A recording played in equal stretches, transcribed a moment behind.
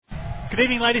Good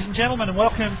evening, ladies and gentlemen, and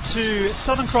welcome to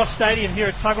Southern Cross Stadium here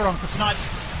at Tuggeranong for tonight's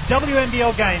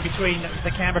WNBL game between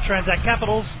the Canberra Transact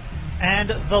Capitals and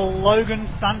the Logan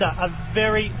Thunder. A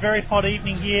very, very hot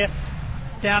evening here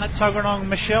down at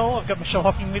Tuggeranong. I've got Michelle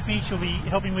Hocking with me. She'll be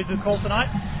helping with the call tonight.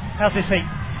 How's this heat?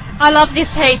 I love this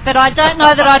heat, but I don't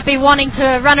know that I'd be wanting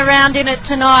to run around in it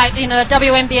tonight in a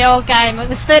WNBL game. It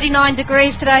was 39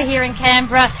 degrees today here in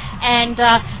Canberra, and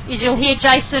as you'll hear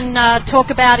Jason talk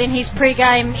about in his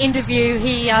pre-game interview,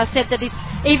 he said that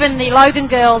even the Logan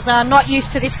girls are not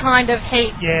used to this kind of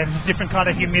heat. Yeah, it's a different kind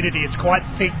of humidity. It's quite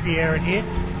thick, the air in here.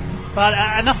 But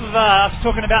enough of us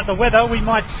talking about the weather. We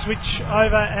might switch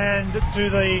over and do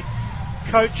the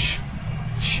coach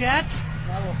chat.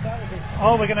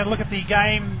 We're going to look at the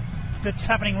game that's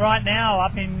happening right now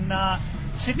up in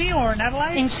Sydney or in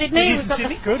Adelaide? In Sydney. It is in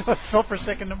Sydney. Good. I thought for a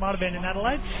second it might have been in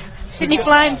Adelaide. Sydney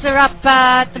Flames are up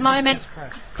at the moment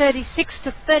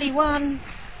 36-31.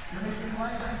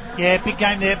 Yeah, big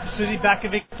game there. Susie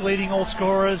Bakovic leading all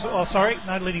scorers.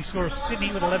 No leading scorers for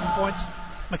Sydney with 11 points.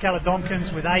 Michaela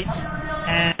Domkins with 8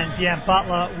 and Deanne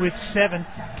Butler with 7.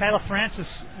 Kayla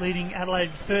Francis leading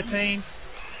Adelaide with 13.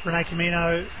 Renee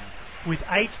Camino with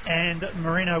 8 and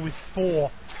Marino with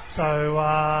 4. So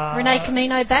Renee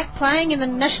Camino back playing in the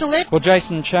National League. Well,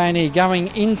 Jason Cheney going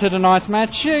into tonight's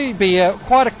match, she'd be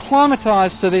quite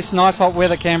acclimatised to this nice hot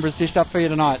weather Canberra's dished up for you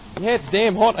tonight. Yeah, it's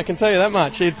damn hot, I can tell you that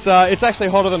much. It's actually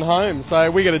hotter than home,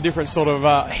 so we get a different sort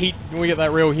of heat. We get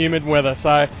that real humid weather,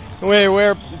 so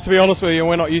we're to be honest with you,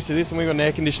 we're not used to this, and we've got an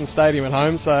air-conditioned stadium at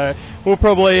home, so we'll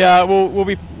probably we'll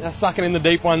be sucking in the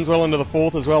deep ones well into the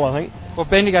fourth as well, I think. Well,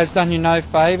 Bendigo's done you no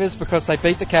favours because they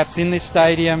beat the Caps in this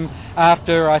stadium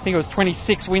after, I think it was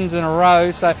 26 wins in a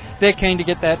row, so they're keen to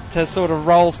get that sort of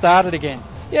roll started again.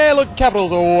 Yeah, look,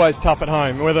 Capitals are always tough at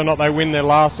home, whether or not they win their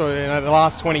last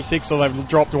 26 or they've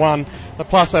dropped one.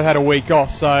 Plus they've had a week off,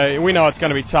 so we know it's going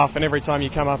to be tough, and every time you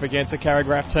come up against a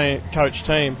Carrigraph coach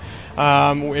team,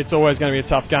 it's always going to be a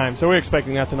tough game. So we're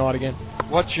expecting that tonight again.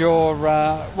 What's your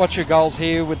goals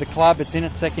here with the club? It's in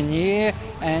its second year,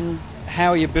 and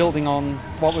how are you building on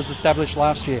what was established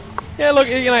last year? Yeah, look,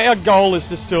 our goal is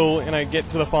to still, get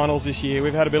to the finals this year.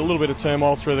 We've had a little bit of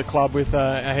turmoil through the club with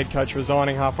our head coach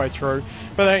resigning halfway through,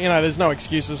 but there's no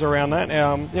excuses around that.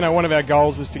 One of our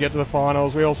goals is to get to the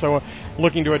finals. We also are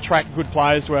looking to attract good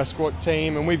players to our squad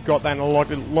team, and we've got that in a lot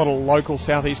of local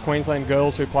Southeast Queensland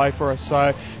girls who play for us.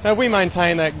 So we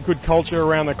maintain that good culture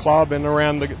around the club and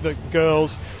around the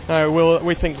girls.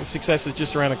 We think the success is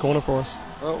just around the corner for us.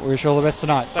 Well, we wish you all the best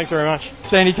tonight. Thanks very much.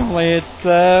 Sandy Donnelly, it's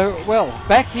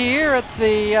back here at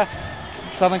the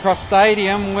Southern Cross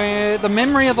Stadium where the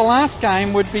memory of the last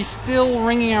game would be still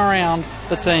ringing around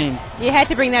the team. You had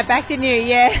to bring that back, didn't you?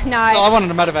 Yeah, no. I wanted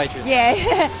to motivate you.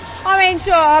 Yeah. I mean,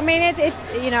 sure. I mean, it's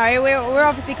we're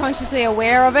obviously consciously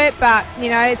aware of it, but,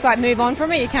 it's like move on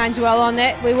from it. You can't dwell on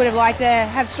it. We would have liked to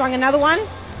have strung another one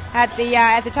at the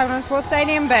Tuggeranong Sports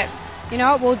Stadium, but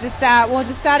we'll just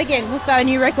start again. We'll start a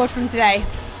new record from today.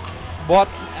 What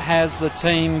has the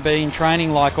team been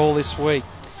training like all this week?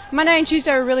 Monday and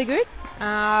Tuesday were really good.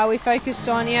 We focused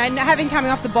on, having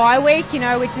coming off the bye week,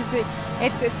 which is,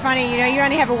 it's funny, you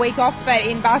only have a week off, but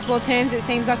in basketball terms it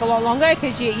seems like a lot longer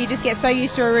because you just get so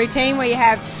used to a routine where you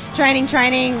have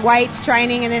training, weights,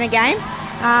 training, and then a game.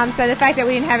 So the fact that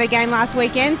we didn't have a game last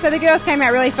weekend, so the girls came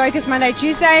out really focused Monday,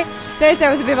 Tuesday. Thursday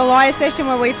was a bit of a lighter session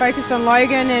where we focused on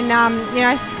Logan and,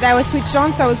 they were switched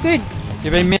on, so it was good.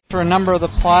 You've been missed for a number of the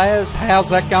players. How's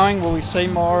that going? Will we see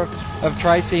more of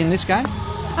Tracy in this game?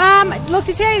 Look,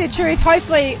 to tell you the truth,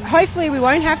 hopefully we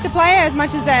won't have to play her as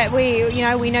much as that we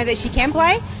know that she can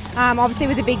play. Obviously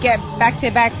with a big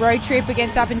back-to-back road trip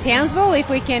against up in Townsville, if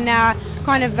we can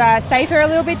save her a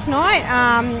little bit tonight,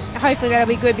 hopefully that'll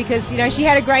be good because she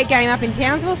had a great game up in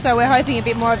Townsville, so we're hoping a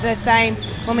bit more of the same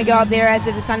when we go up there as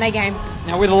of the Sunday game.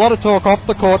 Now, with a lot of talk off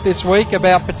the court this week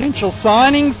about potential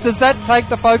signings, does that take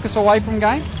the focus away from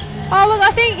game? Oh, look,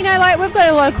 I think, we've got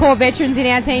a lot of core veterans in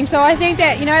our team, so I think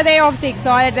that, they're obviously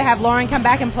excited to have Lauren come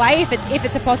back and play if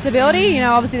it's a possibility.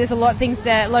 Obviously there's a lot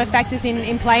of factors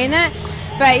in play in that.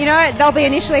 But, they'll be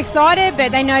initially excited,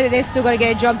 but they know that they've still got to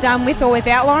get a job done with or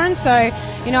without Lauren. So,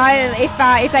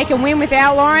 if they can win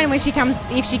without Lauren if she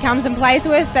comes and plays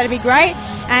with us, that'd be great.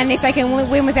 And if they can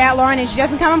win without Lauren and she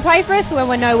doesn't come and play for us, well,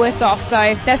 we're no worse off.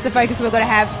 So that's the focus we've got to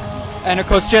have. And of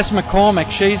course, Jess McCormick,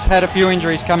 she's had a few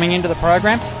injuries coming into the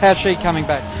program. How's she coming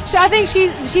back? So I think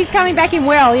she's coming back in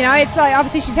well. You know, it's like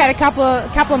obviously she's had a couple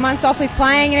of months off with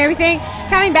playing and everything.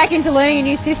 Coming back into learning a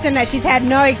new system that she's had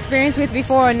no experience with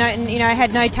before and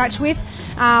had no touch with.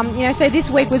 So this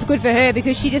week was good for her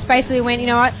because she just basically went,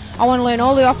 I want to learn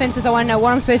all the offences. I want to know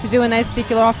what I'm supposed to do in those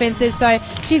particular offences. So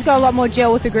she's got a lot more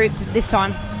gel with the groups this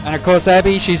time. And of course,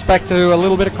 Abby, she's back to a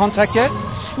little bit of contact yet?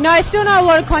 No, still not a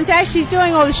lot of contact. She's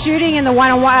doing all the shooting and the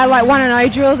one-on-one, like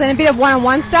 1-on-0 drills and a bit of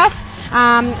one-on-one stuff.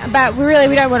 But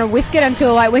we don't want to whisk it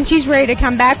until when she's ready to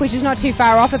come back, which is not too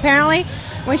far off apparently.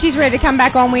 When she's ready to come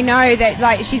back on, we know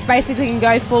that she's basically can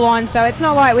go full on. So it's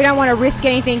not like we don't want to risk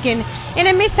anything in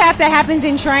a mishap that happens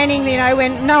in training.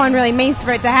 When no one really means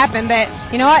for it to happen.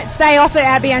 But you know what, stay off it,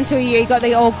 Abby, until you got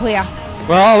the all clear.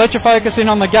 Well, I'll let you focus in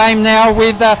on the game now.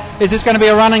 Is this going to be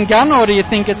a run and gun, or do you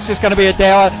think it's just going to be a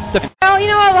dour defense? Well, you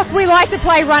know what, look, we like to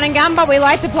play run and gun, but we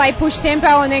like to play push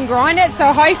tempo and then grind it.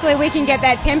 So hopefully we can get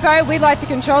that tempo. We like to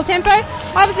control tempo.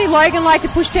 Obviously, Logan like to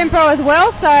push tempo as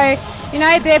well. So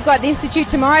they've got the Institute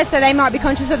tomorrow, so they might be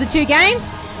conscious of the two games.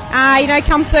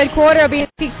 Come third quarter, it'll be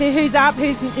who's up,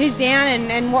 who's down,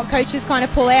 and what coaches kind of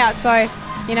pull out. So,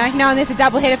 knowing there's a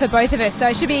double header for both of us, so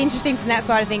it should be interesting from that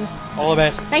side of things. All the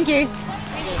best. Thank you.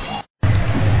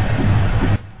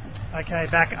 Okay,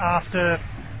 back after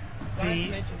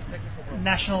the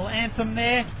national anthem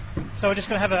there. So we're just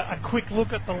going to have a quick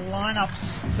look at the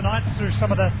lineups tonight through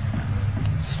some of the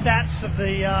stats of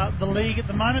the league at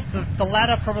the moment. The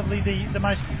ladder probably the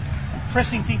most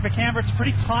pressing thing for Canberra. It's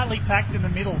pretty tightly packed in the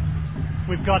middle.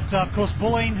 We've got, of course,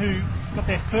 Bulleen, who got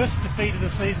their first defeat of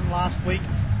the season last week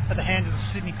at the hands of the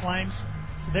Sydney Flames.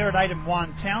 So they're at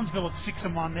 8-1. Townsville at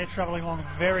 6-1. They're travelling along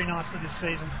very nicely this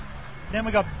season. Then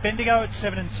we've got Bendigo at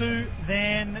 7-2.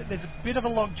 Then there's a bit of a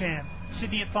logjam.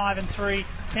 Sydney at 5-3.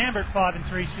 Canberra at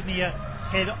 5-3. Sydney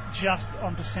ahead just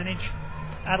on percentage.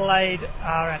 Adelaide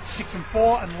are at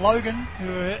 6-4. And Logan, who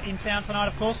are in town tonight,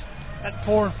 of course, at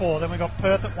 4-4. Then we've got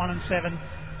Perth at 1-7.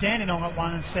 Dandenong at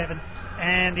 1-7.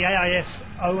 And the AIS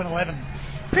 0-11.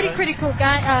 Pretty critical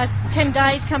 10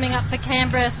 days coming up for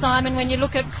Canberra, Simon, when you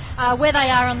look at where they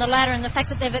are on the ladder and the fact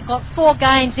that they've got 4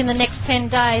 games in the next 10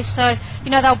 days. So,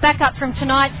 they'll back up from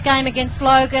tonight's game against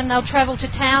Logan. They'll travel to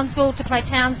Townsville to play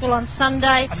Townsville on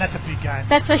Sunday. And that's a big game.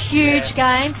 That's a huge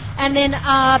game. And then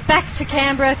back to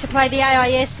Canberra to play the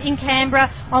AIS in Canberra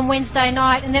on Wednesday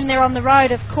night. And then they're on the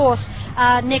road, of course,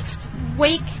 next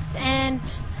week. And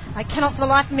I cannot for the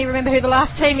life of me remember who the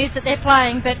last team is that they're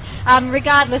playing, but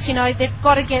regardless, they've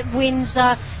got to get wins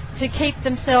to keep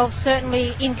themselves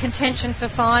certainly in contention for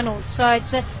finals. So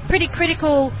it's a pretty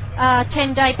critical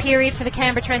 10-day period for the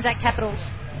Canberra Transact Capitals.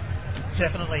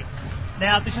 Definitely.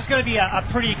 Now, this is going to be a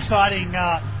pretty exciting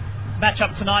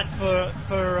matchup tonight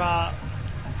for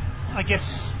I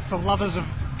guess, for lovers of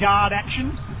guard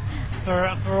action, for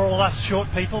all of us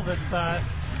short people that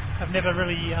have never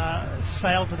really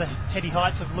sailed to the heady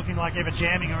heights of looking like ever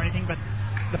jamming or anything, but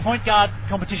the point guard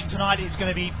competition tonight is going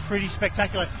to be pretty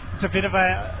spectacular. It's a bit of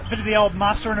the old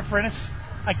master and apprentice.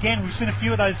 Again, we've seen a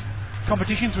few of those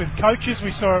competitions with coaches.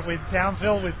 We saw it with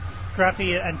Townsville, with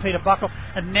Graffy and Peter Buckle,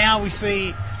 and now we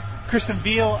see Kristen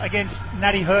Veal against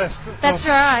Natty Hurst. That's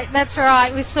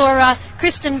right. We saw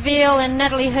Kristen Veal and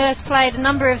Natalie Hurst played a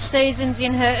number of seasons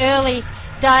in her early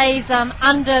days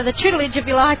under the tutelage, if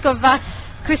you like, of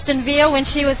Kristen Veal when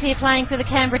she was here playing for the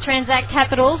Canberra Transact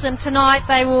Capitals, and tonight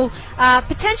they will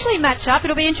potentially match up.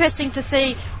 It'll be interesting to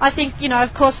see. I think,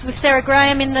 of course, with Sarah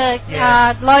Graham in the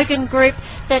Logan group,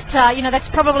 that that's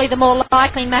probably the more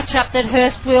likely matchup that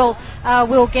Hurst will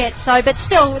get. So, but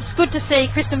still, it's good to see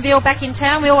Kristen Veal back in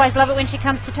town. We always love it when she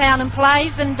comes to town and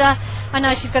plays, and I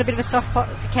know she's got a bit of a soft spot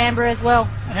for Canberra as well.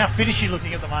 And how fit is she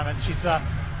looking at the moment? She's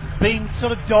been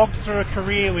sort of dogged through a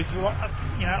career with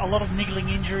a lot of niggling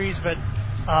injuries, but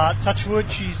touch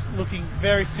wood, she's looking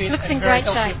very fit. She looks and in very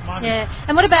great shape. Moment. Yeah.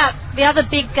 And what about the other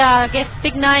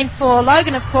big name for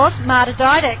Logan, of course, Marta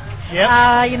Didek.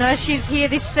 Yep. She's here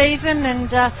this season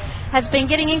and has been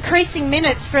getting increasing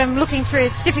minutes from looking through.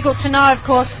 It's difficult to know, of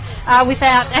course,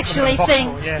 without actually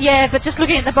seeing. Score, but just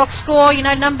looking at the box score,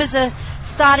 numbers are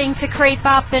starting to creep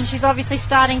up, and she's obviously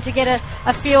starting to get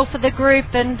a feel for the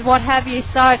group and what have you.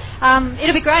 So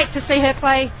it'll be great to see her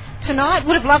play tonight.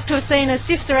 Would have loved to have seen her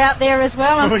sister out there as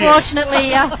well.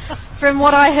 Unfortunately, from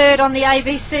what I heard on the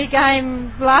ABC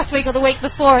game last week or the week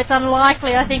before, it's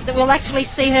unlikely, I think, that we'll actually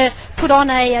see her put on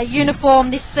a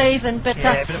uniform this season. But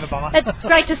a bit of a bummer. It's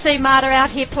great to see Marta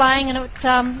out here playing, and so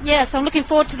I'm looking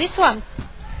forward to this one.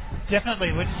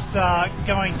 Definitely. We're just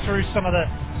going through some of the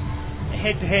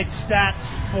head-to-head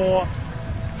stats for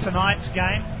tonight's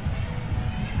game.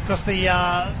 because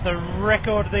the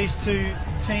record of these two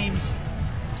teams,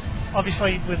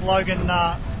 obviously with Logan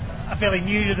are fairly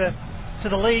new to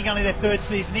the league, only their third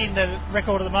season in. The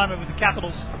record at the moment with the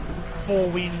Capitals, 4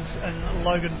 wins and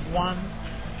Logan 1.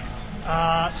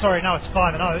 It's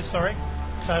 5-0. Sorry,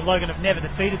 so Logan have never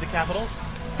defeated the Capitals.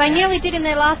 They nearly did in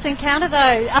their last encounter,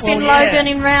 though, in Logan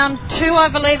in round 2, I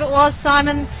believe it was,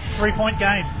 Simon. 3-point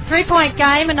game. 3-point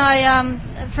game, and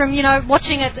I, from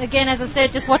watching it again, as I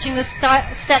said, just watching the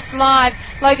stats live,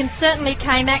 Logan certainly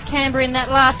came at Canberra in that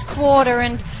last quarter,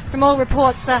 and from all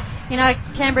reports,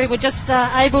 Canberra were just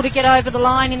able to get over the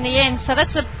line in the end. So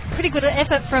that's a pretty good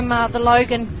effort from the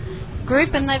Logan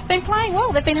group, and they've been playing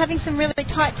well. They've been having some really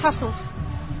tight tussles.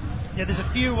 Yeah, there's a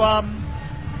few.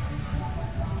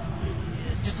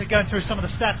 Just to go through some of the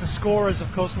stats, the scorers,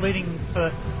 of course, leading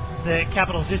for the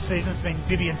Capitals this season has been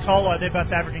Vivi and Tolo. They're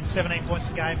both averaging 17 points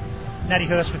a game. Natty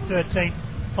Hurst with 13.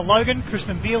 For Logan,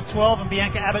 Kristen Veal 12 and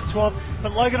Bianca Abbott 12.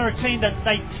 But Logan are a team that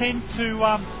they tend to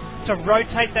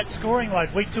rotate that scoring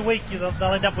load week to week.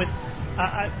 They'll end up with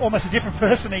almost a different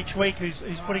person each week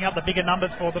who's putting up the bigger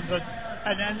numbers for them. But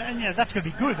and that's going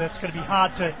to be good. That's going to be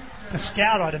hard to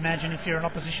scout, I'd imagine, if you're an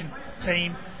opposition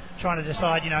team trying to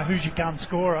decide, who's your gun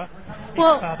scorer.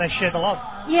 Well, they share the love.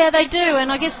 Yeah, they do,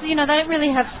 and I guess they don't really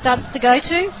have studs to go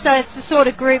to, so it's the sort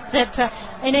of group that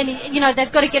in any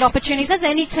they've got to get opportunities, as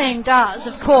any team does.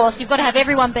 Of course, you've got to have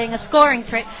everyone being a scoring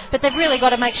threat, but they've really got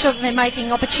to make sure that they're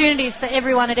making opportunities for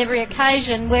everyone at every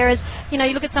occasion. Whereas you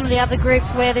look at some of the other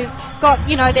groups where they've got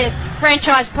their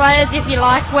franchise players, if you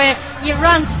like, where you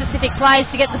run specific plays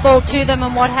to get the ball to them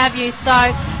and what have you. So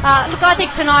look, I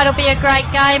think tonight will be a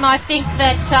great game. I think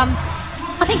that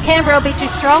I think Canberra will be too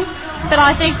strong, but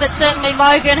I think that certainly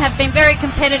Logan have been very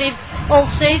competitive all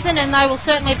season, and they will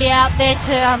certainly be out there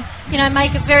to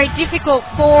make it very difficult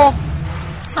for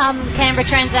Canberra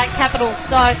Transact Capitals.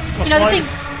 So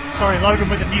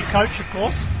Logan with a new coach, of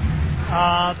course.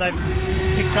 They've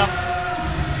picked up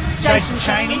Jason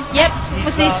Chaney. Yep,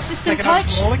 was the assistant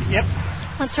coach. Yep.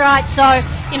 That's right. So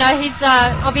he's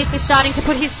obviously starting to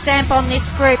put his stamp on this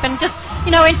group, and just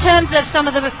in terms of some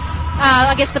of the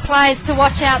the players to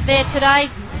watch out there today.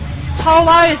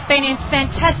 Tolo has been in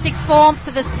fantastic form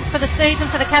for the season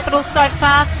for the Capitals so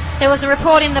far. There was a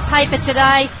report in the paper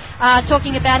today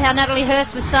talking about how Natalie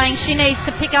Hurst was saying she needs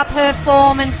to pick up her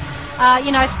form and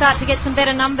start to get some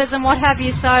better numbers and what have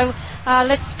you. So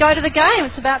let's go to the game.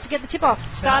 It's about to get the tip off.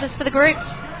 Starters for the groups.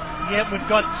 Yep, we've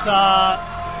got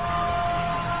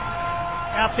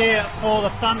out there for the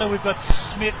Thunder. We've got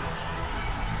Smith,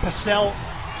 Purcell,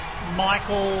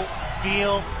 Michael,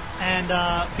 Veal and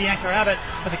Bianca Abbott.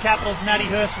 For the Capitals, Natty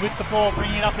Hurst with the ball,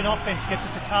 bringing it up in offense, gets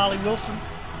it to Carly Wilson,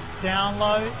 down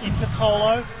low into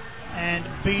Tolo, and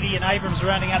Beattie and Abrams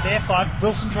rounding out the F5.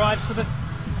 Wilson drives to the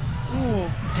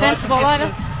turns the ball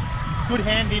over. Good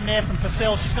hand in there from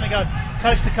Purcell. She's going to go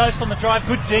coast to coast on the drive.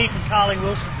 Good D from Carly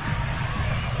Wilson.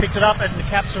 Picked it up, and the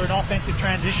Caps are in offensive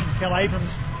transition. Kel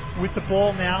Abrams with the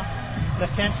ball now.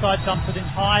 Left hand side dumps it in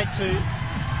high to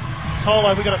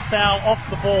Tolo. We got a foul off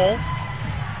the ball.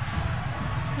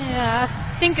 Yeah,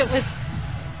 I think it was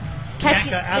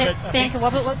Bianca Abbott. Bianca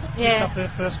Abbott, was it? Yeah. Up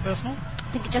her first personal.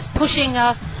 I think just pushing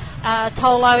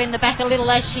Tolo in the back a little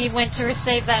as she went to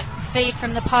receive that feed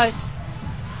from the post.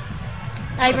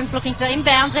 Abrams looking to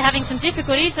inbounds. They're having some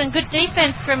difficulties, and good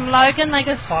defence from Logan. They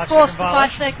just forced the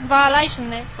 5-second violation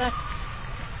there. So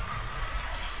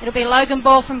it'll be Logan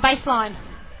ball from baseline.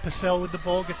 Purcell with the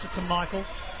ball, gets it to Michael.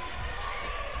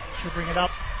 She'll bring it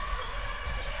up.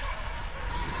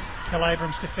 Kel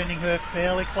Abrams defending her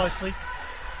fairly closely.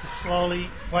 Just slowly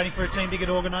waiting for her team to get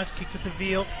organised. Kicks it to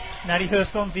Veal. Natty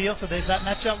Hurst on Veal, so there's that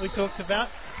matchup we talked about.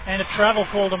 And a travel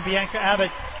called on Bianca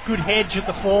Abbott. Good hedge at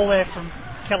the fall there from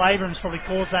Kel Abrams, probably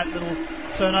caused that little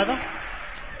turnover.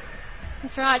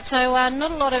 That's right, so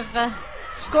not a lot of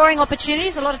scoring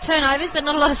opportunities, a lot of turnovers, but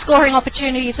not a lot of scoring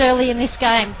opportunities early in this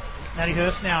game. Natty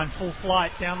Hurst now in full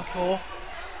flight down the floor.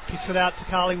 Kicks it out to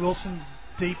Carly Wilson,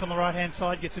 deep on the right hand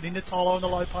side, gets it into Tolo in the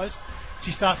low post.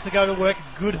 She starts to go to work,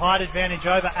 good height advantage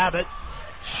over Abbott.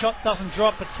 Shot doesn't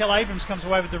drop, but Kel Abrams comes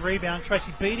away with the rebound.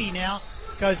 Tracy Beattie now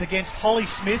goes against Holly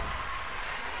Smith.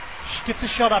 She gets a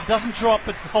shot up, doesn't drop,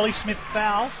 but Holly Smith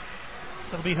fouls.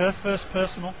 So it'll be her first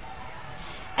personal.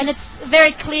 And it's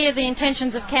very clear the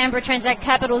intentions of Canberra Transact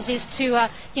Capitals is to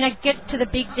get to the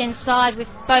bigs inside with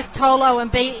both Tolo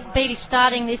and Beattie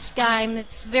starting this game.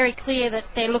 It's very clear that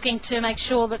they're looking to make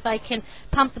sure that they can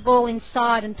pump the ball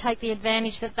inside and take the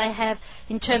advantage that they have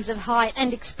in terms of height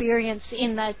and experience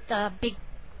in that big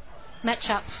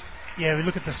matchups. Yeah, we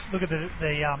look at the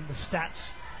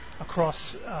stats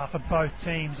across for both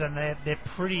teams, and they're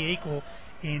pretty equal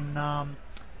in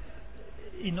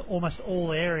in almost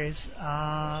all areas,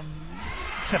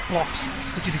 except blocks,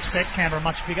 which you'd expect. Canberra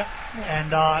much bigger,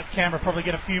 and Canberra probably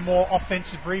get a few more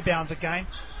offensive rebounds a game.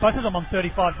 Both of them on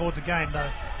 35 boards a game,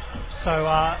 though. So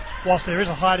whilst there is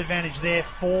a height advantage there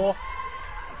for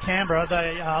Canberra,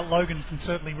 Logan can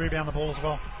certainly rebound the ball as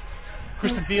well.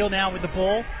 Kristen Veal now with the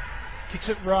ball, kicks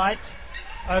it right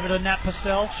over to Nat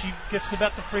Purcell. She gets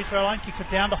about the free throw line, kicks it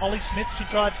down to Holly Smith. She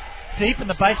drives deep in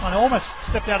the baseline, almost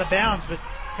stepped out of bounds, but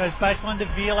goes baseline to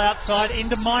Veal outside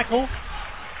into Michael.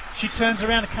 She turns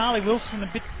around to Carly Wilson,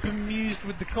 a bit bemused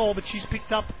with the call, but she's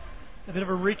picked up a bit of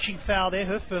a reaching foul there,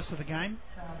 her first of the game.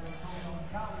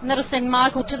 And that'll send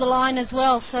Michael to the line as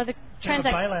well. So the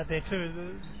bailout there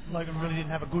too. Logan really didn't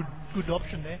have a good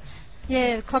option there.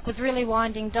 Yeah, the clock was really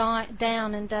winding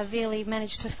down, and Veal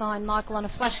managed to find Michael on a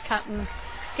flash cut and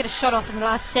get a shot off in the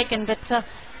last second. But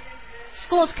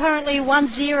score's currently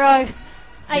 1-0.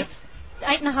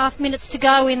 8.5 minutes to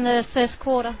go in the first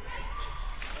quarter.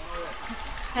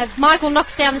 As Michael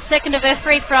knocks down the second of her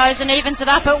free throws and evens it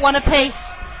up at one apiece.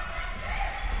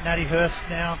 Natty Hurst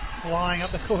now flying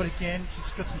up the court again.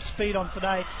 She's got some speed on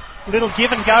today. Little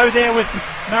give and go there with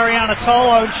Mariana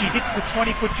Tolo, and she hits the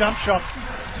 20-foot jump shot.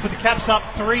 With the Caps up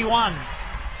 3-1.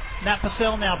 Nat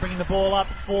Purcell now bringing the ball up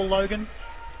for Logan.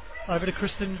 Over to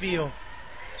Kristen Veal.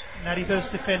 Natty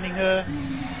Hurst defending her.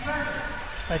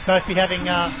 They'd both be having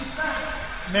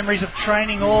memories of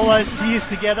training all those years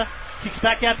together. Kicks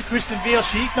back out to Kristen Veal.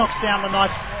 She knocks down the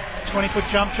nice 20-foot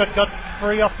jump shot. Got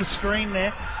free off the screen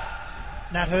there.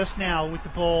 Nat Hurst now with the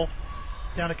ball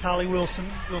down to Carly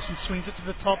Wilson. Wilson swings it to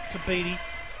the top to Beattie.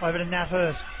 Over to Nat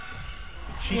Hurst.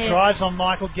 She drives on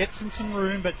Michael, gets in some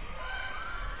room, but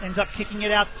ends up kicking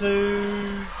it out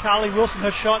to Carly Wilson.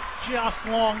 Her shot just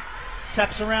long.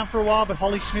 Taps around for a while, but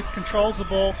Holly Smith controls the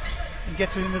ball and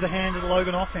gets it into the hand of the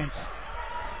Logan offense.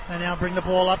 They now bring the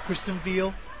ball up. Kristen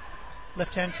Veal,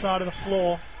 left-hand side of the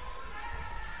floor.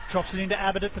 Drops it into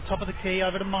Abbott at the top of the key,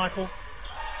 over to Michael.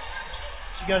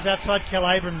 She goes outside. Kel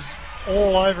Abrams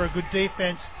all over, a good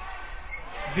defense.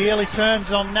 Veal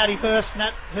turns on Natty Hurst.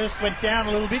 Nat Hurst went down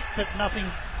a little bit, but nothing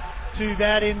too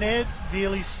bad in there.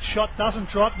 Veal's shot doesn't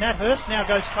drop. Nat Hurst now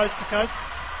goes coast to coast.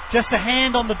 Just a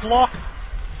hand on the block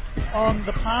on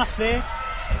the pass there.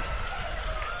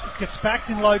 It gets back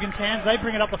in Logan's hands. They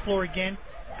bring it up the floor again.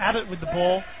 Abbott with the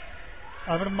ball.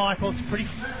 Over to Michael. It's a pretty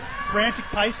frantic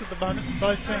pace at the moment for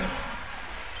both teams.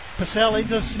 Purcell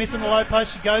into Smith in the low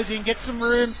post. She goes in, gets some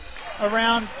room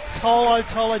around Tolo.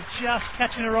 Tolo just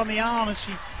catching her on the arm as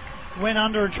she went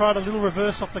under and tried a little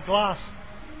reverse off the glass.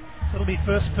 So it'll be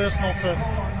first personal for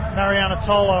Mariana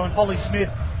Tolo, and Holly Smith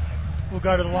will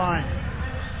go to the line.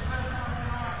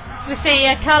 So we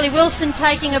see Carly Wilson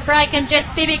taking a break and Jess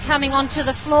Bibby coming onto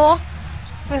the floor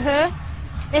for her.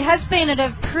 It has been at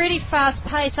a pretty fast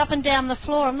pace up and down the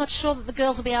floor. I'm not sure that the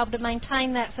girls will be able to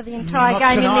maintain that for the entire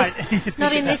game.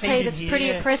 Not in this heat. It's pretty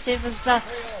impressive as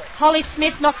Holly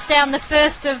Smith knocks down the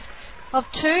first of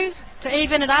two to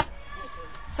even it up.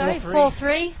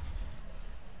 4-3.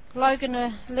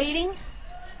 Logan leading.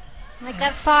 Make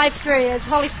that 5-3 as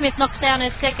Holly Smith knocks down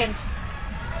her second.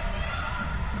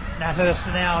 Nat Hurst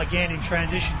now again in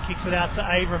transition. Kicks it out to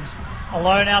Abrams.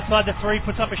 Alone outside the three.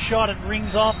 Puts up a shot. It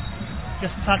rings off.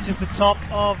 Just touches the top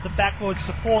of the backboard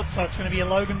support, so it's going to be a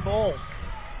Logan ball.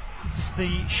 Just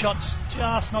the shots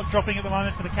just not dropping at the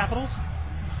moment for the Capitals,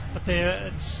 but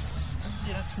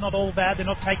it's not all bad. They're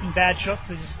not taking bad shots.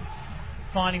 They're just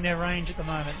finding their range at the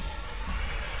moment.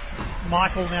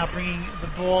 Michael now bringing the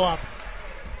ball up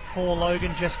for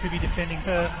Logan. Jess Bibby defending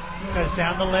her. Goes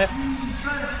down the left.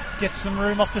 Gets some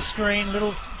room off the screen.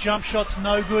 Little jump shots,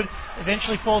 no good.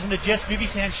 Eventually falls into Jess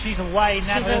Bibby's hands. She's away. She's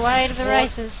away to the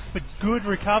races. But good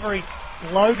recovery.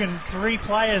 Logan, three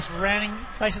players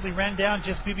basically ran down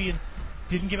Jess Bibby and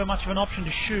didn't give her much of an option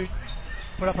to shoot.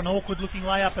 Put up an awkward looking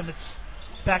layup, and it's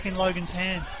back in Logan's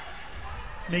hands.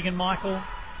 Megan Michael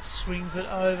swings it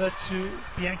over to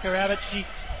Bianca Abbott.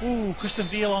 Kristen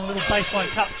Veal on a little baseline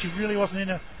cut, but she really wasn't in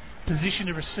a position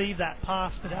to receive that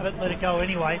pass, but Abbott let it go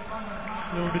anyway.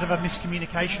 A little bit of a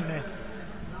miscommunication there.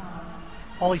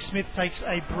 Holly Smith takes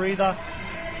a breather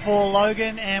for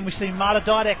Logan, and we see Marta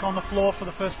Didek on the floor for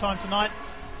the first time tonight.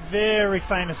 Very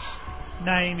famous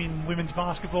name in women's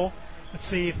basketball. Let's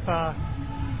see if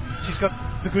she's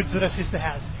got the goods that her sister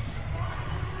has.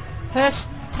 Hurst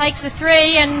takes a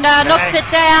three and knocks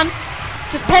it down.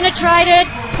 Just penetrated,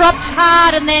 propped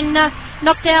hard, and then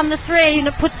knocked down the three, and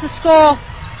it puts the score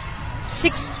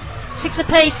 6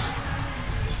 apiece.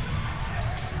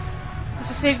 As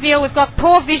I see, Veal, we've got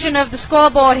poor vision of the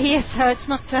scoreboard here, so it's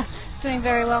not doing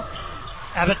very well.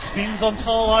 Abbott spins on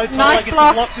Tolo. Nice gets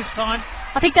block. the block this time.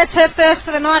 I think that's her first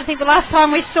for the night. I think the last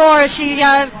time we saw her, she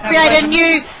created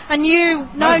a new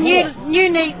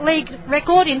league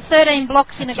record in 13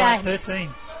 blocks in a game.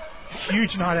 13.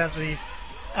 Huge night out of the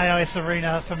AIS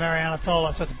Arena for Mariana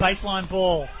Tola. So it's a baseline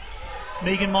ball.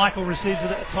 Megan Michael receives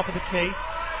it at the top of the key.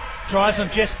 Drives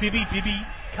on Jess Bibby. Bibby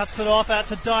cuts it off out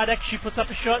to Didak. She puts up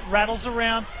a shot, rattles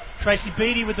around. Tracy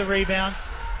Beattie with the rebound.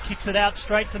 Kicks it out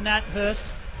straight to Nat Hurst.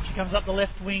 She comes up the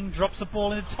left wing, drops the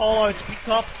ball into Tolo. It's picked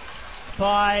off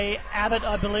by Abbott,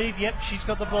 I believe. Yep, she's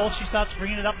got the ball. She starts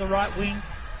bringing it up the right wing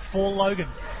for Logan.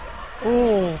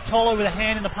 Oh, Tolo with a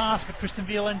hand in the pass, but Kristen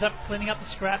Veal ends up cleaning up the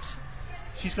scraps.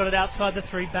 She's got it outside the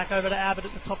 3. Back over to Abbott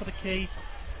at the top of the key.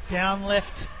 Down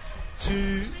left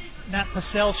to Nat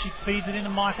Purcell. She feeds it into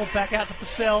Michael. Back out to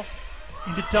Purcell.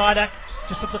 Into Didak.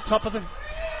 Just at the top of the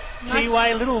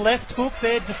keyway. Little left hook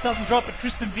there. Just doesn't drop it.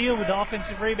 Kristen Veal with the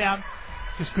offensive rebound.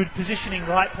 Just good positioning.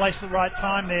 Right place at the right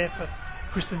time there for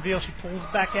Kristen Veal. She pulls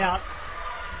back out.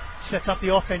 Sets up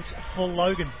the offense for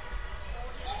Logan.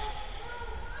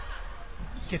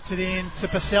 Gets it in to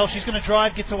Purcell. She's going to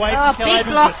drive. Gets away from Kelly big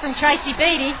Abrams, block from Tracy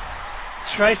Beattie.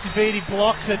 Tracy Beattie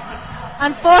blocks it.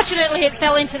 Unfortunately, it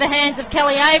fell into the hands of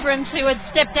Kelly Abrams, who had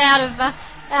stepped out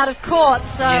of court.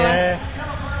 So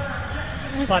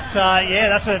but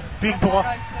that's a big block.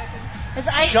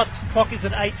 Shot clock is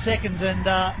at 8 seconds, and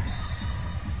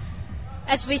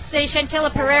as we see,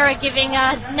 Chantella Pereira giving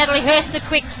Natalie Hurst a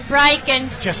quick break,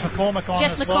 and Jess McCormick on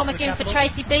Jess McCormick in for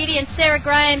Tracy Beattie, and Sarah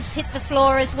Graham's hit the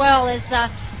floor as well as I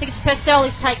think it's Purcell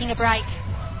who's taking a break.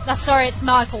 Sorry, it's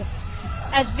Michael.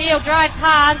 As Veal drives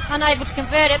hard, unable to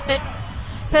convert it, but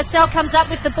Purcell comes up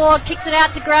with the board, kicks it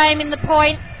out to Graham in the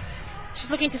point. She's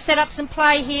looking to set up some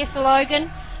play here for Logan.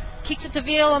 Kicks it to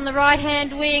Veal on the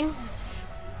right-hand wing.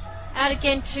 Out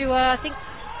again to, out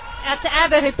to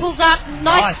Abbott, who pulls up.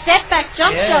 Nice setback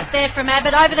jump shot there from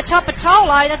Abbott over the top of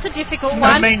Tolo. That's a difficult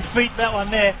one. No mean feat, that one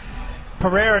there.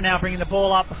 Pereira now bringing the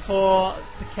ball up for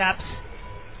the Caps.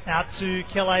 Out to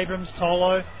Kel Abrams,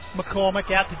 Tolo.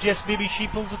 McCormick out to Jess Bibby. She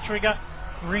pulls the trigger.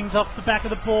 Rings off the back of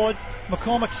the board.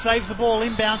 McCormick saves the ball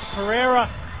inbounds. Pereira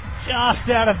just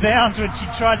out of bounds when she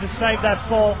tried to save that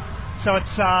ball. So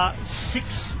it's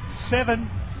 6-7.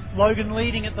 Logan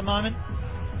leading at the moment.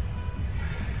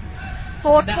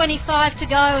 4:25 to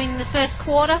go in the first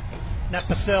quarter. Nat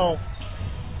Purcell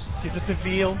gives it to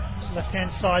Veal.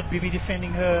 Left-hand side, Bibby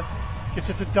defending her. Gets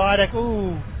it to Didak.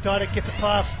 Ooh, Didak gets a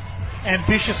pass.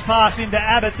 Ambitious pass into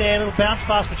Abbott there. Little bounce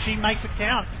pass, but she makes it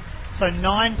count. So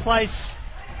 9 plays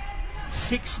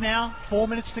 6 now. 4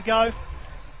 minutes to go.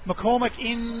 McCormick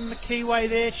in the keyway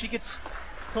there. She gets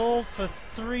called for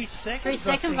 3 seconds. 3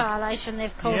 second violation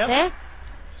they've called there. A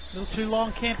little too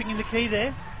long camping in the key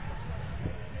there.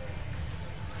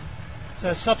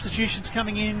 So substitutions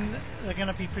coming in. They're going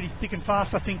to be pretty thick and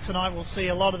fast. I think tonight we'll see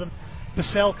a lot of them.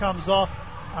 Purcell comes off.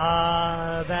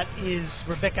 That is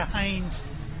Rebecca Haynes,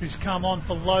 who's come on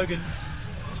for Logan.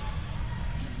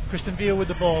 Kristen Veal with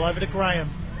the ball. Over to Graham.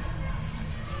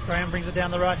 Graham brings it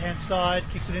down the right-hand side.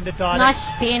 Kicks it into Didak.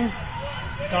 Nice spin.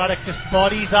 Didak just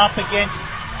bodies up against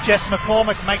Jess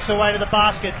McCormick. Makes her way to the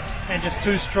basket. And just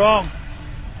too strong.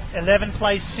 11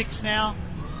 plays 6 now.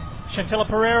 Chantella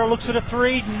Pereira looks at a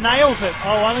 3. Nails it.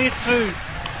 Oh, only a 2.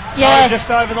 Yeah. Just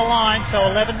over the line. So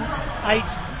 11-8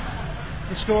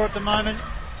 the score at the moment.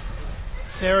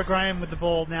 Sarah Graham with the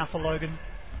ball now for Logan.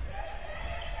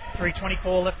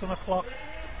 3:24 left on the clock.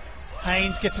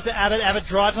 Haynes gets it to Abbott. Abbott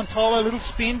drives on Tolo. Little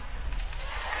spin.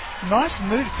 Nice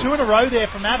move. 2 in a row there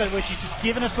from Abbott, where she's just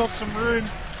given herself some room.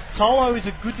 Tolo is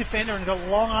a good defender and got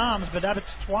long arms, but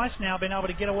Abbott's twice now been able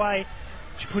to get away.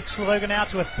 She puts Logan out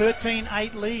to a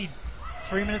 13-8 lead.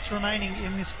 3 minutes remaining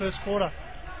in this first quarter.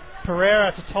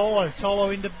 Pereira to Tolo.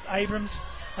 Tolo into Abrams.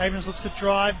 Abrams looks to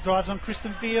drives on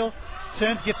Kristen Veal.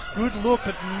 Turns, gets good look,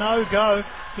 but no go.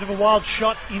 Bit of a wild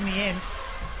shot in the end.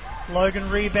 Logan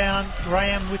rebound.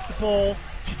 Graham with the ball.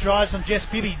 She drives on Jess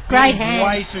Bibby. Great hand.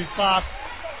 Way too fast.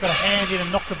 Got a hand in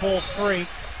and knocked the ball free.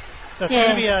 So it's going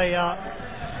to be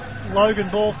a Logan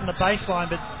ball from the baseline,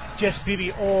 but Jess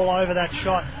Bibby all over that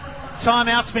shot.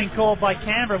 Timeout's been called by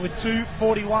Canberra with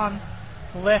 2:41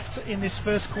 left in this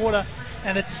first quarter,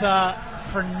 and it's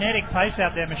frenetic pace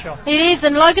out there, Michelle. It is,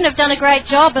 and Logan have done a great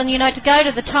job, and to go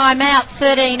to the timeout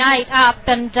 13-8 up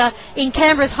and in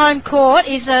Canberra's home court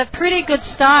is a pretty good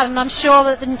start, and I'm sure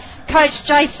that the coach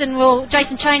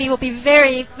Jason Chaney will be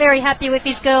very, very happy with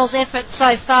his girls' efforts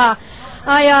so far.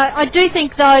 I do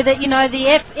think, though, that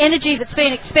the energy that's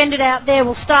been expended out there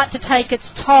will start to take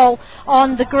its toll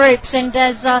on the groups, and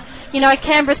as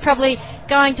Canberra's probably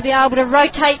going to be able to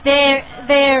rotate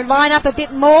their lineup a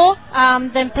bit more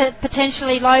than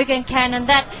potentially Logan can, and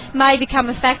that may become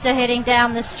a factor heading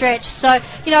down the stretch. So,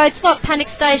 it's not panic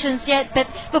stations yet, but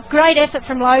look, great effort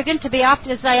from Logan to be up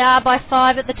as they are by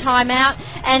 5 at the timeout,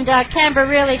 and Canberra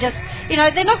really just,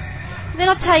 they're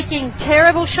not taking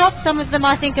terrible shots. Some of them,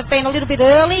 I think, have been a little bit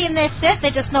early in their set.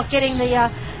 They're just not getting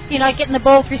the, getting the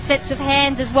ball through sets of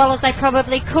hands as well as they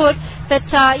probably could. But,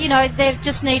 they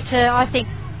just need to, I think,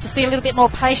 just be a little bit more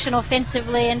patient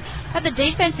offensively and at the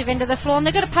defensive end of the floor. And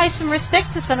they've got to pay some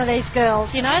respect to some of these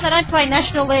girls. They don't play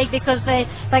National League because they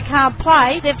can't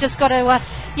play. They've just got to,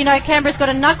 Canberra's got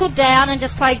to knuckle down and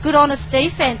just play good, honest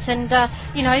defence and,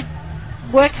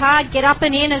 work hard, get up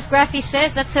and in, as Graffy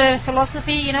says. That's her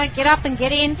philosophy, get up and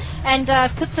get in and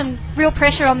put some real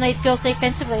pressure on these girls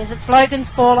defensively as it's Logan's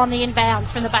ball on the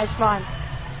inbounds from the baseline.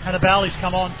 Hannah Bowley's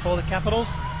come on for the Capitals.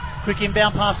 Quick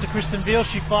inbound pass to Kristen Veal.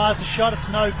 She fires a shot. It's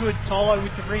no good. Tolo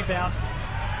with the rebound.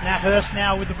 Nat Hurst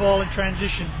now with the ball in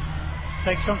transition.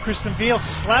 Takes on Kristen Veal.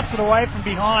 Slaps it away from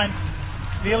behind.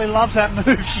 Veal loves that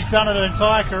move. She's done it her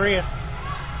entire career.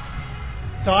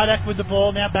 Didak with the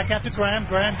ball now back out to Graham.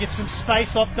 Graham gets some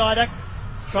space off Didak.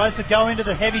 Tries to go into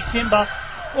the heavy timber.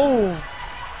 Oh,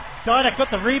 Didak got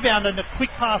the rebound and the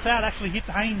quick pass out actually hit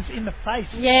Haynes in the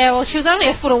face. Yeah, well, she was only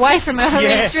a foot away from her. I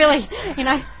mean, it's really,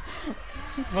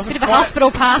 it's a bit of a hospital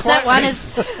pass, that one. As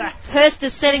Hurst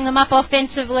is setting them up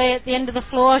offensively at the end of the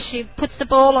floor. She puts the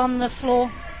ball on the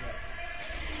floor.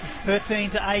 It's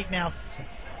 13-8 now.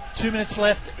 2 minutes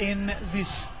left in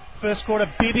this first quarter.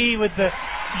 Bibby with the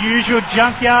usual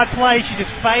junkyard play. She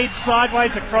just fades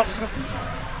sideways across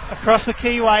the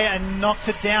keyway and knocks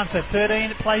it down. So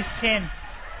 13, it plays 10.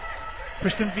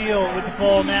 Kristen Veal with the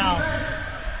ball now.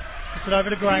 Puts it over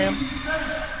to Graham.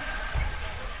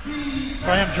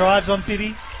 Graham drives on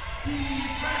Bibby.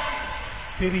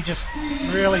 Bibby just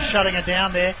really shutting her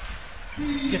down there.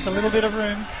 Gets a little bit of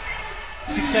room.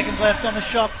 6 seconds left on the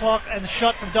shot clock, and the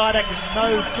shot from Didak is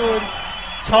no good.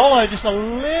 Tolo just a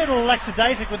little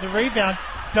lackadaisic with the rebound.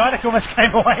 Didak almost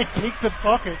came away and kicked the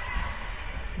pocket.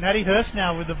 Natty Hurst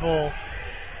now with the ball.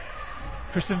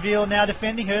 Kristen Veal now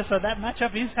defending her, so that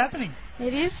matchup is happening.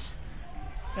 It is.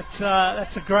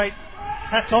 That's a great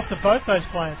hats off to both those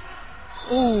players.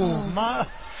 Ooh,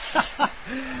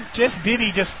 Jess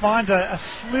Bibby just finds a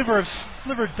sliver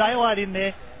of daylight in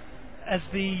there as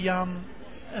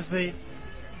the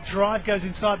drive goes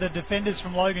inside. The defenders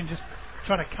from Logan just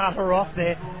trying to cut her off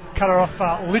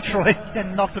literally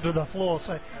and knocked her to the floor.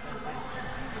 So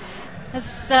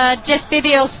as Jess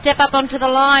Bibby will step up onto the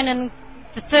line, and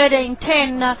the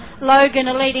 13-10 Logan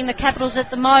are leading the Capitals at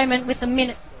the moment with a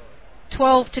minute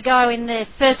 12 to go in the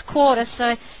first quarter.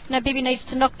 So Bibby needs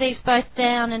to knock these both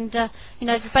down, and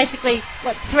it's basically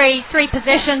three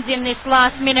possessions in this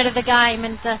last minute of the game.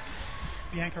 And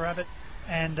Bianca Abbott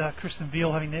and Kristen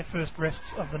Veal having their first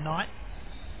rests of the night.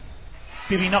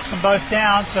 Bibby knocks them both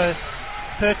down, so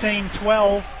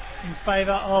 13-12 in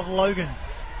favour of Logan.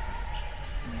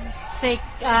 See,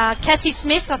 Cassie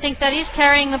Smith, I think that is,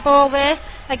 carrying the ball there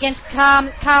against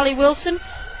Carly Wilson.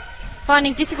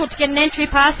 Finding difficult to get an entry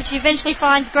pass, but she eventually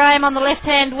finds Graham on the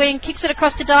left-hand wing, kicks it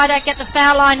across to Didak at the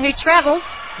foul line, who travels.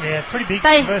 Yeah, pretty big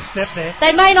first step there.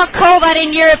 They may not call that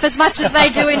in Europe as much as they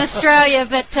do in Australia,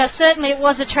 but certainly it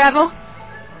was a travel.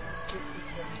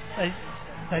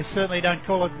 They certainly don't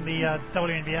call it in the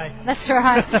WNBA. That's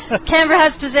right. Canberra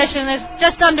has possession. There's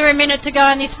just under a minute to go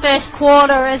in this first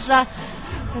quarter as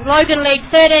Logan lead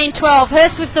 13-12.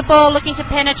 Hurst with the ball, looking to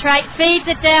penetrate, feeds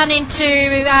it down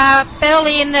into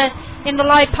Bowley in the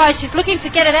low post. She's looking to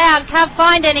get it out, can't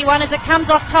find anyone as it comes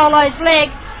off Tolo's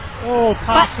leg. Oh,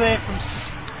 pass there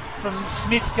from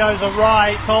Smith goes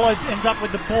awry. Tolo ends up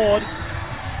with the board,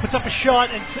 puts up a shot,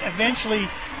 and eventually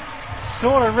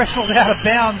sort of wrestled out of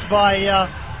bounds by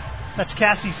that's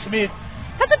Cassie Smith.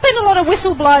 Hasn't been a lot of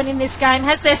whistle blown in this game,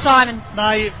 has there, Simon?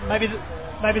 No, maybe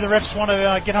the refs want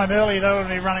to get home early. They don't want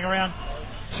to be running around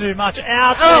too much.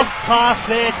 Pass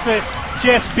there to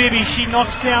Jess Bibby. She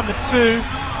knocks down the two.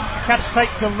 Caps take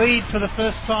the lead for the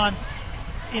first time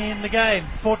in the game.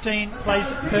 14 plays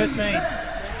 13.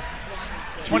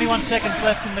 21 seconds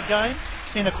left in the game,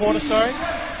 in the quarter, sorry.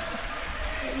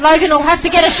 Logan will have to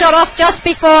get a shot off just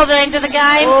before the end of the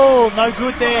game. Oh, no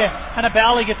good there. Hannah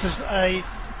Bowley gets a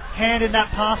hand in that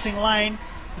passing lane.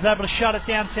 Is able to shut it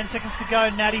down. 10 seconds to go.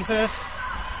 Natty Hurst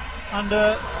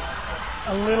under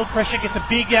a little pressure. Gets a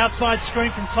big outside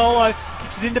screen from Tolo.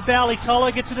 Kicks it into Bowley.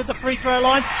 Tolo gets it at the free throw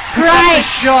line. Great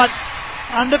shot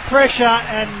under pressure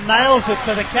and nails it.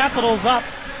 So the Capitals up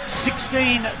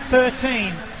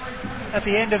 16-13. at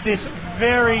the end of this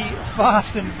very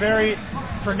fast and very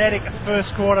frenetic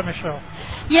first quarter, Michelle.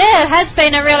 Yeah, it has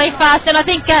been a really fast, and I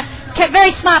think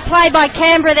very smart play by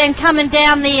Canberra then coming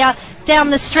down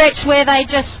the stretch where they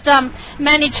just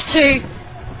managed to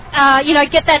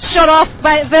get that shot off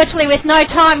virtually with no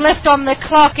time left on the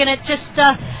clock, and it just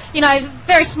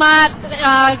very smart.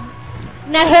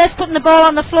 Nat Hurst putting the ball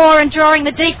on the floor and drawing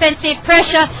the defensive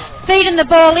pressure, feeding the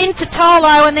ball into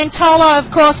Tolo, and then Tolo,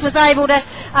 of course, was able to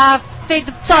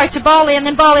to Bowley, and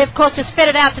then Bowley, of course, just fed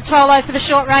it out to Tolo for the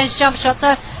short-range jump shot.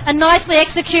 So a nicely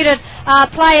executed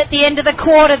play at the end of the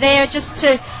quarter there, just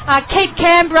to keep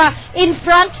Canberra in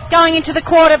front going into the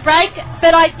quarter break.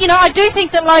 But I do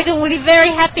think that Logan will be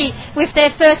very happy with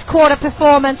their first quarter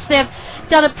performance. They've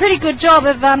done a pretty good job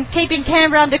of keeping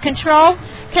Canberra under control.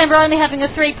 Canberra only having a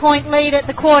 3-point lead at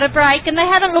the quarter break, and they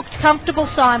haven't looked comfortable,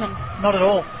 Simon. Not at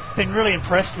all. Been really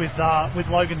impressed with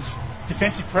Logan's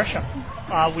defensive pressure.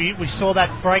 We saw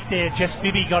that break there. Jess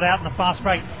Bibby got out in the fast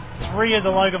break. 3 of the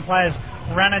Logan players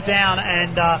ran her down,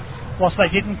 and whilst they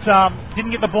didn't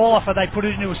get the ball off her, they put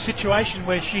it into a situation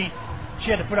where she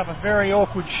had to put up a very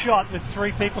awkward shot with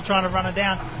 3 people trying to run her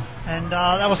down, and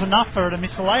that was enough for her to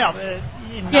miss a layup.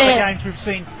 In other games we've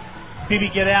seen Bibby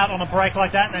get out on a break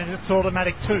like that, and it's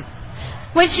automatic too.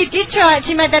 When she did try it,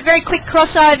 she made that very quick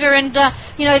crossover and,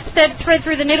 thread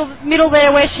through the middle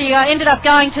there where she ended up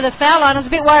going to the foul line. I was a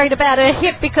bit worried about her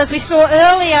hip because we saw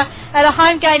earlier at a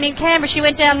home game in Canberra she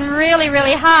went down really,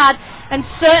 really hard and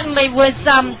certainly was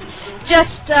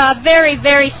just very,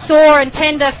 very sore and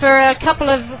tender for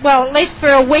at least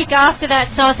for a week after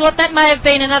that. So I thought that may have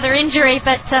been another injury,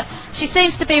 but she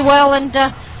seems to be well, and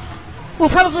will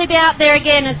probably be out there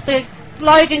again as the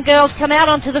Logan girls come out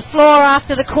onto the floor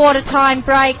after the quarter time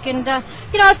break. And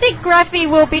I think Graffy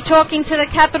will be talking to the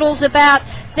Capitals about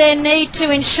their need to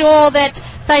ensure that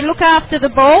they look after the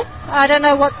ball. I don't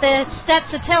know what their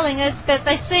stats are telling us, but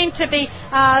they seem to be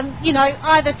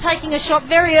either taking a shot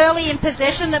very early in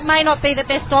possession that may not be the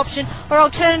best option, or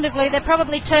alternatively they're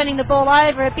probably turning the ball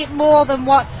over a bit more than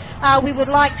what we would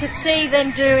like to see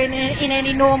them do in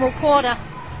any normal quarter.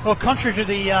 Well, contrary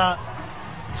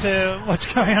to what's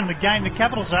going on in the game, the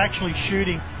Capitals are actually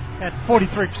shooting at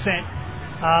 43%,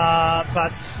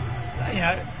 but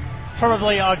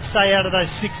probably I'd say out of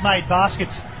those 6 made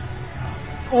baskets,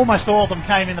 almost all of them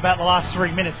came in about the last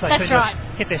 3 minutes. They That's right.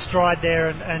 Hit their stride there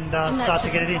and start to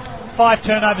get it in. 5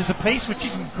 turnovers apiece, which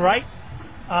isn't great,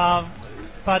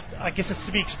 but I guess it's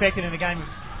to be expected in a game of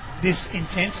this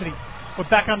intensity. We're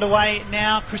back underway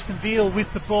now. Kristen Veal with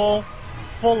the ball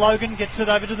for Logan, gets it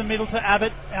over to the middle to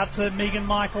Abbott, out to Megan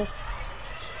Michael.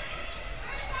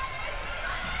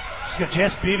 She's got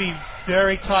Jess Bibby,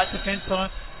 very tight defence on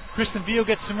her. Kristen Veal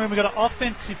gets some room. We've got an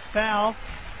offensive foul.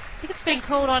 I think it's been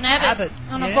called on Abbott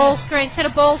on a ball screen, set a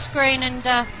ball screen, and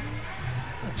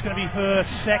it's going to be her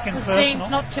second personal. It seems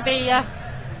not to be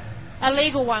a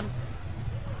legal one.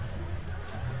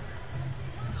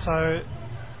 So,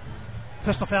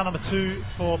 personal foul number 2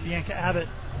 for Bianca Abbott.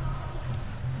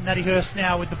 Natty Hurst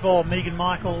now with the ball. Megan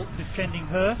Michael defending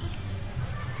her.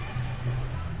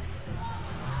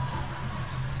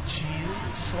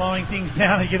 She's slowing things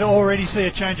down. You can already see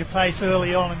a change of pace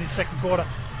early on in this second quarter.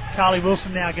 Carly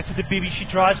Wilson now gets it to Bibby. She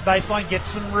drives baseline, gets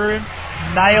some room,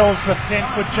 nails the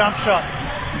 10-foot jump shot.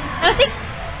 I think,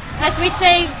 as we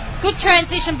see, good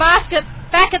transition basket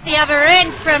back at the other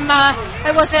end from,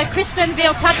 it was a Kristen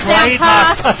Veal touchdown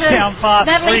pass to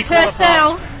Natalie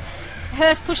Purcell.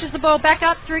 Hurst pushes the ball back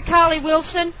up through Carly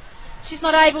Wilson. She's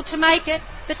not able to make it,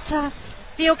 but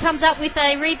Veal comes up with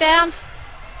a rebound.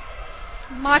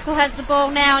 Michael has the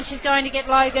ball now, and she's going to get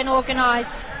Logan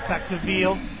organised. Back to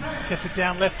Veal. Gets it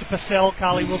down left to Purcell.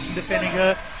 Carly Wilson defending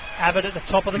her. Abbott at the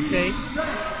top of the key.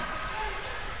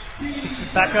 Kicks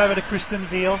it back over to Kristen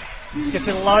Veal. Gets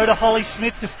it low to Holly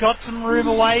Smith. Just got some room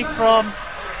away from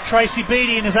Tracy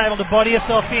Beattie and is able to body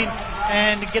herself in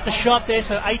and get the shot there.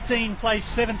 So 18 plays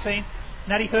 17.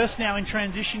 Natty Hurst now in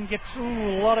transition. Gets a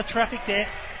lot of traffic there.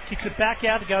 Kicks it back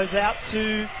out. It goes out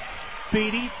to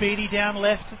Beattie. Beattie down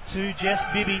left to Jess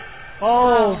Bibby.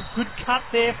 Oh, good cut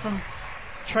there from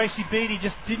Tracy Beattie.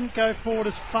 Just didn't go forward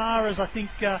as far as I think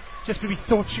Jess Bibby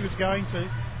thought she was going to.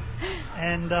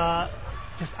 And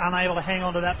just unable to hang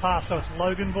on to that pass. So it's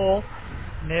Logan ball.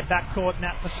 And their backcourt,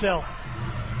 Nat Purcell.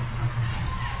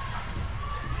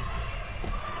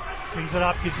 Brings it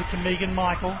up, gives it to Megan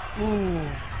Michael. Ooh,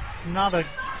 another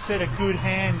set of good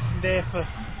hands there for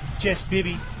Jess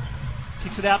Bibby.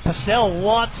 Kicks it out, Purcell,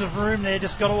 lots of room there,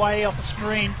 just got away off the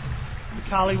screen.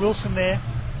 Carly Wilson there.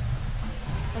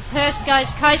 As Hurst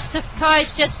goes coast to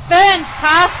coast, just burns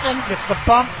past him. Gets the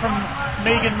bump from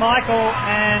Megan Michael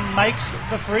and makes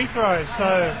the free throw.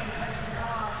 So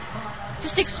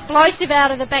just explosive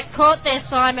out of the back court there,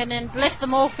 Simon, and left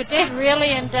them all for dead, really,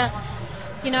 and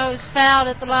was fouled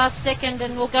at the last second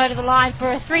and will go to the line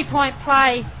for a 3-point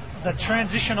play. The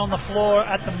transition on the floor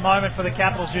at the moment for the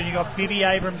Capitals, you've got Bibby,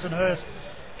 Abrams and Hurst,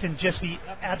 can just be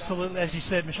absolutely, as you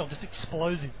said, Michelle, just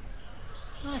explosive.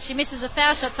 Oh, she misses a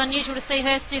foul shot. It's unusual to see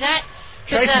Hurst do that.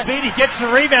 Tracy Beattie gets the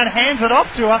rebound, hands it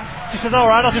off to her. She says, all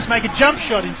right, I'll just make a jump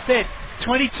shot instead.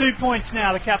 22 points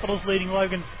now, the Capitals leading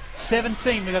Logan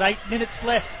 17. We've got 8 minutes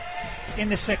left in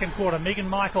the second quarter. Megan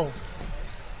Michael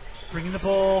bringing the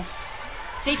ball.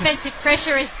 Defensive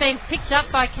pressure has been picked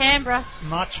up by Canberra.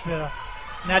 Much better.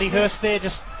 Natty Hurst there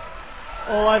just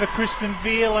all over Kristen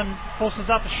Veal and forces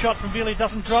up a shot from Veal. He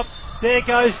doesn't drop. There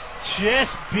goes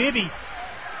Jess Bibby.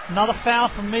 Another foul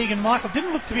from Megan Michael.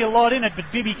 Didn't look to be a lot in it, but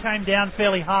Bibby came down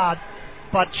fairly hard.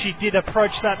 But she did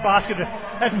approach that basket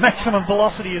at maximum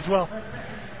velocity as well.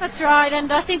 That's right,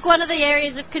 and I think one of the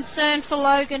areas of concern for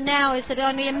Logan now is that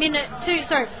only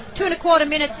 2.25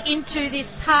 minutes into this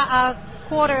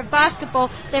quarter of basketball,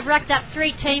 they've racked up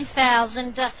 3 team fouls,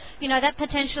 and that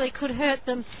potentially could hurt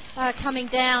them coming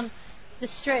down the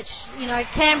stretch.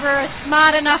 Canberra are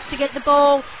smart enough to get the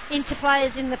ball into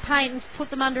players in the paint and put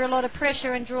them under a lot of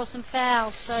pressure and draw some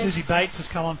fouls. So Susie Bates has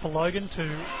come on for Logan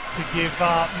to give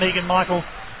Megan Michael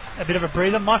a bit of a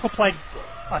breather. Michael played,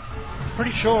 I'm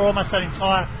pretty sure, almost that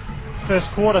entire first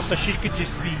quarter, so she could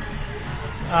just be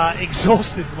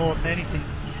exhausted more than anything.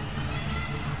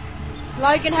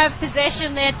 Logan have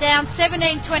possession. They're down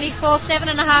 17-24,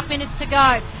 7.5 minutes to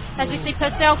go. As we see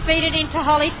Purcell feed it into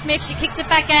Holly Smith. She kicks it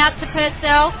back out to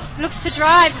Purcell. Looks to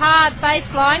drive hard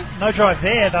baseline. No drive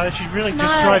there, though. She really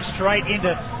just drove straight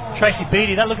into Tracy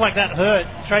Beattie. That looked like that hurt.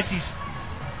 Tracy's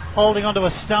holding onto her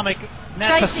stomach.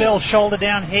 Nat Purcell shoulder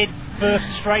down, head first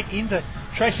straight into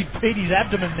Tracy Beattie's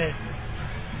abdomen there.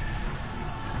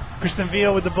 Kristen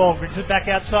Veal with the ball. Brings it back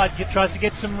outside. Tries to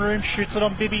get some room. Shoots it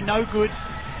on Bibby. No good.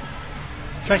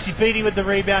 Tracy Beattie with the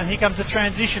rebound. Here comes the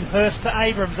transition. Hurst to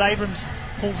Abrams. Abrams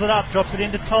pulls it up, drops it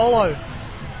into Tolo.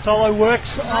 Tolo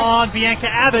works on Bianca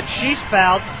Abbott. She's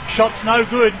fouled. Shot's no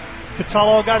good.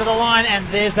 Tolo will go to the line,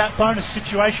 and there's that bonus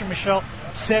situation, Michelle.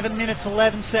 7 minutes,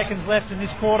 11 seconds left in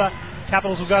this quarter.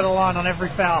 Capitals will go to the line on every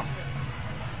foul.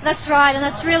 That's right, and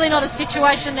that's really not a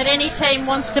situation that any team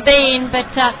wants to be in, but,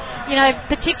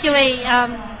 particularly,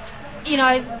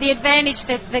 the advantage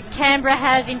that Canberra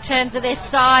has in terms of their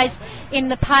size in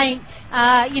the paint,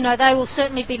 they will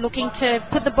certainly be looking to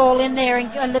put the ball in there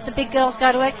and let the big girls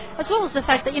go to work, as well as the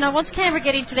fact that, once Canberra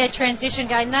get into their transition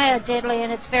game, they are deadly,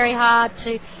 and it's very hard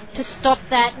to stop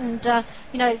that, and,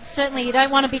 certainly you don't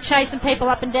want to be chasing people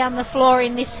up and down the floor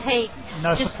in this heat.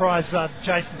 No surprise,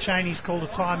 Jason Chaney's called a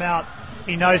timeout.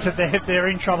 He knows that they're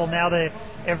in trouble now.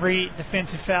 Every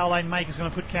defensive foul they make is going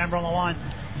to put Canberra on the line.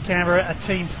 Canberra, a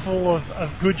team full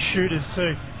of good shooters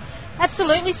too.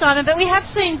 Absolutely, Simon, but we have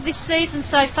seen this season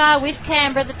so far with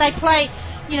Canberra that they play,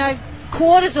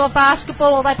 quarters of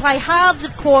basketball, or they play halves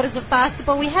of quarters of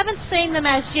basketball. We haven't seen them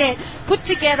as yet put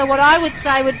together what I would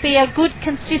say would be a good,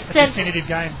 consistent,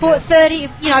 game,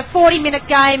 40-minute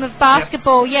game of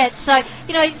basketball yet. So,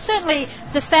 certainly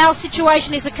the foul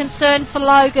situation is a concern for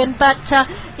Logan, but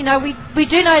we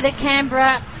do know that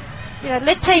Canberra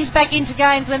let teams back into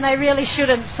games when they really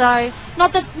shouldn't. So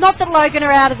not that Logan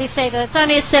are out of this either. It's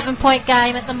only a 7-point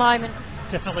game at the moment.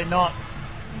 Definitely not.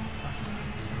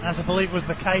 As I believe was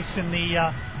the case in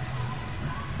the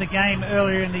game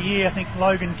earlier in the year, I think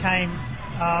Logan came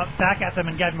back at them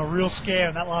and gave them a real scare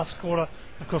in that last quarter.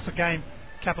 Of course, the game,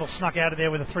 Capitals snuck out of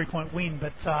there with a 3-point win,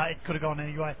 but it could have gone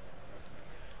anyway.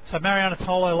 So Mariana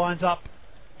Tolo lines up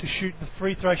to shoot the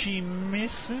free throw. She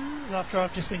misses after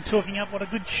I've just been talking up what a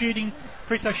good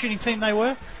free throw shooting team they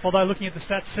were. Although looking at the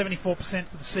stats, 74%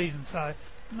 for the season, so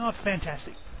not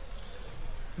fantastic.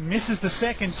 Misses the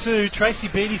second too. Tracy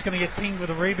Beattie's going to get pinged with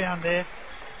a rebound there.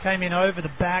 Came in over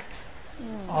the back.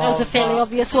 That was a fairly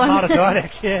obvious one. Marta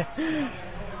Didek, yeah.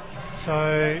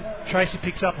 So Tracy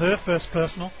picks up her first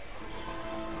personal.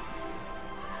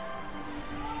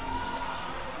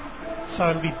 So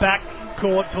it'll be back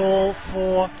court ball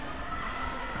for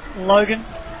Logan.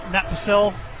 Nat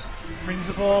Purcell brings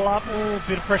the ball up. A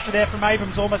bit of pressure there from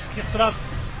Abrams, almost kept it up.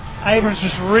 Abrams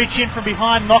just reach in from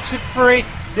behind, knocks it free.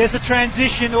 There's a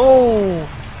transition.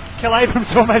 Kel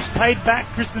Abrams almost paid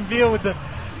back Kristen Veal with the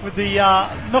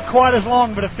not quite as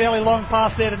long, but a fairly long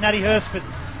pass there to Natty Hurst, but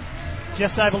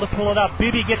just able to pull it up.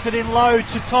 Bibby gets it in low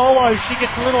to Tolo. She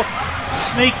gets a little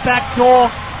sneak back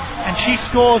door, and she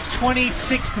scores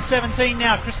 26-17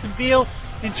 now. Kristen Veal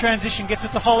in transition gets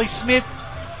it to Holly Smith.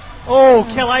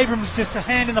 Kel Abrams just a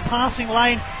hand in the passing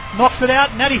lane, knocks it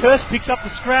out. Natty Hurst picks up the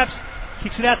scraps,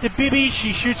 kicks it out to Bibby.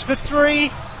 She shoots for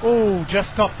 3. Oh,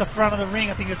 just off the front of the ring.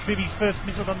 I think it's Vivi's first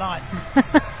miss of the night.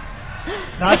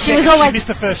 No, she missed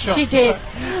the first shot. She did.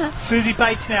 Susie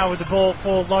Bates now with the ball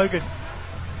for Logan.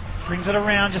 Brings it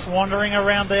around, just wandering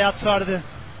around the outside of the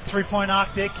three-point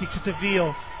arc there. Kicks it to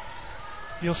Veal.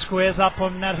 Veal squares up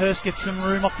on Nat Hurst, gets some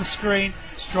room off the screen.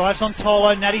 Drives on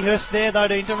Tolo. Natty Hurst there though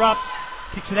to interrupt.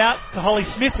 Kicks it out to Holly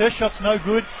Smith. Her shot's no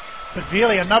good. But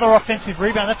Veal, another offensive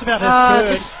rebound. That's about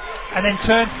her third. And then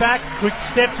turns back. Quick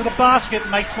step to the basket.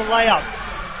 Makes the layup.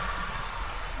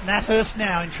 Nat Hurst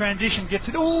now in transition gets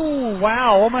it. Oh,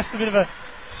 wow. Almost a bit of a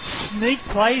sneak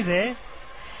play there.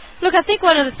 Look, I think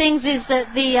one of the things is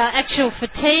that the actual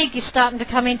fatigue is starting to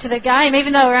come into the game.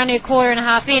 Even though we're only a quarter and a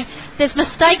half in, there's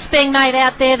mistakes being made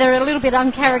out there that are a little bit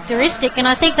uncharacteristic, and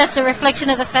I think that's a reflection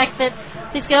of the fact that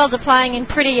these girls are playing in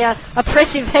pretty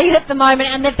oppressive heat at the moment,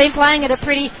 and they've been playing at a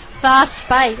pretty fast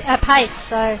pace.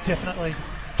 So definitely.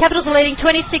 Capitals are leading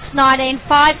 26-19,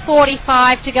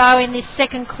 5:45 to go in this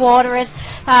second quarter as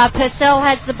Purcell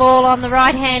has the ball on the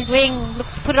right-hand wing,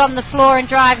 looks to put it on the floor and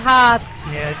drive hard.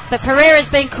 Yeah. But Pereira's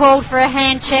been called for a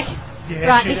hand check,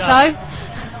 rightly so.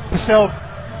 Purcell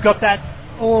got that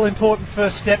all-important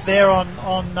first step there on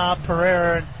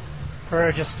Pereira, and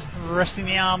Pereira just resting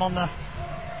the arm on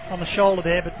the shoulder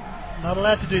there, but not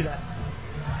allowed to do that.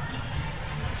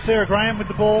 Sarah Graham with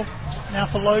the ball now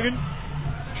for Logan.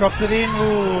 Drops it in.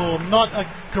 Ooh, not a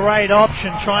great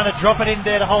option. Trying to drop it in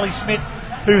there to Holly Smith,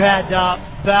 who had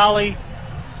Bowley,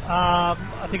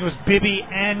 I think it was Bibby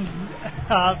and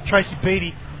Tracy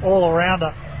Beattie all around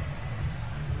her.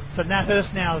 So Nat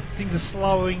Hurst now, things are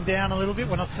slowing down a little bit.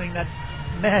 We're not seeing that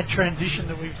mad transition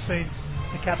that we've seen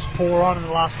the Caps pour on in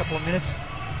the last couple of minutes.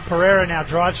 Pereira now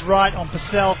drives right on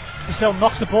Purcell. Purcell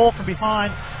knocks the ball from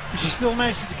behind, but she still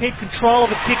manages to keep control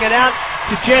of it, kick it out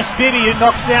to Jess Bibby, who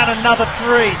knocks down another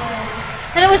three.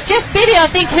 And it was Jess Bibby, I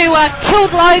think, who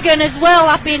killed Logan as well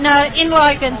up in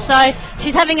Logan. So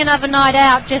she's having another night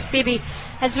out, Jess Bibby.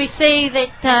 As we see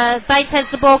that Bates has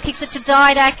the ball, kicks it to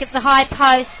Didak at the high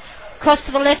post. Cross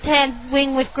to the left-hand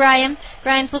wing with Graham.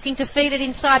 Graham's looking to feed it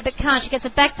inside but can't. She gets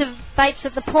it back to Bates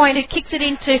at the point, who kicks it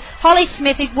into Holly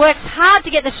Smith, who works hard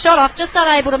to get the shot off, just not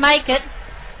able to make it.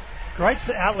 Great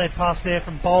outlet pass there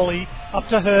from Bowley. Up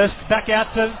to Hurst, back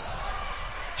out to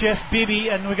Jess Bibby,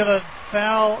 and we got a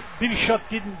foul. Bibby's shot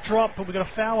didn't drop, but we got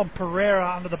a foul on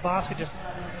Pereira under the basket, just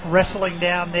wrestling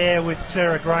down there with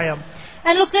Sarah Graham.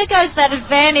 And look, there goes that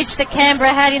advantage that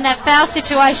Canberra had in that foul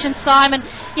situation, Simon.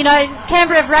 You know,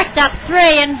 Canberra have racked up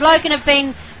 3 and Logan have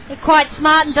been quite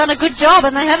smart and done a good job,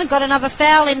 and they haven't got another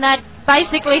foul in that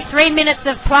basically 3 minutes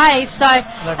of play. So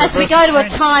as we go to a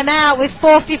timeout with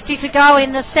 4:50 to go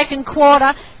in the second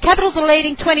quarter, Capitals are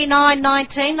leading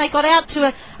 29-19. They got out to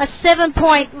a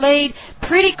 7-point lead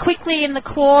pretty quickly in the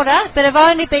quarter, but have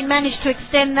only been managed to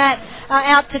extend that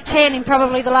out to 10 in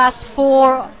probably the last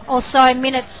 4 or so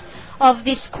minutes of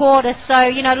this quarter. So,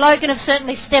 you know, Logan have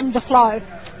certainly stemmed the flow.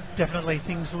 Definitely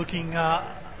things looking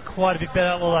quite a bit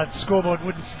better, although the scoreboard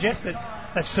wouldn't suggest it.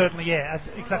 They've certainly, that's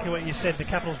exactly what you said. The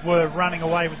Capitals were running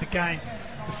away with the game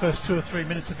the first 2 or 3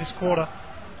 minutes of this quarter,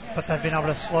 but they've been able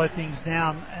to slow things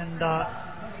down, and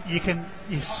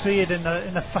you see it in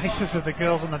the faces of the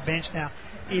girls on the bench now.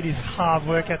 It is hard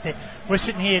work out there. We're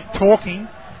sitting here talking.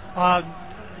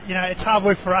 It's hard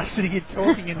work for us sitting here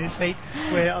talking in this heat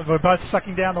where we're both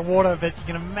sucking down the water, but you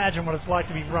can imagine what it's like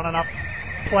to be running up,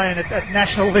 playing at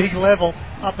National League level,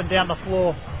 up and down the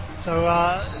floor. So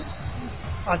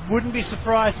I wouldn't be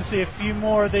surprised to see a few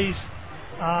more of these,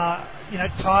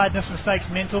 tiredness mistakes,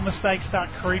 mental mistakes start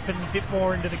creeping a bit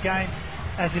more into the game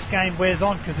as this game wears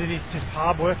on, because it is just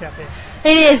hard work out there.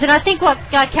 It is, and I think what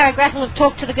Cara Grapple have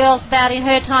talked to the girls about in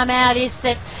her time out is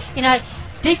that,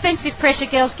 defensive pressure,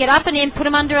 girls, get up and in, put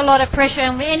them under a lot of pressure,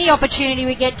 and any opportunity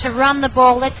we get to run the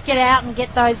ball, let's get out and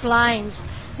get those lanes.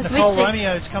 Nicole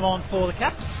Romeo's come on for the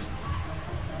Caps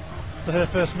for her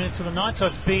first minutes of the night, so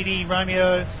it's Beattie,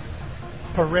 Romeo,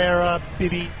 Pereira,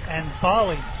 Bibby and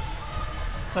Barley.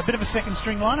 So a bit of a second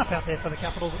string lineup out there for the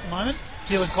Capitals at the moment.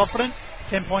 Feeling confident,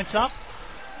 10 points up.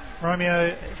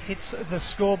 Romeo hits the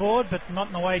scoreboard, but not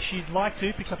in the way she'd like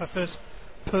to. Picks up her first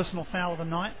personal foul of the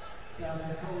night.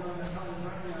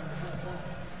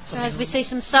 So as we see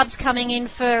some subs coming in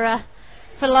for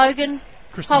Logan,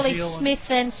 Kristen Holly Veal Smith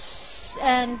and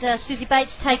Susie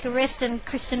Bates take a rest, and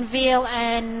Kristen Veal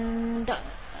and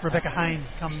Rebecca Haynes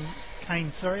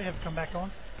have come back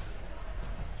on.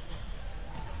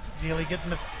 Veal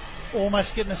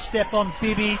almost getting a step on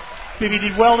Bibby. Bibby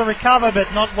did well to recover,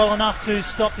 but not well enough to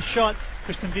stop the shot.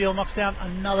 Kristen Veal knocks down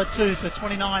another 2, so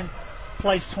 29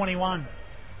 plays 21.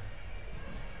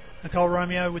 Nicole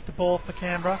Romeo with the ball for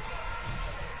Canberra.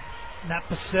 Nat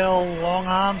Purcell, long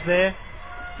arms there.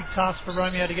 Big task for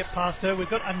Romeo to get past her. We've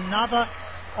got another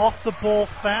off-the-ball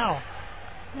foul.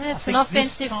 That's an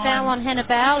offensive foul on Hannah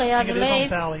Bowley, I believe. It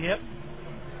is on Bowley, yep.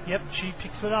 Yep, she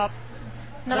picks it up.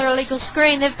 Another illegal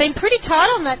screen. They've been pretty tight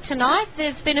on that tonight.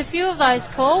 There's been a few of those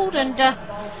called, and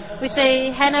we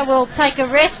see Hannah will take a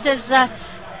rest as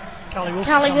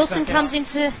Carly Wilson comes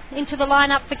into the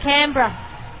lineup for Canberra.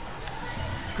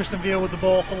 Kristen Veal with the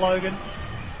ball for Logan.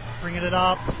 Bringing it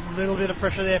up. A little bit of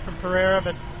pressure there from Pereira,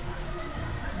 but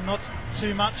not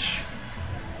too much.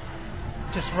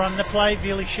 Just run the play.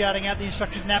 Veal shouting out the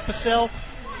instructions. Nat Purcell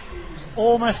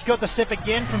almost got the step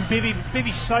again from Bibby.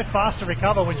 Bibby's so fast to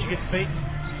recover when she gets beaten.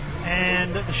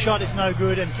 And the shot is no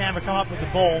good, and Canberra come up with the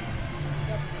ball.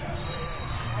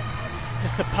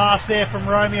 Just a pass there from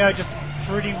Romeo, just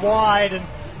pretty wide, and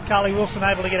Carly Wilson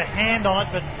able to get a hand on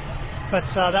it, but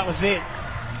that was it.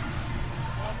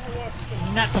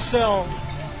 Nat Purcell,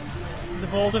 the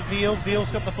ball to Veal.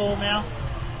 Veal's got the ball now.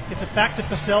 Gets it back to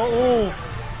Purcell. Oh,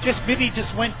 Bibby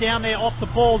just went down there off the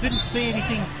ball. Didn't see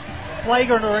anything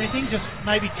flagrant or anything. Just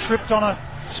maybe tripped on a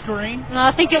screen. No,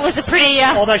 I think it was a pretty.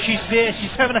 Although she's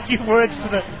having a few words to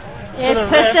the. Yes,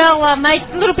 Purcell made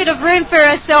a little bit of room for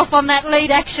herself on that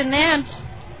lead action there. And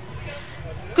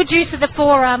good use of the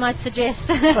forearm, I'd suggest.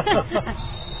 As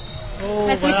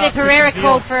we see Pereira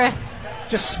called for a.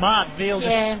 Just smart. Veal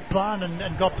just spun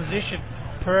and got position.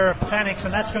 Pereira panics,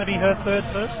 and that's going to be her third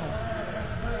personal.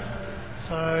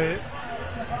 So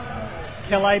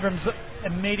Kel Abrams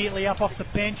immediately up off the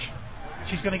bench.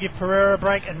 She's going to give Pereira a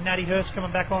break, and Natty Hurst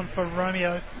coming back on for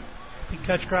Romeo. I think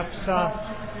Coach Gruff's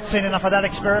seen enough of that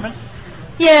experiment.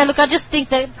 Yeah, look, I just think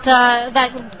that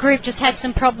that group just had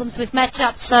some problems with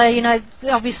matchups. So,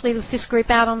 obviously with this group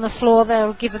out on the floor,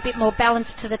 they'll give a bit more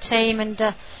balance to the team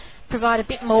and provide a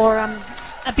bit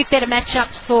better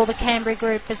matchups for the Canberra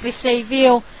group. As we see,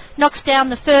 Veal knocks down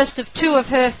the first of two of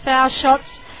her foul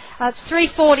shots. It's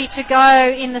 3:40 to go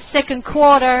in the second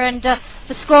quarter, and the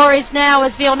score is now,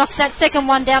 as Veal knocks that second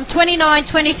one down,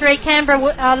 29-23,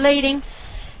 Canberra leading.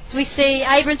 As we see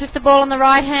Abrams with the ball on the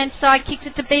right-hand side, kicks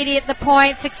it to Beattie at the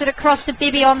point, flicks it across to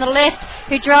Bibby on the left,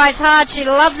 who drives hard. She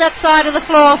loves that side of the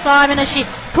floor, Simon, as she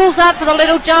pulls up for the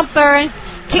little jumper and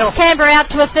kicks Canberra out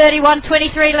to a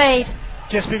 31-23 lead.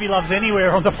 Jess Bibby loves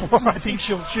anywhere on the floor. I think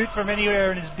she'll shoot from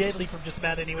anywhere and is deadly from just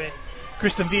about anywhere.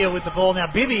 Kristen Veal with the ball now.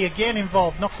 Bibby again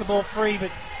involved, knocks the ball free,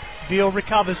 but Veal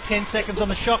recovers. 10 seconds on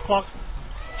the shot clock.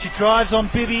 She drives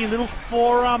on Bibby, little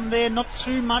forearm there, not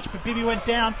too much, but Bibby went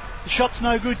down. The shot's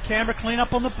no good. Canberra clean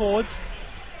up on the boards.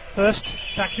 First,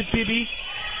 back to Bibby.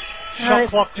 Shot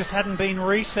clock just hadn't been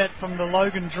reset from the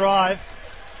Logan drive.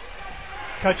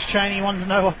 Coach Chaney wanted to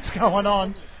know what's going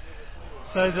on.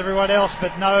 So does everyone else,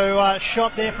 but no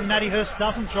shot there from Natty Hurst,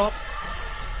 doesn't drop.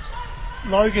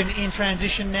 Logan in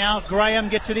transition now. Graham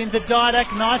gets it into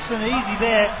Didak, nice and easy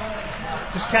there.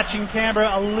 Just catching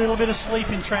Canberra a little bit of sleep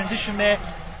in transition there.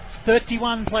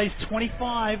 31 plays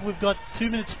 25. We've got 2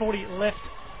 minutes 40 left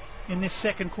in this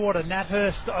second quarter. Nat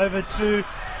Hurst over to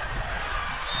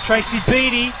Tracy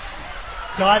Beattie.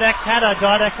 Didak had her.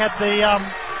 Didak had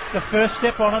the first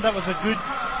step on her. That was a good,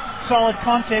 solid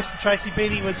contest. Tracy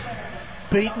Beattie was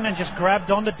beaten and just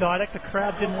grabbed onto Didak. The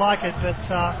crowd didn't like it,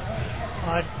 but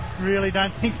I really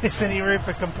don't think there's any room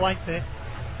for complaint there.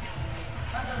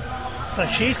 So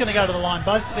she's going to go to the line.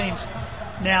 Both teams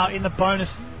now in the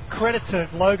bonus. Credit to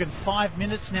Logan. 5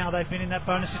 minutes now they've been in that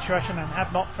bonus situation and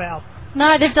have not fouled.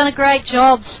 No, they've done a great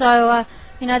job. So,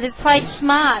 they've played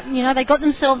smart. They got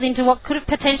themselves into what could have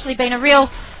potentially been a real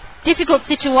difficult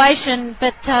situation,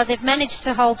 but they've managed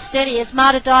to hold steady as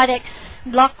Marta Didak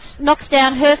knocks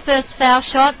down her first foul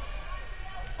shot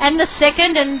and the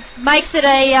second and makes it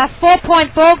a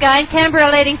 4-point ball game. Canberra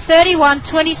leading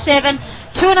 31-27.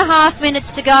 2.5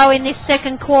 minutes to go in this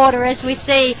second quarter as we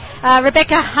see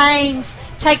Rebecca Haynes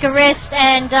take a rest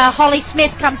and Holly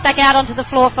Smith comes back out onto the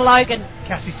floor for Logan.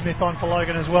 Cassie Smith on for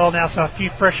Logan as well now, so a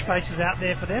few fresh faces out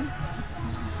there for them.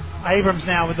 Abrams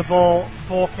now with the ball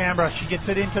for Canberra. She gets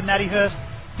it into Natty Hurst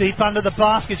deep under the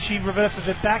basket. She reverses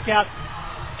it back out.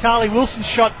 Carly Wilson's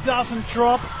shot doesn't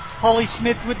drop. Holly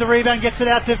Smith with the rebound gets it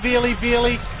out to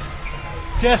Vealy.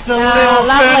 Just a little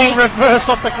turning reverse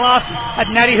off the glass. Had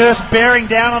Natty Hurst bearing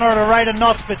down on her at a rate of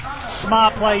knots, but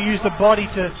smart play, used the body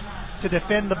to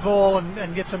defend the ball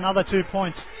and gets another 2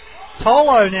 points.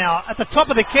 Tolo now at the top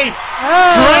of the key.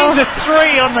 Drains a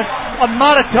three on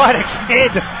Marta Didak's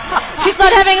head. She's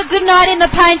not having a good night in the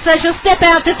paint, so she'll step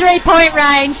out to 3-point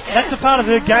range. That's a part of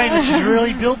her game that she's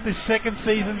really built this second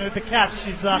season with the Caps.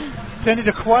 She's turned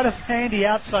into quite a handy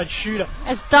outside shooter.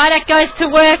 As Didak goes to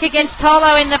work against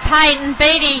Tolo in the paint, and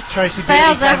Beattie Tracy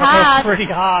fouls Beattie her hard. Pretty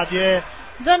hard, yeah.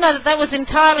 I don't know that was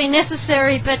entirely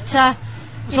necessary, but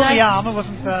It was on the arm. It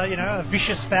wasn't, a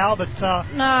vicious foul, but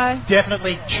no,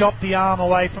 definitely chopped the arm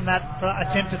away from that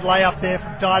attempted layup there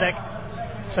from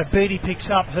Didak. So Beattie picks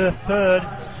up her third,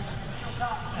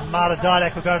 and Marta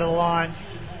Didak will go to the line.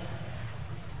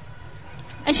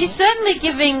 And she's certainly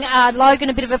giving Logan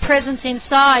a bit of a presence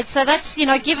inside, so that's,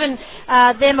 given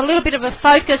them a little bit of a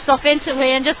focus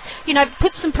offensively and just,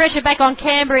 put some pressure back on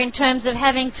Canberra in terms of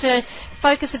having to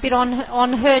focus a bit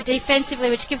on her defensively,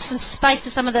 which gives some space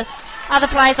to some of the other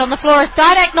players on the floor. As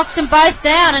Didak knocks them both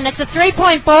down, and it's a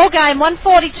 3-point ball game,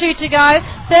 1:42 to go,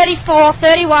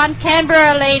 34-31,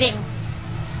 Canberra leading.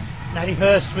 Maddie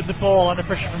Hurst with the ball under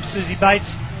pressure from Susie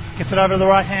Bates, gets it over to the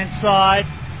right-hand side.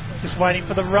 Just waiting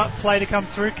for the play to come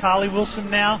through. Carly Wilson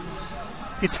now.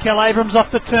 It's Kel Abrams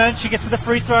off the turn. She gets to the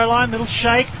free throw line. Little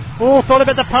shake. Oh, thought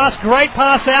about the pass. Great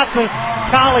pass out to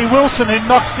Carly Wilson, who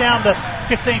knocks down the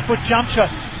 15-foot jump shot.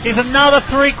 Here's another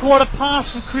three-quarter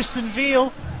pass from Kristen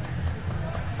Veal.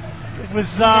 It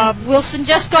was Wilson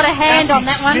just got a hand Cassie on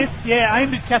that Smith. one. Yeah,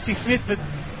 aimed at Cassie Smith, but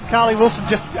Carly Wilson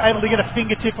just able to get a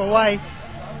fingertip away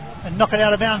and knock it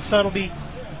out of bounds. So it'll be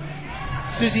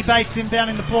Susie Bates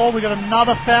inbounding the ball. We've got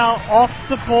another foul off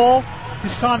the ball.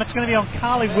 This time it's going to be on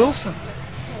Carly Wilson.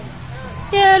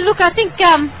 Yeah, look, I think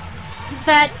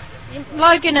that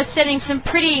Logan is setting some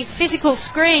pretty physical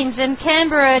screens, and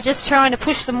Canberra are just trying to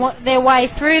push their way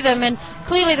through them, and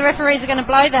clearly the referees are going to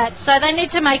blow that. So they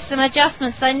need to make some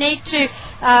adjustments. They need to,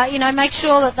 make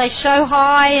sure that they show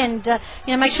high and,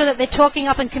 make sure that they're talking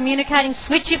up and communicating,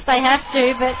 switch if they have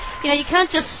to, but, you can't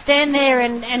just stand there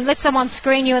and let someone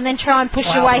screen you and then try and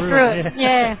push your way through it.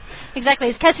 Yeah, exactly.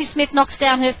 As Cassie Smith knocks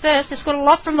down her first, has got a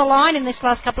lot from the line in this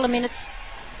last couple of minutes.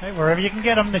 Hey, wherever you can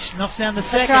get them, she knocks down the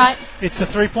second. That's right. It's a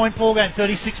 3-point ball game,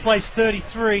 36 plays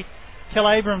 33. Kel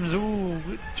Abrams,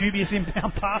 dubious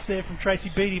inbound pass there from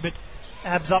Tracy Beattie, but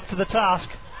Abs up to the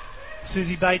task.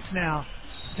 Susie Bates now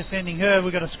defending her.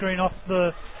 We've got a screen off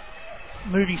the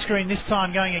moving screen, this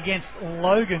time going against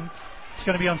Logan. It's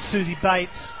going to be on Susie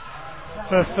Bates,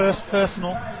 her first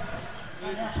personal.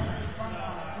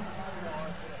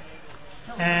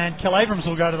 And Kel Abrams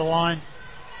will go to the line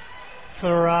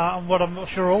for what I'm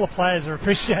sure all the players are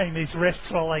appreciating, these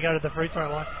rests while they go to the free throw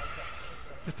line.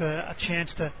 Just a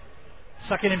chance to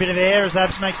suck in a bit of air as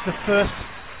Abs makes the first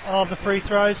of the free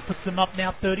throws, puts them up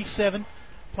now 37,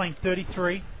 playing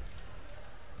 33.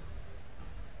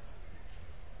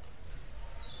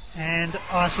 And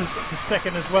ices the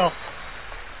second as well.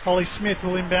 Holly Smith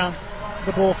will inbound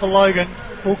the ball for Logan.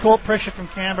 Full court pressure from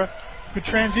Canberra. Good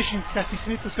transition. Cassie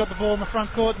Smith has got the ball in the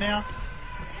front court now.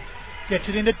 Gets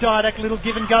it into Didak, little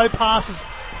give and go passes.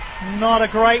 Not a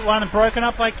great one, and broken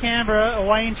up by Canberra.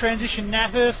 Away in transition,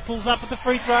 Nat Hurst pulls up at the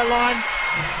free throw line.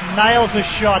 Nails the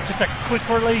shot, just a quick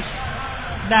release.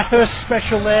 Nat Hurst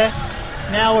special there.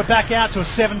 Now we're back out to a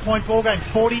 7-point ball game.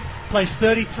 40 plays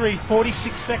 33,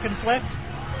 46 seconds left.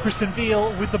 Kristen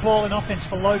Veal with the ball in offense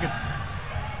for Logan.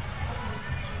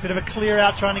 Bit of a clear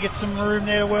out, trying to get some room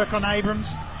there to work on Abrams.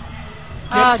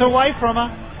 Gets away from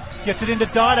her. Gets it into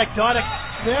Didak. Didak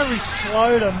very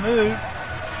slow to move.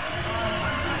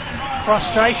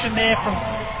 Frustration there from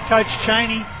Coach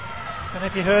Cheney. I don't know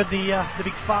if you heard the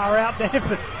big far out there,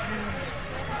 but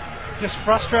just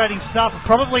frustrating stuff.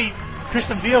 Probably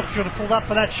Kristen Veal should have pulled up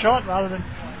for that shot rather than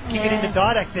kick it into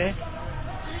Didak there.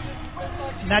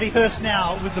 Maddie Hurst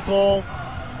now with the ball,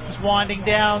 just winding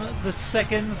down the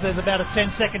seconds. There's about a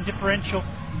 10-second differential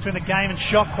between the game and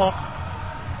shot clock.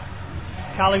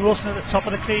 Carly Wilson at the top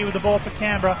of the key with the ball for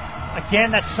Canberra.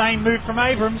 Again, that same move from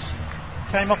Abrams.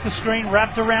 Came off the screen,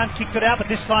 wrapped around, kicked it out, but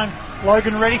this time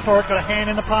Logan ready for it. Got a hand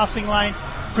in the passing lane.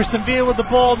 Kristen Veal with the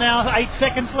ball now, 8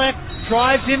 seconds left.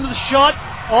 Drives into the shot.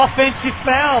 Offensive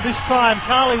foul this time.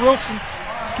 Carly Wilson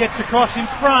gets across in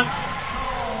front.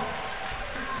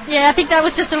 Yeah, I think that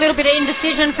was just a little bit of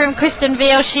indecision from Kristen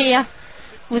Veal. She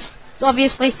was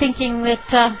obviously thinking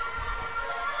that...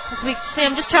 as we see,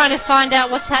 I'm just trying to find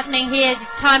out what's happening here.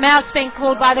 Timeout's being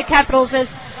called by the Capitals. There's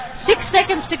 6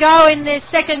 seconds to go in the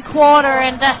second quarter,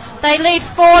 and they lead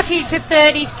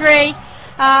 40-33.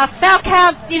 Foul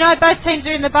counts, both teams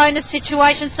are in the bonus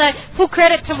situation, so full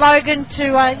credit to Logan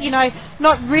to,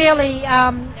 not really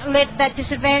let that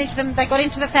disadvantage them. They got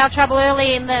into the foul trouble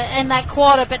early in that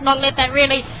quarter, but not let that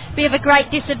really be of a great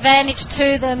disadvantage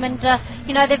to them. And,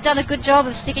 they've done a good job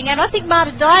of sticking out. I think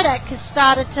Marta Didak has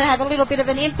started to have a little bit of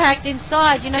an impact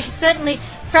inside. She certainly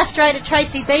frustrated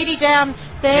Tracy Beattie down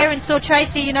there and saw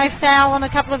Tracy, foul on a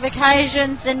couple of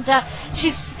occasions, and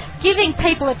she's giving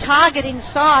people a target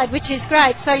inside, which is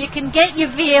great. So you can get your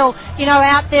Veal,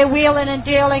 out there wheeling and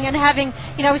dealing and having,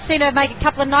 we've seen her make a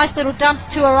couple of nice little dumps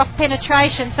to her off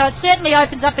penetration. So it certainly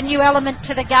opens up a new element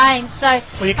to the game. So,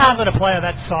 well, you can't let a player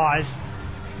that size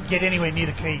get anywhere near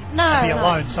the key and be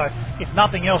alone. So if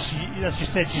nothing else, as you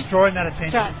said, she's drawing that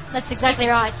attention. That's right. That's exactly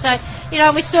right. So,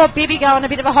 we saw Bibby go on a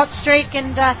bit of a hot streak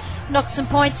and knock some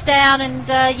points down, and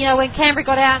when Canberra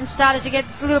got out and started to get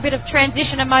a little bit of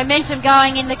transition and momentum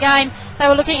going in the game, they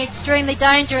were looking extremely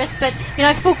dangerous. But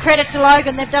full credit to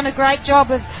Logan, they've done a great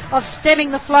job of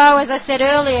stemming the flow, as I said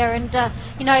earlier. And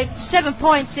 7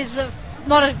 points is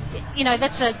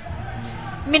that's a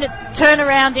minute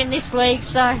turnaround in this league.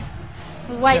 So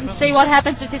we'll wait and see what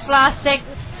happens with this last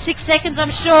 6 seconds.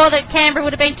 I'm sure that Canberra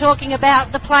would have been talking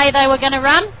about the play they were going to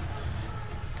run,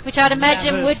 which I'd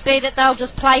imagine would be that they'll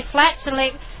just play flats and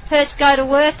let Hurst go to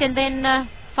work and then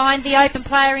find the open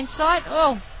player inside.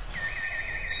 Oh,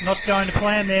 not going to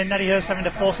plan there. Natty Hurst having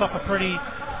to force up a pretty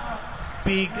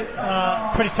big,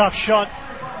 pretty tough shot.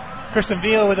 Kristen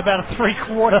Veal with about a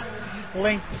 3/4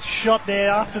 length shot there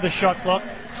after the shot clock.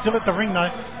 Still at the ring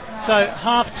though. So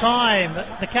half time,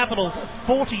 the Capitals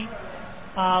 40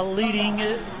 are leading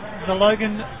the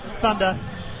Logan Thunder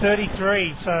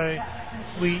 33. So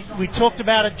we talked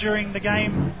about it during the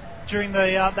game, during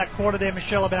the that quarter there,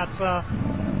 Michelle, about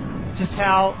just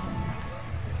how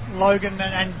Logan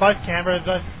and both Canberra are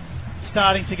both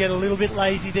starting to get a little bit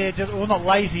lazy there. Not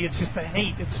lazy, it's just the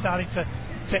heat. It's starting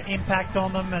to impact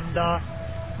on them, and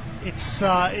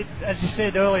as you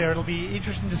said earlier, it'll be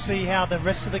interesting to see how the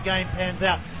rest of the game pans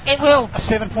out. It will. A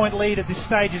 7-point lead at this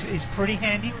stage is pretty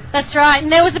handy. That's right,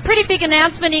 and there was a pretty big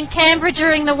announcement in Canberra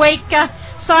during the week,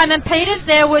 Simon Peters.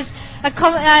 There was a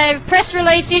press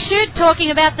release issued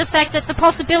talking about the fact that the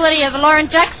possibility of Lauren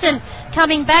Jackson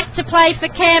coming back to play for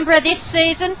Canberra this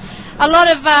season. A lot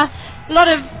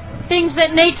of things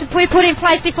that need to be put in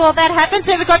place before that happens.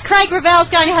 So we've got Craig Ravel's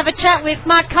going to have a chat with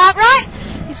Mark Cartwright.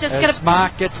 As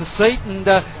Mark gets a seat, and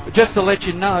just to let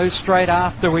you know, straight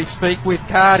after we speak with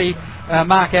Cardi,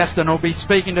 Mark Aston will be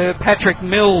speaking to Patrick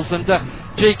Mills. And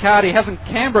Cardi, hasn't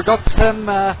Canberra got some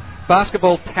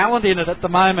basketball talent in it at the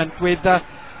moment with,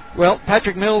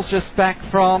 Patrick Mills just back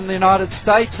from the United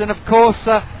States, and of course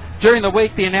during the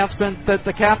week the announcement that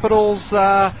the Capitals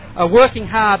are working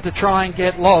hard to try and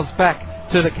get Loz back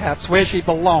to the Caps where she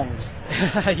belongs.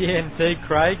 Yeah, indeed,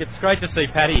 Craig. It's great to see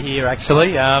Paddy here,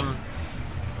 actually.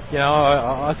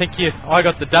 I think I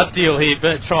got the dud deal here,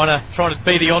 but trying to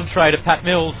be the entree to Pat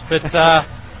Mills. But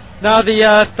no,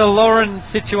 the Lauren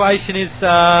situation is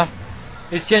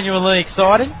genuinely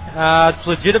exciting. It's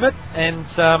legitimate, and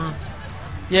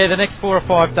the next 4 or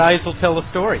 5 days will tell the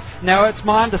story. Now, it's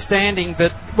my understanding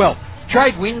that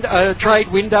trade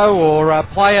window or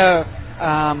player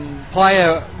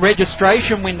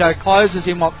registration window closes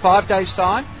in 5 days'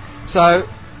 time. So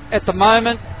at the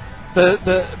moment,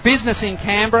 the business in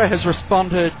Canberra has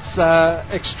responded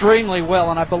extremely well,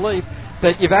 and I believe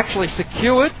that you've actually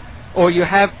secured, or you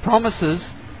have promises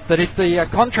that if the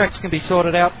contracts can be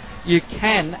sorted out, you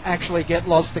can actually get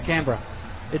Loz to Canberra.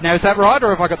 Now, is that right, or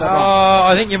have I got that wrong?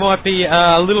 I think you might be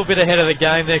a little bit ahead of the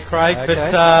game there, Craig. Okay.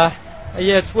 But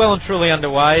it's well and truly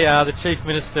underway. The Chief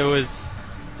Minister was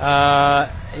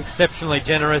exceptionally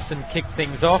generous and kicked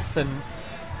things off, and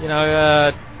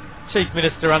Chief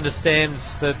Minister understands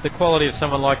the quality of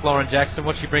someone like Lauren Jackson,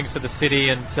 what she brings to the city,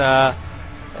 and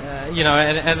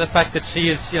and the fact that she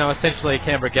is essentially a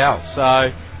Canberra gal.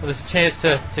 So there's a chance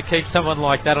to keep someone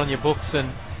like that on your books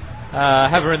and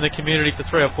have her in the community for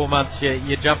 3 or 4 months.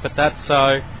 You jump at that.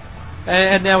 So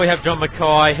and now we have John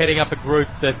Mackay heading up a group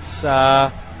that's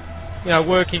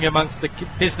working amongst the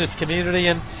business community,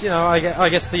 and I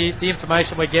guess the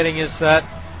information we're getting is that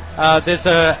there's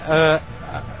a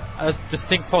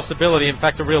distinct possibility, in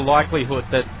fact a real likelihood,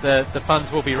 that the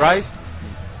funds will be raised.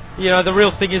 The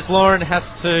real thing is Lauren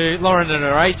and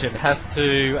her agent have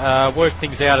to work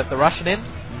things out at the Russian end.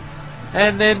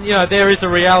 And then, there is a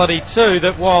reality too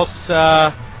that whilst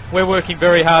we're working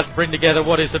very hard to bring together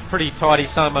what is a pretty tidy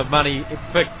sum of money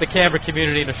for the Canberra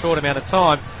community in a short amount of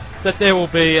time, that there will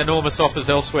be enormous offers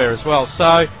elsewhere as well.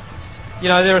 So,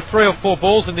 there are 3 or 4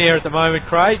 balls in the air at the moment,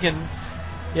 Craig, and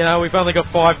we've only got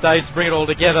 5 days to bring it all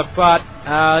together, but,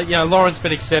 Lauren's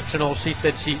been exceptional. She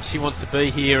said she wants to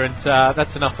be here, and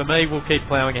that's enough for me. We'll keep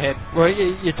ploughing ahead. Well,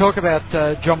 you talk about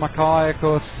John Mackay, of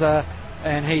course,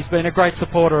 and he's been a great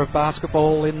supporter of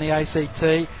basketball in the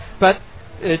ACT, but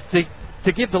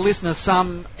to give the listeners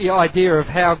some idea of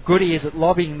how good he is at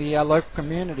lobbying the local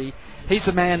community, he's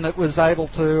the man that was able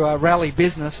to rally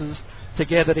businesses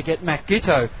together to get Matt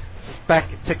Gitto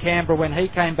back to Canberra when he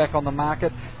came back on the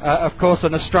market. Of course,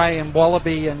 an Australian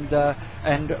Wallaby and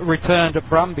returned at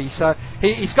Brumby. So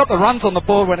he's got the runs on the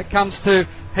board when it comes to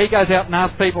he goes out and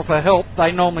asks people for help.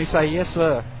 They normally say, yes,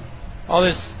 sir. Oh,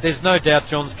 there's no doubt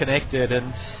John's connected.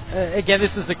 And again,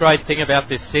 this is the great thing about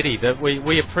this city, that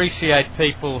we appreciate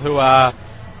people who are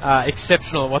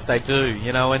exceptional at what they do,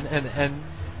 you know, and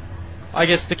I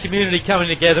guess the community coming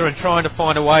together and trying to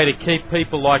find a way to keep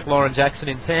people like Lauren Jackson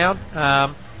in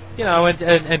town, you know,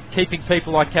 and keeping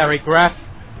people like Carrie Graff,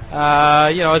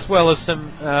 you know, as well as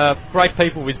some great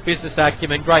people with business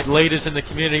acumen, great leaders in the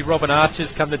community. Robin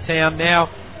Archer's come to town now.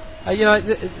 You know,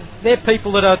 they're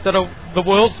people that are the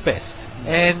world's best,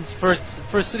 and for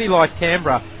a city like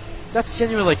Canberra, that's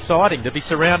genuinely exciting to be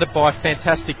surrounded by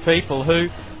fantastic people who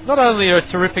not only are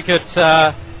terrific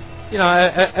at you know,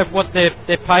 at what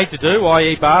they're paid to do,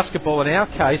 i.e. basketball in our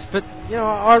case, but, you know,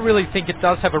 I really think it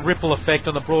does have a ripple effect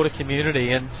on the broader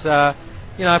community. And,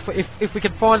 you know, if we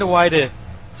can find a way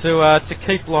to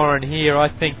keep Lauren here, I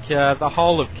think the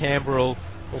whole of Canberra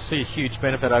will see a huge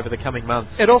benefit over the coming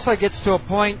months. It also gets to a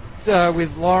point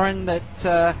with Lauren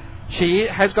that she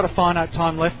has got a finite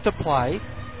time left to play,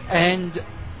 and,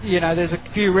 you know, there's a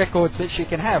few records that she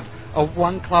can have. A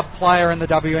one-club player in the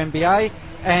WNBA,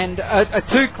 and a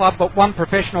two-club but one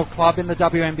professional club in the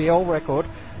WNBL record,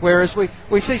 whereas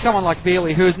we see someone like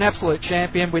Veerley, who is an absolute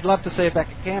champion. We'd love to see her back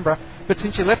at Canberra, but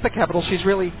since she left the capital, she's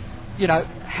really, you know,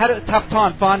 had a tough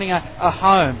time finding a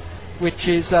home, which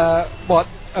is what,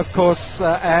 of course,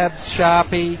 Abs,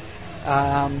 Sharpie,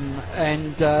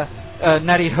 and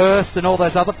Natty Hurst and all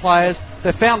those other players,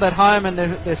 they've found that home and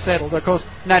they're settled. Of course,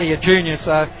 Natty a junior,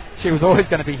 so she was always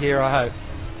going to be here, I hope.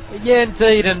 Yeah,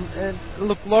 indeed, and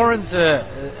look, Lauren's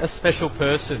a special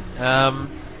person.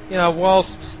 You know,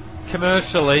 whilst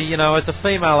commercially, you know, as a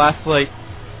female athlete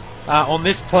on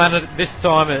this planet at this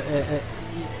time,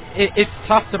 it's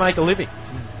tough to make a living.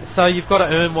 So you've got to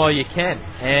earn while you can,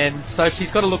 and so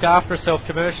she's got to look after herself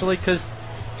commercially because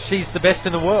she's the best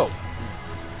in the world.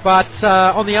 But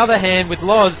on the other hand, with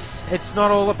Loz, it's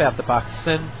not all about the bucks,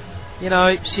 and you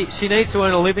know, she needs to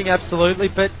earn a living, absolutely,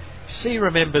 but she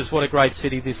remembers what a great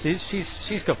city this is.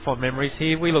 She's got fond memories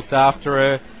here. We looked after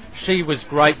her. She was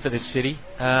great for this city.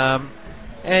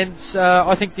 And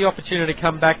I think the opportunity to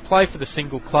come back, play for the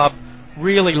single club,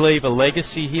 really leave a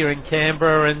legacy here in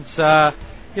Canberra, and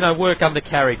you know, work under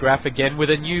Carrie Graff again with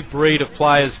a new breed of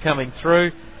players coming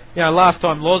through. You know, last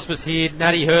time Loz was here,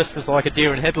 Natty Hurst was like a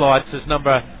deer in headlights as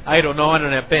number 8 or 9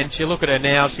 on our bench. You look at her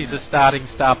now, she's a starting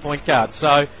star point guard.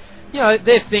 So, you know,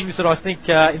 they're things that I think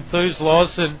enthuse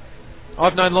Loz, and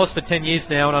I've known Loz for 10 years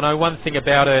now, and I know one thing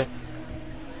about her.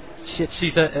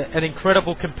 She's an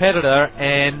incredible competitor,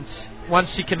 and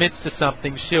once she commits to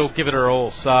something, she'll give it her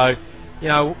all. So, you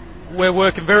know, we're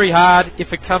working very hard.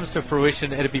 If it comes to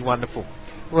fruition, it'd be wonderful.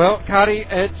 Well, Cardi,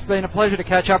 it's been a pleasure to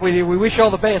catch up with you. We wish you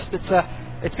all the best. It's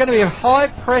going to be a high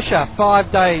pressure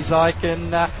 5 days. I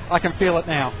can feel it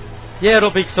now. Yeah,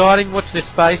 it'll be exciting. Watch this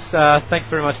space. Thanks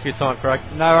very much for your time, Craig.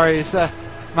 No worries.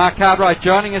 Mark Cartwright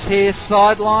joining us here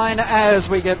sideline as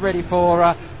we get ready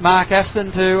for Mark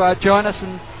Aston to join us.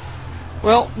 And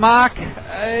well, Mark,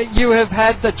 you have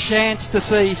had the chance to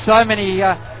see so many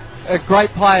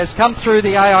great players come through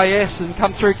the AIS and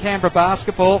come through Canberra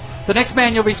basketball. The next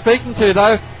man you'll be speaking to,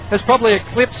 though, has probably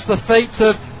eclipsed the feats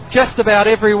of just about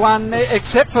everyone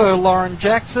except for Lauren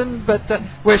Jackson, but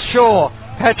we're sure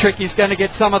Patrick is going to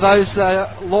get some of those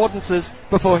laudances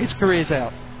before his career's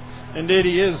out. Indeed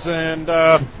he is, and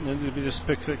let me just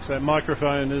fix that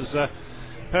microphone as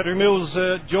Patrick Mills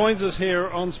joins us here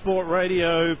on Sport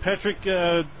Radio. Patrick,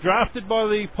 drafted by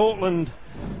the Portland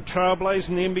Trailblazers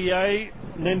in the NBA,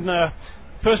 and then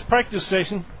first practice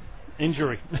session,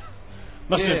 injury.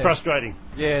 Must have been frustrating.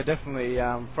 Yeah, definitely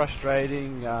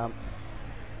frustrating.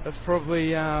 That's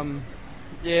probably, not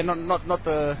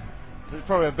the... There's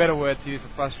probably a better word to use for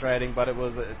frustrating, but it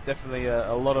was definitely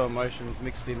a lot of emotions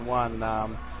mixed in one.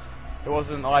 It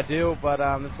wasn't ideal, but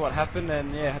that's what happened,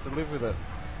 and I had to live with it.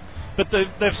 But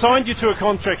they've signed you to a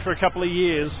contract for a couple of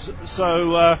years,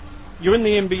 so you're in the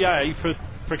NBA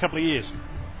for a couple of years.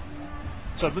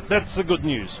 So that's the good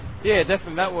news. Yeah,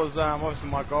 definitely. That was obviously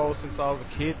my goal since I was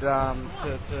a kid,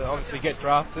 to obviously get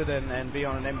drafted and be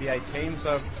on an NBA team.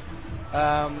 So,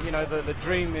 the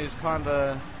dream is kind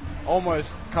of almost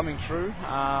coming true.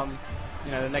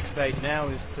 The next stage now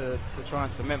is to try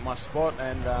and cement my spot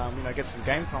and get some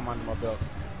game time under my belt.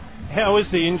 How is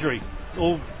the injury?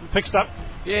 All fixed up?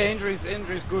 Yeah,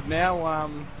 injury's good now.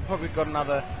 Probably got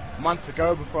another month to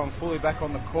go before I'm fully back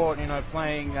on the court.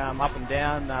 Playing up and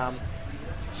down.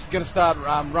 going to start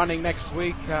running next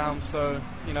week. So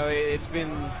it's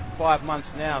been 5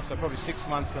 months now, so probably 6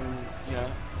 months, and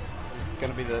it's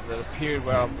going to be the period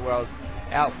where I was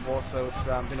out for. So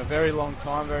it's been a very long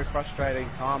time, very frustrating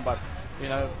time. But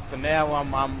for now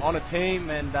I'm on a team,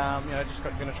 and just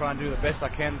going to try and do the best I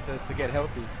can to get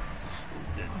healthy.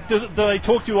 Do they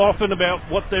talk to you often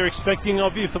about what they're expecting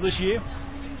of you for this year?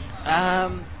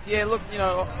 Yeah, look,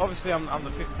 obviously I'm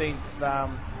the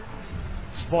 15th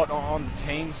spot on the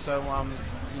team, so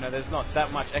there's not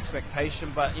that much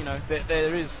expectation, but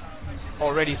there is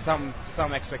already some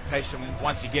expectation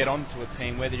once you get onto a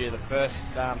team, whether you're the first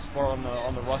spot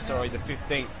on the roster or you're the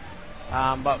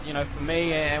 15th. But for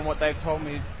me and what they've told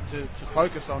me to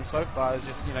focus on so far is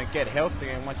just get healthy,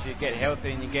 and once you get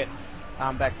healthy and you get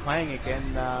back playing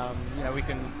again, we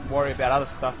can worry about other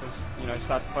stuff and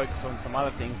start to focus on some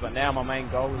other things. But now my main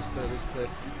goal is to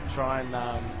try and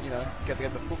get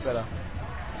the foot better.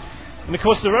 And of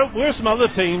course there were some other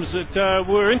teams that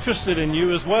were interested in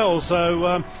you as well.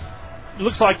 So it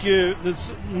looks like there's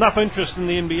enough interest in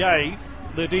the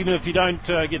NBA that even if you don't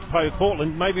get to play with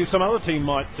Portland, maybe some other team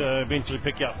might eventually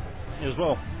pick you up as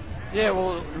well. Yeah,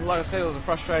 well, like I said, it was a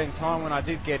frustrating time when I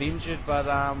did get injured, but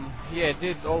it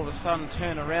did all of a sudden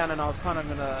turn around, and I was kind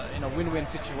of in a win-win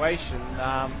situation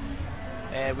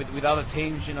with other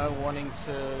teams, wanting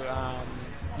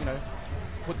to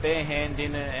put their hand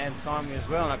in and sign me as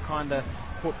well, and I kind of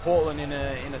put Portland in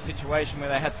a situation where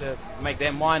they had to make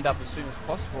their mind up as soon as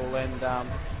possible, and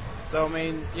so I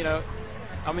mean,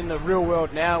 I'm in the real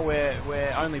world now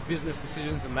where only business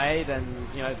decisions are made, and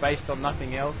based on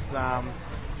nothing else.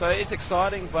 So it's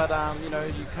exciting, but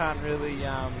you can't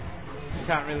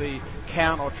really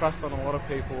count or trust on a lot of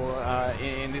people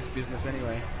in this business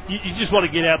anyway. You just want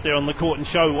to get out there on the court and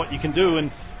show what you can do,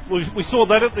 and we saw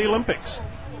that at the Olympics.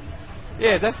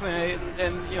 Yeah, definitely.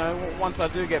 And once I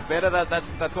do get better,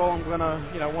 that's all I'm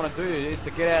gonna want to do is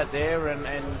to get out there and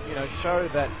show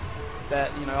that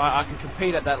I can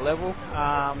compete at that level.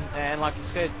 And like you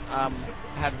said, I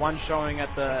had one showing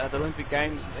at the Olympic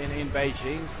Games in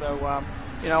Beijing. So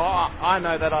I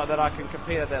know that I can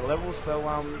compete at that level. So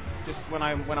just when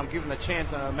I'm given the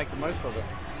chance, I make the most of it.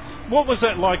 What was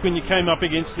that like when you came up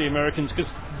against the Americans?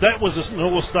 Because that was an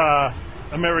all-star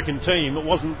American team. It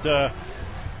wasn't.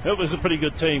 It was a pretty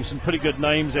good team. Some pretty good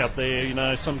names out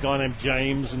there. Some guy named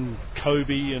James and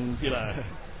Kobe, and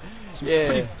some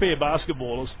pretty fair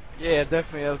basketballers. Yeah,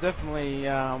 definitely. It was definitely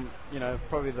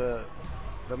probably the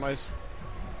most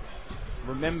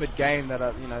remembered game that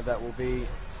that will be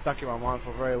stuck in my mind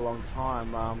for a very long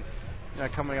time.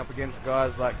 Coming up against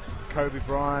guys like Kobe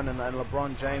Bryant and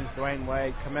LeBron James, Dwayne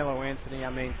Wade, Carmelo Anthony. I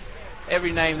mean,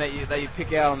 every name that you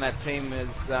pick out on that team is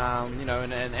an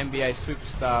NBA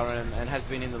superstar and has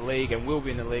been in the league and will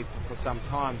be in the league for some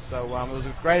time. So it was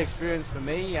a great experience for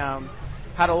me.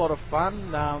 Had a lot of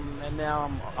fun, and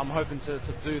now I'm hoping to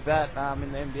do that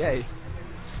in the NBA.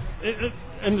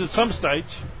 And at some stage,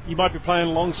 you might be playing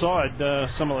alongside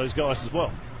some of those guys as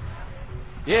well.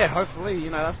 Yeah, hopefully,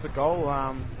 that's the goal.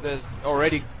 There's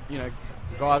already,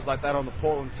 guys like that on the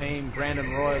Portland team: Brandon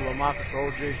Roy, LaMarcus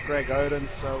Aldridge, Greg Oden.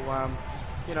 So,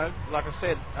 like I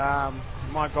said,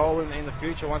 my goal in the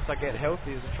future, once I get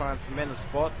healthy, is to try and cement a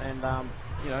spot and,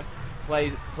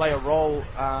 play a role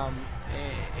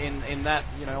in that,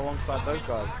 alongside those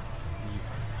guys.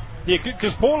 Yeah,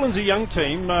 because Portland's a young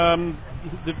team.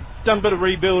 They've done a bit of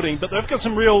rebuilding, but they've got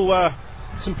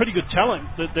some pretty good talent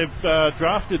that they've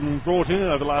drafted and brought in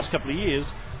over the last couple of years.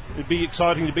 It'd be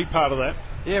exciting to be part of that.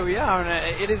 Yeah, we are,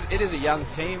 and it is a young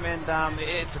team, and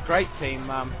it's a great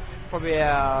team. Probably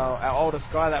our oldest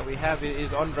guy that we have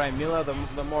is Andre Miller,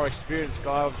 the more experienced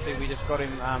guy. Obviously, we just got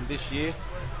him this year.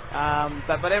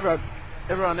 But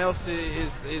everyone else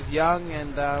is young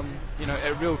and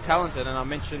real talented. And I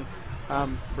mentioned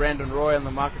Brandon Roy and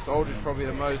LaMarcus Aldridge, probably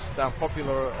the most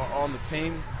popular on the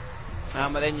team.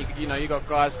 But then you got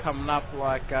guys coming up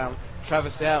like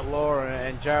Travis Outlaw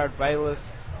and Jared Bayless.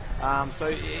 So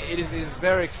it is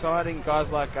very exciting. Guys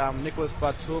like Nicholas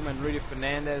Batum and Rudy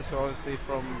Fernandez, who are obviously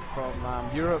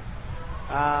from Europe.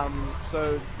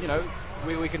 So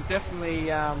we can definitely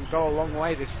go a long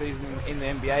way this season in the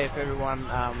NBA if everyone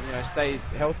stays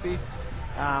healthy.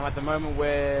 At the moment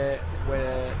we're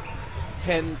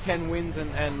 10 wins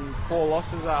and 4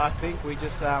 losses. I think we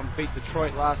just beat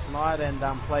Detroit last night and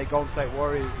play Golden State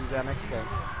Warriors is our next game.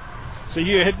 So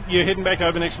you're heading back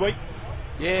over next week?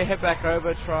 Yeah, head back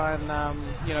over, try and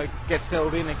get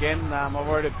settled in again. I've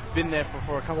already been there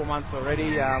for a couple of months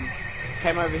already.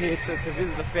 Came over here to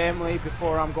visit the family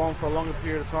before I'm gone for a longer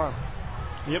period of time.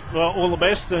 Yep, well, all the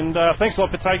best, and thanks a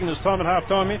lot for taking this time at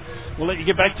half-time here. We'll let you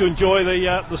get back to enjoy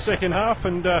the second half,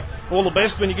 and all the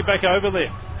best when you get back over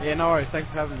there. Yeah, no worries. Thanks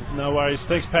for having me. No worries.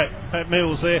 Thanks, Pat. Pat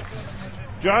Mills there.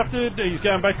 Drafted, he's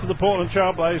going back to the Portland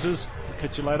Trailblazers.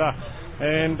 Catch you later.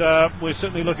 And we're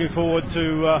certainly looking forward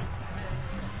to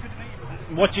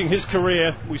watching his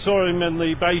career. We saw him in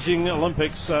the Beijing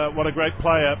Olympics. What a great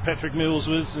player Patrick Mills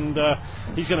was, and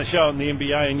he's going to show it in the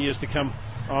NBA in years to come.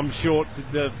 I'm short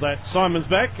of that. Simon's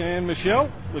back, and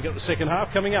Michelle, we've got the second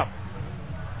half coming up.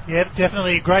 Yep,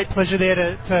 definitely a great pleasure there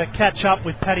to catch up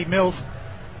with Paddy Mills.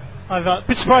 I'm a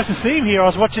bit surprised to see him here. I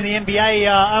was watching the NBA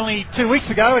only 2 weeks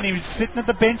ago, and he was sitting at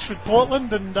the bench with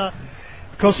Portland, and of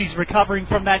course he's recovering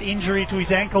from that injury to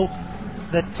his ankle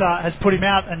that has put him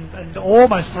out and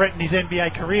almost threatened his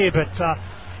NBA career, but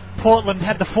Portland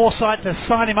had the foresight to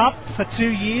sign him up for 2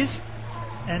 years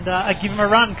and give him a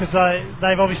run, because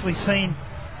they've obviously seen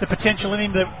the potential in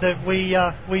him that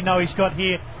we know he's got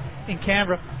here in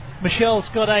Canberra. Michelle's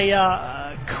got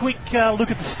a quick look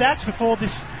at the stats before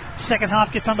this second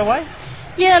half gets underway.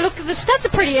 Yeah, look, the stats are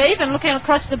pretty even looking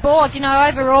across the board. You know,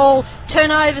 overall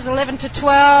turnovers 11 to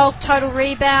 12, total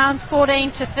rebounds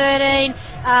 14 to 13.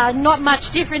 Not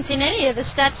much difference in any of the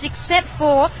stats except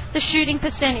for the shooting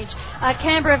percentage.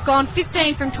 Canberra have gone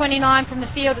 15 from 29 from the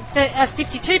field at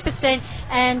 52%,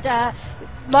 and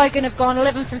Logan have gone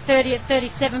 11 from 30 at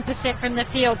 37% from the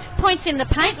field. Points in the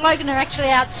paint, Logan are actually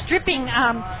outstripping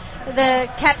the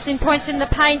Caps in points in the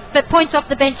paint, but points off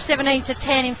the bench 17 to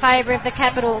 10 in favour of the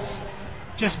Capitals.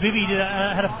 Jess Bibby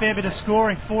had a fair bit of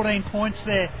scoring, 14 points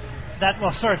there.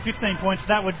 15 points.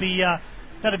 That'd be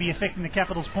affecting the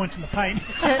Capitals' points in the paint.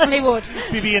 Certainly would.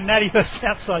 Bibby and Natty Hurst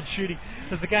outside shooting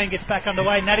as the game gets back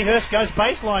underway. Natty Hurst goes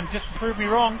baseline, just to prove me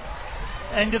wrong.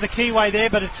 Into the keyway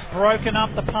there, but it's broken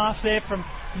up, the pass there from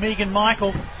Megan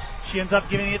Michael. She ends up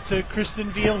giving it to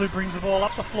Kristen Veal, who brings the ball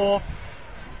up the floor.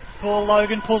 Paul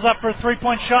Logan pulls up for a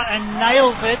three-point shot and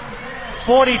nails it.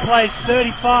 40 plays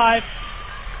 35.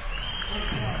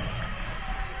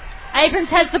 Abrams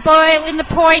has the ball in the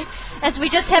point as we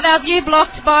just have our view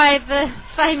blocked by the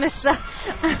famous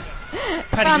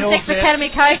Farm Sex Academy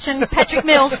coach and Patrick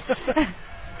Mills.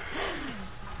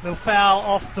 Little foul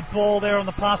off the ball there on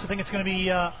the pass. I think it's going to be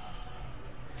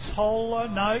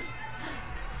Tolo. No.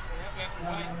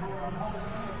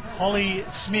 Holly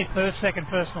Smith, her second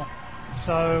personal.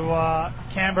 So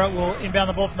Canberra will inbound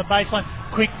the ball from the baseline.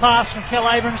 Quick pass from Kel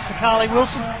Abrams to Carly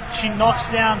Wilson. She knocks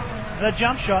down the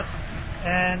jump shot,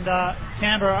 and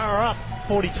Canberra are up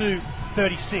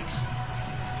 42-36.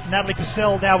 Natalie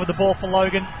Purcell now with the ball for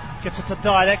Logan. Gets it to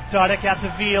Didek. Didek out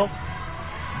to Veal.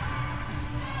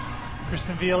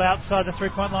 Kristen Veal outside the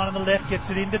three-point line on the left. Gets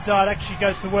it into Didek. She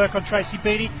goes to work on Tracy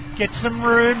Beattie. Gets some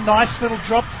room. Nice little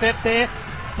drop step there.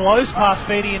 Blows past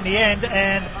Beattie in the end,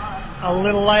 and a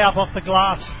little layup off the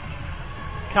glass.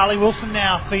 Carly Wilson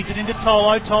now feeds it into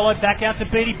Tolo. Tolo back out to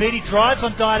Beattie. Beattie drives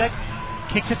on Didek.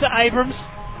 Kicks it to Abrams.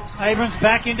 Abrams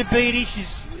back into Beattie.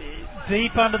 She's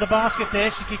deep under the basket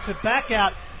there. She kicks it back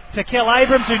out to Kel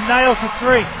Abrams, who nails the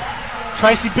three.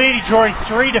 Tracy Beattie drawing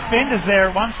three defenders there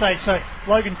at one stage, so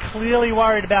Logan clearly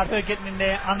worried about her getting in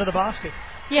there under the basket.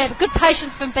 Yeah, good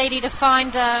patience from Beattie to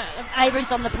find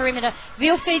Abrams on the perimeter.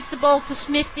 Veal feeds the ball to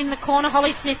Smith in the corner.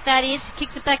 Holly Smith, that is.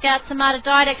 Kicks it back out to Marta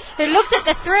Didek, who looks at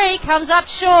the three, comes up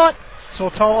short. Saw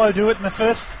Tolo do it in the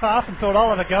first half and thought I'll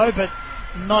have a go, but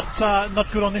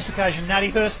not good on this occasion.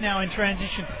 Natty Hurst now in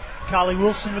transition. Carly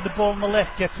Wilson with the ball on the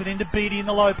left, gets it into Beattie in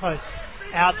the low post.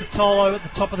 Out to Tolo at the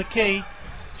top of the key.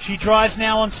 She drives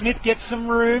now on Smith, gets some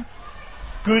room.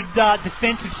 Good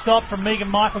defensive stop from Megan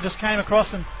Michael, just came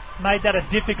across and made that a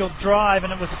difficult drive,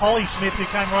 and it was Holly Smith who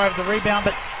came right over the rebound,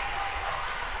 but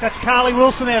that's Carly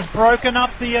Wilson there, has broken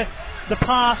up the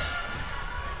pass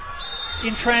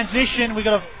in transition. We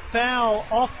got a foul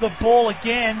off the ball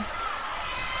again.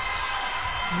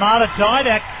 Marta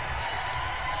Didek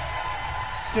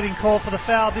getting called for the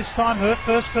foul this time, her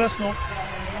first personal.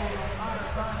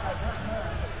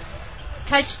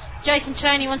 Coach Jason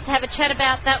Chaney wants to have a chat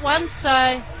about that one,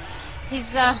 so he's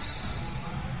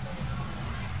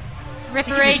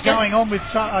referee. He's going on with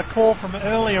a call from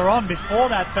earlier on before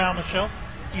that foul, Michelle.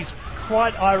 He's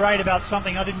quite irate about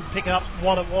something. I didn't pick up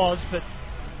what it was, but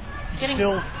he's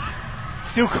still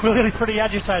clearly pretty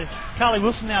agitated. Carly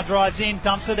Wilson now drives in,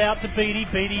 dumps it out to Beattie.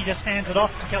 Beattie just hands it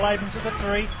off to Kel Abrams at the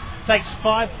three. Takes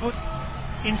 5 foot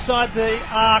inside the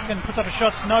arc and puts up a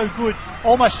shot. It's no good.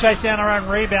 Almost chased down her own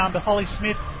rebound, but Holly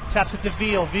Smith taps it to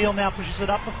Veal. Veal now pushes it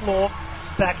up the floor.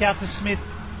 Back out to Smith.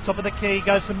 Top of the key.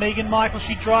 Goes to Megan Michael.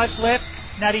 She drives left.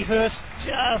 Natty Hurst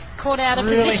just caught out of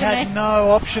really position had there. no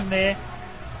option there.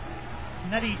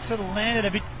 Natty sort of landed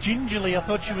a bit gingerly. I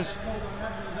thought she was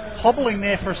hobbling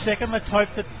there for a second. Let's hope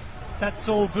that that's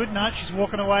all good. No, she's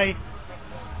walking away.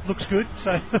 Looks good.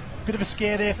 So a bit of a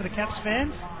scare there for the Caps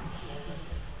fans.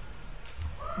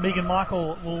 Megan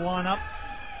Michael will line up.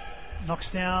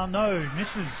 Knocks down. No,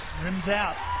 misses. Rims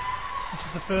out. This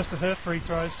is the first of her free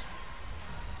throws.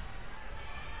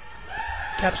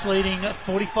 Caps leading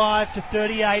 45 to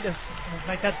 38. We'll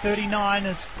make that 39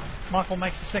 as Michael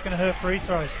makes the second of her free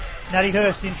throws. Natty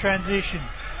Hurst in transition.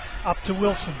 Up to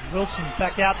Wilson. Wilson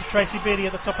back out to Tracy Beattie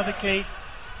at the top of the key.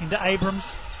 Into Abrams.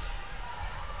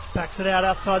 Backs it out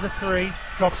outside the three.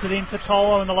 Drops it into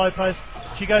Tolo in the low post.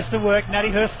 She goes to work. Natty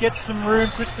Hurst gets some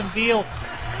room. Kristen Veal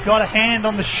got a hand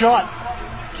on the shot.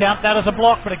 Count that as a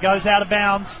block, but it goes out of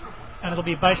bounds. And it'll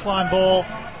be a baseline ball.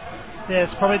 Yeah,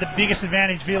 it's probably the biggest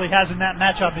advantage Veal has in that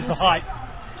matchup is the height.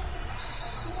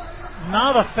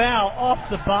 Another foul off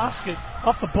the basket.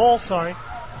 Off the ball, sorry.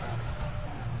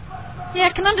 Yeah, I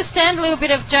can understand a little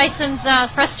bit of Jason's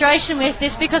frustration with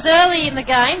this because early in the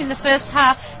game, in the first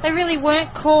half, they really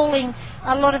weren't calling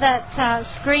a lot of that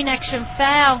screen action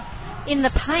foul in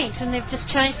the paint, and they've just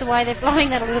changed the way they're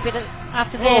blowing that a little bit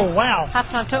after their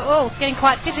halftime talk. Oh, it's getting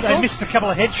quite physical. They missed a couple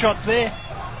of headshots there.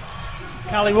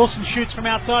 Carly Wilson shoots from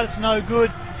outside, it's no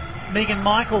good. Megan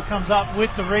Michael comes up with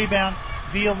the rebound.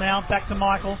 Veal now, back to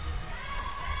Michael.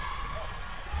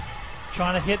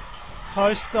 Trying to hit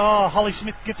post. Oh, Holly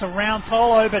Smith gets around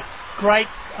Tolo, but great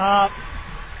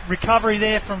recovery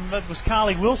there from, it was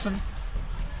Carly Wilson.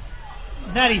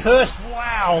 Natty Hurst,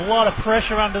 wow, a lot of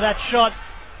pressure under that shot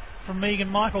from Megan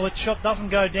Michael. That shot doesn't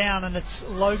go down, and it's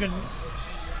Logan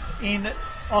in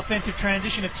offensive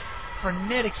transition. It's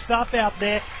frenetic stuff out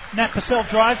there. Nat Purcell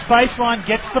drives baseline,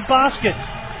 gets the basket.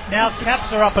 Now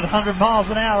Caps are up at 100 miles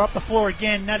an hour, up the floor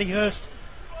again. Natty Hurst,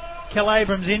 Kel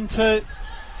Abrams into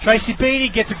Tracy Beattie,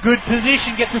 gets a good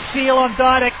position, gets a seal on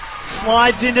Didek,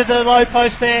 slides into the low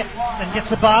post there and gets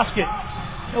the basket.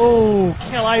 Oh,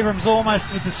 Kel Abrams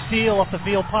almost with the steal off the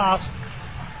Veal pass.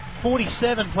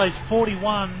 47 plays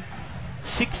 41,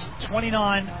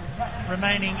 6:29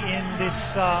 remaining in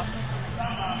this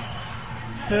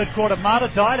third quarter. Marta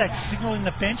Didek signalling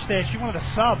the bench there. She wanted a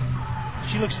sub.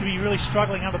 She looks to be really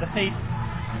struggling under the heat.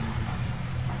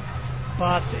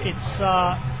 But it's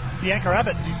Bianca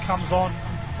Abbott who comes on.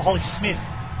 Holly Smith.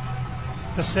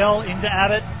 Purcell into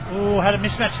Abbott. Ooh, had a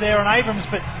mismatch there on Abrams,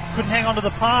 but couldn't hang on to the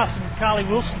pass, and Carly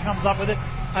Wilson comes up with it.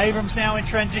 Abrams now in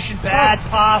transition. Bad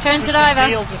pass. Turns it over.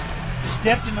 Veal just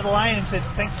stepped into the lane and said,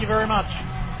 thank you very much.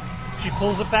 She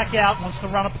pulls it back out, wants to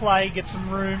run a play, get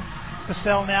some room.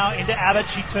 Purcell now into Abbott.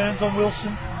 She turns on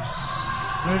Wilson.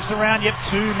 Moves around. Yep,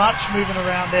 too much moving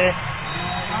around there.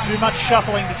 Too much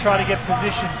shuffling to try to get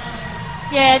position.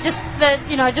 Yeah,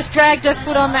 just dragged her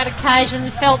foot on that occasion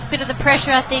and felt a bit of the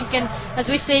pressure, I think. And as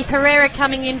we see Pereira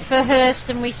coming in for Hurst,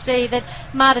 and we see that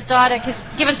Marta Didek has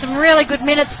given some really good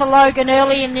minutes for Logan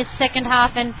early in this second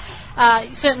half, and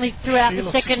certainly throughout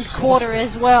the second quarter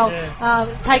as well.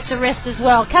 Yeah. Takes a rest as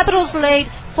well. Capitals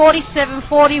lead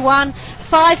 47-41,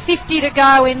 5:50 to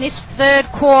go in this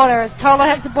third quarter as Tola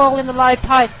has the ball in the low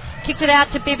post. Kicks it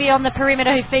out to Bibby on the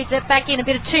perimeter, who feeds it back in. A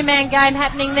bit of two-man game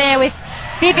happening there with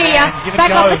Bibby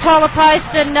back off the Tola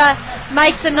post and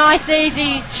makes a nice,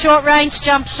 easy, short-range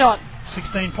jump shot.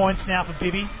 16 points now for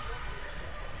Bibby.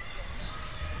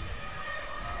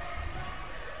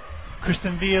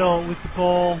 Kristen Veal with the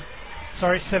ball.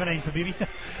 Sorry, 17 for Bibby.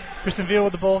 Kristen Veal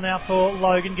with the ball now for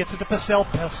Logan. Gets it to Purcell.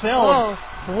 Purcell,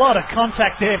 a lot of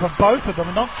contact there for both of them.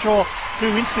 I'm not sure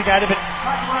who instigated, but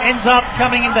ends up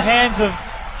coming in the hands of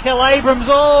Kel Abrams.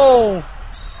 Oh!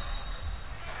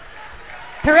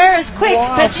 Pereira's quick,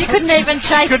 but she couldn't even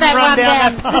chase that one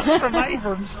down. That pass from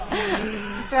Abrams.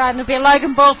 That's right, and it'll be a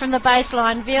Logan ball from the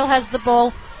baseline. Veal has the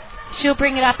ball. She'll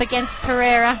bring it up against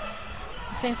Pereira.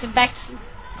 Seen some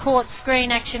back-court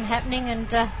screen action happening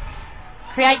and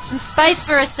creates some space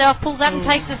for herself. Pulls up and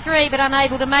takes the three, but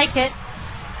unable to make it.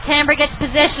 Canberra gets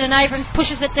possession and Abrams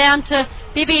pushes it down to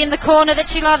Bibby in the corner that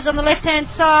she loves on the left-hand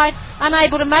side.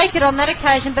 Unable to make it on that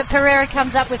occasion, but Pereira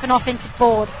comes up with an offensive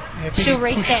board. Yeah, she'll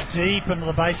reset. Deep into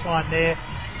the baseline there.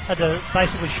 Had to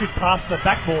basically shoot past the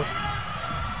backboard.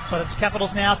 But it's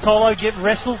Capitals now. Tolo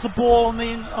wrestles the ball on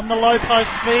the low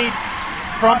post feed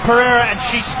from Pereira, and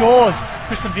she scores.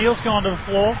 Kristen Veal's gone to the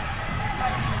floor.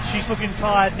 She's looking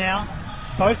tired now.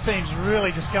 Both teams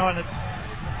really just going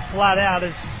flat out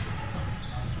as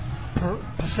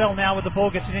Purcell now with the ball,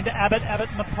 gets it into Abbott. Abbott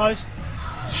in the post.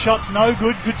 Shot's no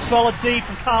good. Good solid D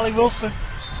from Carly Wilson.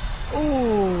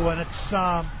 Ooh, and it's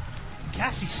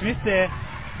Cassie Smith there.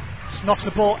 Just knocks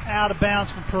the ball out of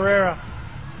bounds from Pereira.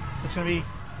 It's going to be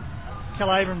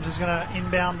Kel Abrams is going to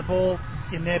inbound the ball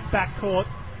in their backcourt,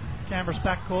 Canberra's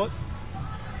backcourt.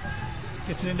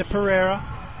 Gets it into Pereira.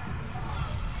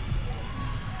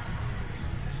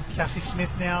 Cassie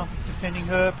Smith now defending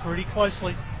her pretty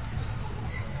closely.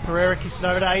 Pereira kicks it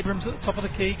over to Abrams at the top of the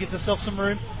key, gives herself some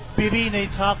room. Bibby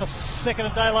needs half a second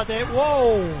of daylight there.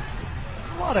 Whoa!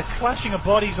 What a clashing of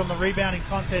bodies on the rebounding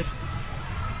contest.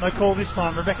 No call this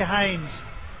time. Rebecca Haynes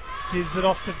gives it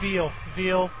off to Veal.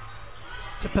 Veal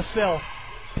to Purcell.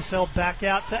 Purcell back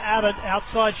out to Abbott.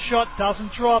 Outside shot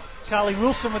doesn't drop. Carly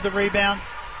Wilson with the rebound.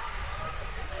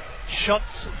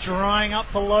 Shots drying up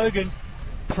for Logan.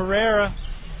 Pereira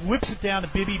whips it down to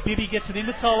Bibby. Bibby gets it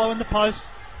into Tolo in the post.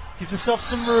 Gives herself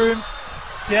some room.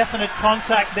 Definite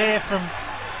contact there from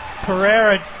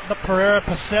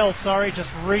Purcell, just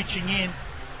reaching in.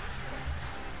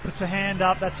 Puts her hand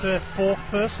up. That's her fourth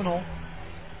personal.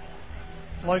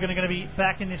 Logan are going to be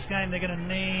back in this game. They're going to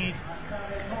need...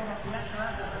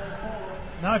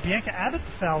 No, Bianca Abbott,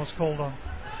 the foul was called on.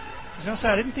 I was going to say,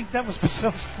 I didn't think that was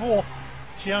Purcell's fourth.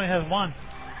 She only has one.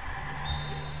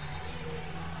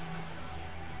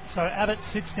 So Abbott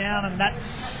sits down, and that's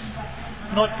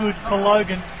not good for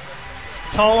Logan.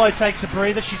 Tolo takes a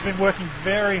breather. She's been working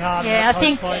very hard. Yeah, I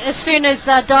think as soon as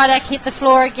Didak hit the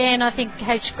floor again, I think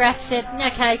Coach Graff said,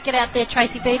 okay, get out there,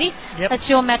 Tracy Beattie. Yep. That's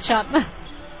your matchup.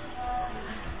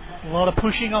 A lot of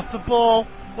pushing off the ball.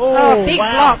 Oh, big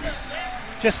block.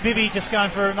 Just Bibby just going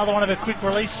for another one of her quick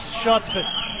release shots, but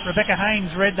Rebecca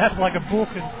Haynes read that like a book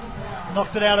and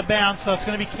knocked it out of bounds. So it's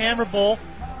going to be Canberra ball.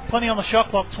 Plenty on the shot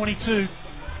clock, 22.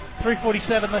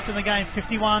 3:47 left in the game.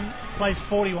 51 plays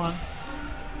 41.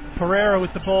 Pereira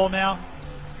with the ball now.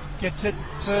 Gets it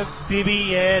to Bibby.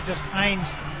 Yeah, just Haynes.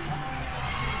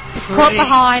 Just caught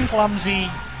behind. Clumsy.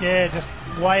 Yeah, just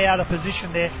way out of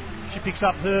position there. She picks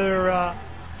up her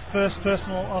first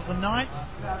personal of the night.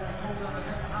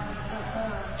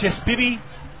 Jess Bibby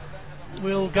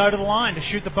will go to the line to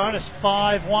shoot the bonus.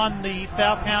 5-1 the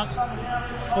foul count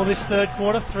for this third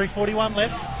quarter. 3:41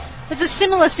 left. It's a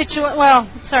similar situation. Well,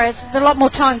 sorry, it's a lot more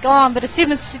time gone, but a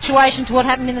similar situation to what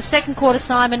happened in the second quarter,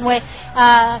 Simon, where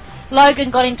Logan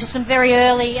got into some very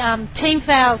early team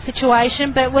foul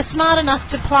situation, but were smart enough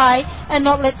to play and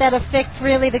not let that affect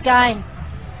really the game.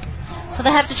 So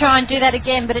they have to try and do that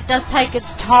again, but it does take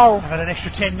its toll. I've had an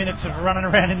extra 10 minutes of running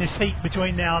around in this heat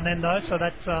between now and then, though, so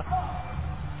that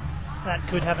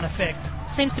could have an effect.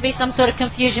 Seems to be some sort of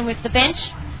confusion with the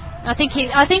bench. I think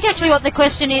actually what the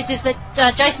question is that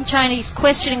Jason Chaney's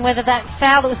questioning whether that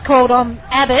foul that was called on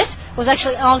Abbott was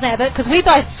actually on Abbott, because we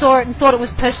both saw it and thought it was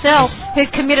Purcell who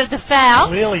committed the foul.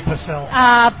 Really, Purcell.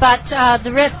 But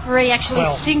the referee actually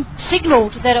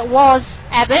signalled that it was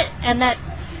Abbott, and that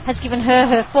has given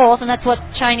her fourth, and that's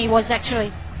what Chaney was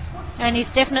actually. And he's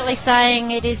definitely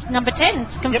saying it is number 10.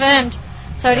 It's confirmed. Yep.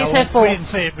 So it is her fourth. We didn't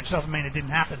see it, which doesn't mean it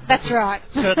didn't happen. That's right.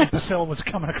 Certainly Purcell was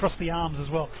coming across the arms as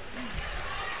well.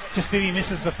 Just Bibby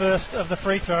misses the first of the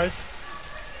free throws.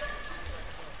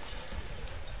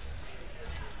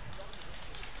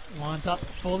 Lines up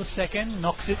for the second,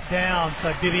 knocks it down.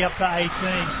 So Bibby up to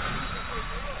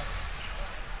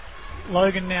 18.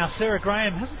 Logan now. Sarah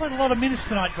Graham hasn't played a lot of minutes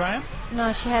tonight, Graham.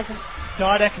 No, she hasn't.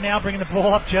 Didak now bringing the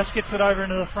ball up, just gets it over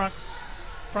into the front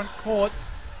court.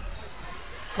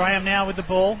 Graham now with the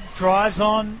ball, drives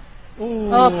on.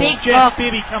 Ooh, big Jess block.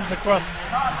 Bibby comes across.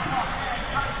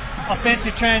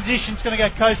 Offensive transition's going to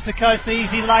go coast to coast.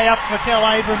 Easy layup for Kel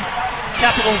Abrams.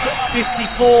 Capitals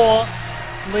 54,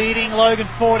 leading Logan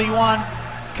 41.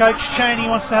 Coach Chaney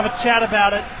wants to have a chat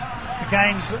about it. The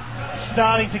game's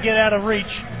starting to get out of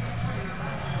reach.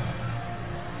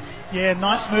 Yeah,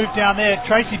 nice move down there.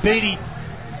 Tracy Beattie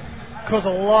caused a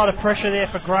lot of pressure there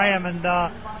for Graham, and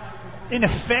in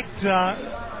effect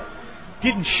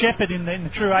didn't shepherd in the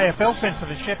true AFL sense of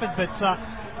a shepherd, but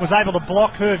was able to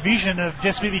block her vision of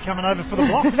Jess Bibby coming over for the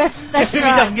block. That's Jess Bibby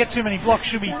right. doesn't get too many blocks.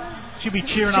 She'll be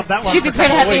cheering up that one. She'll be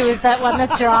pretty happy with that one.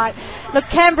 That's right. Look,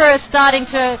 Canberra is starting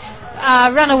to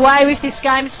run away with this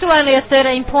game. It's still only a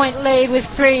 13-point lead with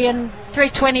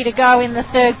 3:20 to go in the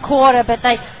third quarter, but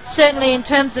they certainly, in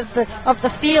terms of the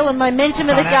feel and momentum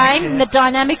of the game, and the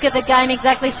dynamic of the game,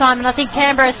 exactly, Simon. I think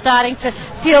Canberra is starting to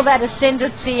feel that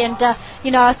ascendancy, and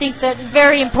I think that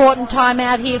very important time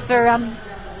out here for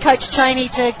Coach Chaney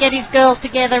to get his girls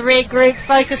together, regroup,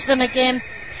 focus them again.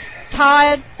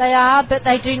 Tired they are, but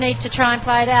they do need to try and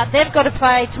play it out. They've got to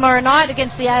play tomorrow night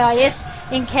against the AIS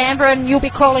in Canberra, and you'll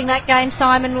be calling that game,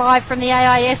 Simon, live from the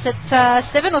AIS at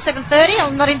 7 or 7:30.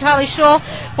 I'm not entirely sure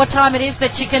what time it is,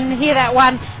 but you can hear that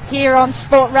one here on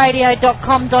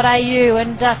sportradio.com.au.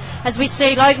 And as we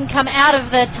see Logan come out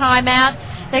of the timeout,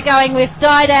 they're going with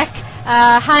Didak,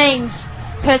 Haynes,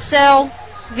 Purcell,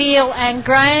 Veal and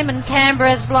Graham, and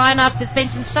Canberra's lineup, there's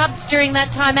been some subs during that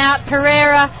timeout: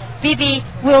 Pereira, Bibby,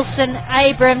 Wilson,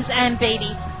 Abrams and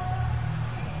Beattie.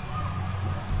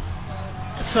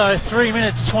 So 3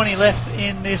 minutes 20 left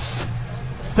in this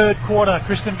third quarter.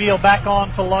 Kristen Veal back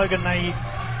on for Logan. They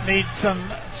need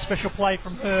some special play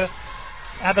from her.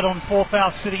 Abbott on 4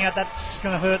 fouls sitting out. That's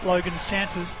going to hurt Logan's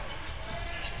chances.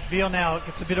 Veal now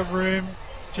gets a bit of room.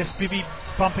 Just Bibby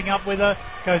bumping up with her.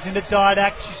 Goes into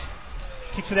Didak.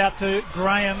 She kicks it out to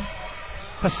Graham.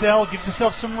 Purcell gives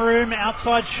herself some room.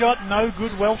 Outside shot. No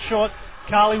good. Well shot.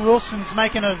 Carly Wilson's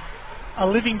making a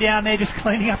living down there, just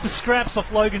cleaning up the scraps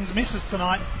off Logan's misses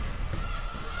tonight.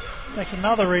 Makes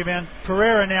another rebound.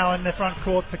 Pereira now in the front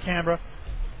court for Canberra.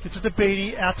 Gets it to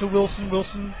Beattie. Out to Wilson.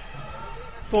 Wilson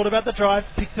thought about the drive.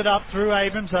 Picked it up through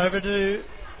Abrams. Over to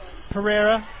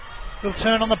Pereira. Little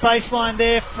turn on the baseline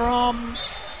there from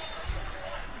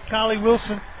Carly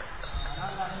Wilson.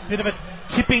 Bit of a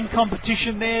tipping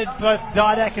competition there. Both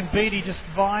Didak and Beattie just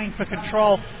vying for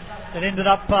control. It ended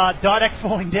up Didak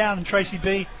falling down and Tracy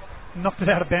B knocked it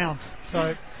out of bounds.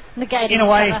 So negating in a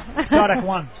way, Didak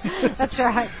won. That's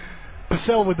right.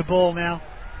 Purcell with the ball now.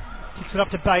 Kicks it up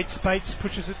to Bates. Bates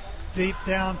pushes it deep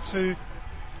down to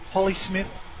Holly Smith.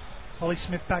 Holly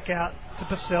Smith back out to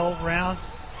Purcell. Round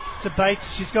to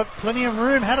Bates. She's got plenty of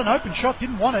room. Had an open shot.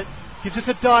 Didn't want it. Gives it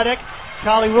to Didak.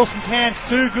 Carly Wilson's hands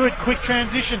too good. Quick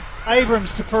transition.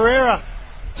 Abrams to Pereira.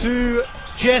 To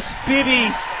Jess Bibby,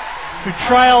 who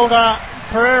trailed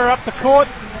Pereira up the court.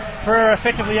 Pereira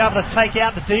effectively able to take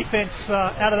out the defence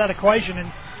out of that equation.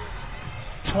 And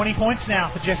 20 points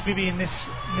now for Jess Bibby in this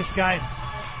game.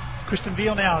 Kristen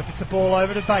Veal now gets the ball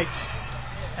over to Bates.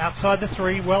 Outside the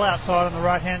three, well outside on the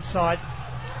right-hand side.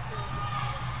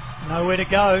 Nowhere to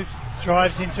go.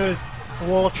 Drives into a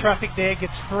wall of traffic there.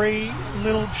 Gets free.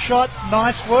 Little shot.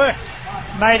 Nice work.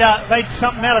 Made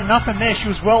something out of nothing there. She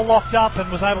was well locked up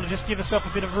and was able to just give herself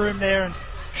a bit of room there and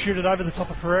shoot it over the top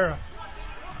of Pereira.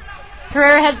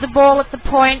 Pereira has the ball at the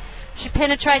point. She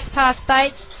penetrates past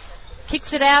Bates.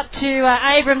 Kicks it out to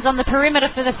Abrams on the perimeter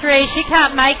for the three. She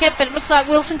can't make it, but it looks like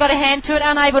Wilson got a hand to it,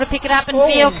 unable to pick it up, and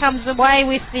Veal comes away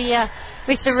with the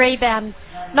rebound.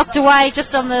 Knocked away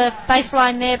just on the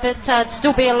baseline there, but it'd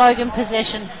still be a Logan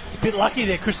possession. It's a bit lucky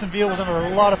there. Kristen Veal was under a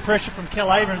lot of pressure from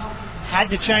Kel Abrams. Had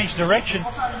to change direction.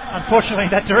 Unfortunately,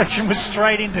 that direction was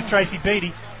straight into Tracy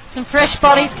Beattie. Some fresh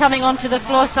bodies coming onto the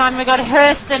floor, Simon. We've got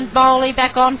Hurst and Bowley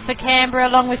back on for Canberra,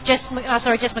 along with Jess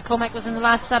McCormack was in the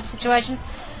last sub situation.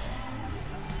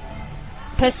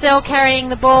 Purcell carrying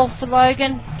the ball for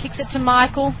Logan. Kicks it to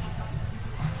Michael.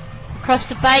 Across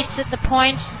to Bates at the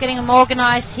point. She's getting them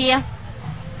organised here.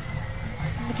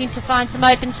 Looking to find some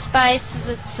open space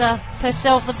as it's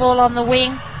Purcell the ball on the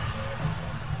wing.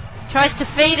 Tries to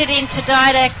feed it into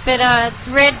Didak, but it's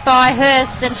read by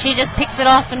Hurst and she just picks it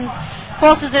off and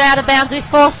forces it out of bounds with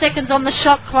 4 seconds on the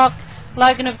shot clock.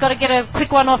 Logan have got to get a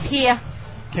quick one off here.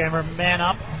 Camera man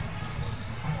up.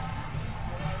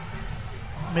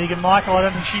 Megan Michael, I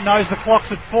don't think she knows the clock's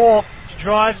at 4. She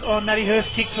drives on Maddie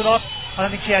Hurst, kicks it off. I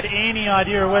don't think she had any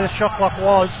idea of where the shot clock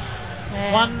was.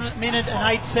 Yeah. 1 minute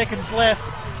and 8 seconds left.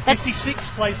 56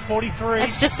 plays 43.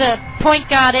 It's just a point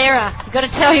guard error. You've got to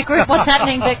tell your group what's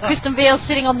happening, but Kristen Veal's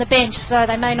sitting on the bench, so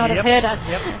they may not have heard her.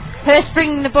 Yep. Hurst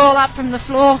bringing the ball up the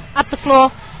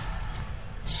floor.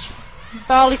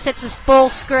 Bowley sets his ball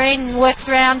screen and works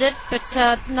around it,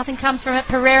 but nothing comes from it.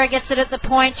 Pereira gets it at the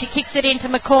point. She kicks it into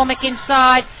McCormack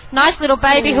inside. Nice little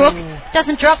baby hook.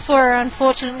 Doesn't drop for her,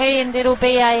 unfortunately, and it'll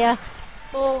be a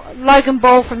Logan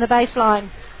ball from the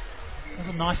baseline.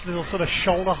 There's a nice little sort of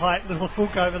shoulder height little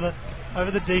hook over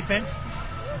the defence.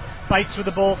 Bates with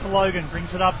the ball for Logan.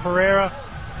 Brings it up. Pereira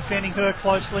defending her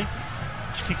closely.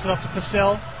 She kicks it off to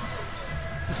Purcell.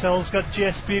 Purcell's got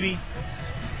Jess Bibby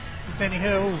defending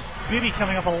her. Ooh, Bibby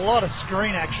coming up a lot of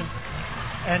screen action.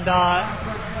 And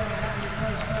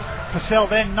Purcell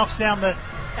then knocks down the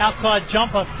outside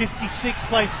jumper. 56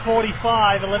 plays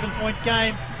 45. 11-point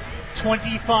game.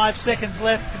 25 seconds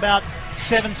left. About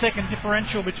 7-second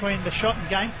differential between the shot and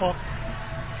game clock.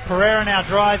 Pereira now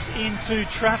drives into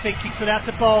traffic. Kicks it out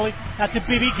to Bowley. Out to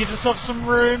Bibby. Gives herself some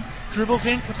room. Dribbles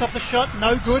in. Puts up the shot.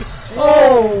 No good.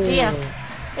 Oh dear.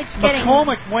 It's getting...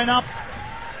 McCormack went up.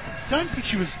 Don't think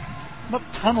she was not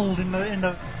tunnelled in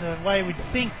the way we'd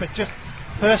think, but just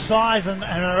her size and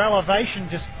her elevation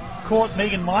just caught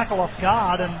Megan Michael off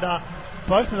guard, and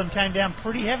both of them came down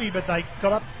pretty heavy, but they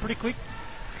got up pretty quick.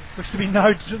 Looks to be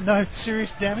no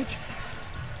serious damage.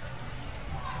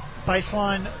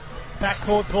 Baseline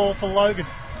backcourt ball for Logan.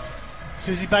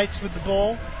 Susie Bates with the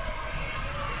ball.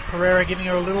 Pereira giving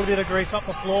her a little bit of grief up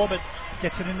the floor, but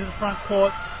gets it into the front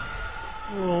court.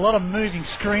 A lot of moving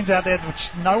screens out there, which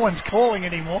no one's calling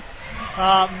anymore.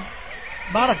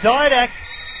 Marta Didak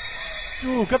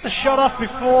got the shot off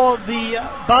before the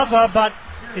buzzer, but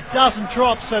it doesn't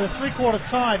drop. So the three-quarter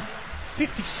time,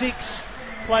 56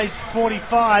 plays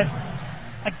 45.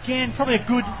 Again, probably a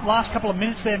good last couple of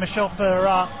minutes there, Michelle,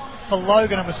 for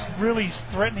Logan. It was really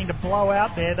threatening to blow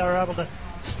out there. They were able to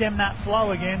stem that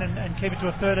flow again and keep it to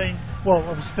a 13. Well,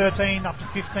 it was 13 up to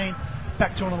 15.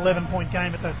 Back to an 11-point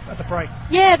game at the break.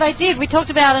 Yeah, they did. We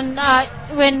talked about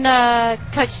when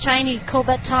Coach Cheney called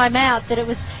that timeout that it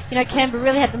was, Canberra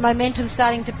really had the momentum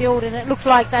starting to build, and it looked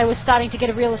like they were starting to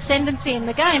get a real ascendancy in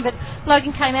the game. But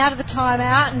Logan came out of the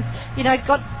timeout and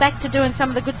got back to doing some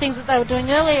of the good things that they were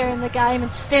doing earlier in the game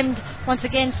and stemmed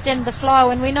the flow.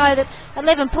 And we know that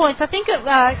 11 points. I think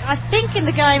in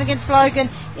the game against Logan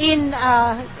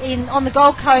on the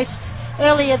Gold Coast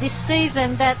earlier this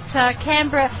season that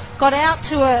Canberra got out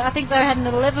to I think they had an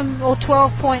 11 or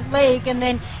 12 point lead, and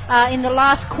then in the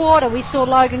last quarter we saw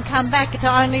Logan come back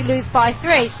to only lose by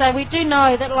 3. So we do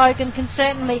know that Logan can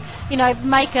certainly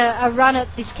make a run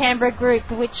at this Canberra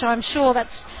group, which I'm sure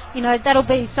that'll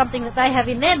be something that they have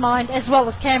in their mind, as well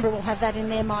as Canberra will have that in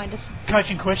their mind.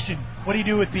 Coaching question: what do you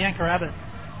do with Bianca Abbott?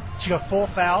 She got 4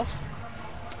 fouls.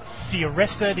 Do you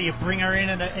rest her? Do you bring her in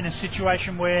a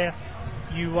situation where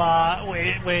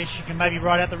where she can maybe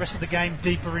ride out the rest of the game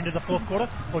deeper into the fourth quarter,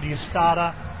 or do you start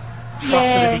her, trust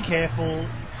her to be careful,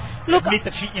 admit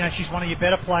that she's one of your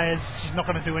better players, she's not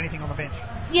going to do anything on the bench?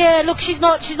 Yeah, look, she's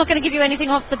not going to give you anything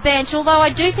off the bench, although I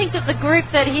do think that the group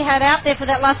that he had out there for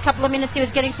that last couple of minutes, he was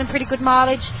getting some pretty good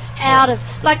mileage out of.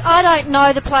 I don't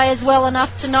know the players well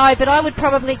enough to know, but I would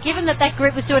probably, given that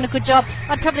group was doing a good job,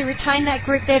 I'd probably retain that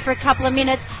group there for a couple of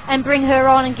minutes and bring her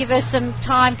on and give her some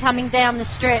time coming down the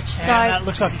stretch. And that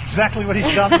looks like exactly what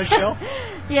he's done, Michelle.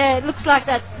 Yeah, it looks like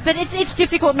that. But it's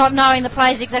difficult not knowing the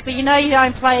players exactly. You know your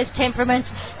own players'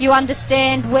 temperaments. You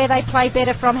understand where they play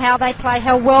better from, how they play,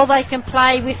 how well they can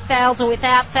play with fouls or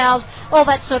without fouls, all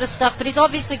that sort of stuff. But he's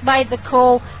obviously made the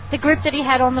call. The group that he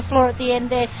had on the floor at the end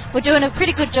there, we're doing a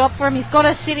pretty good job for him. He's got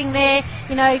her sitting there,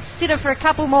 sit her for a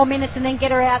couple more minutes and then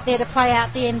get her out there to play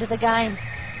out the end of the game.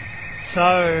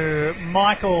 So,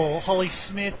 Michael, Holly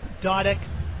Smith, Didek,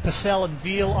 Purcell and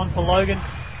Veal on for Logan.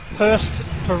 Hurst,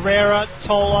 Pereira,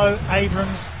 Tolo,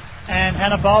 Abrams and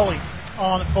Hannah Bowley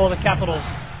on for the Capitals.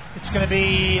 It's going to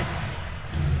be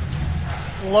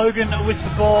Logan with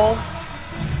the ball.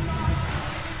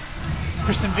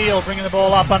 Kristen Veal bringing the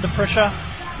ball up under pressure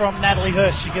from Natalie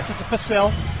Hurst. She gets it to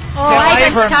Purcell.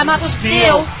 Abrams come up with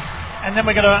steal. And then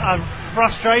we got a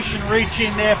frustration reach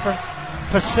in there from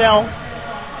Purcell.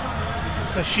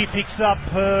 So she picks up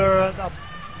her,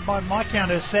 my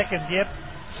count, her second,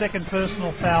 second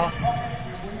personal foul.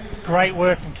 Great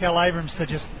work from Kel Abrams to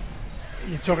just,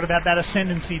 you're talking about that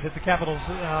ascendancy that the Capitals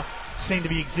seem to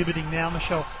be exhibiting now.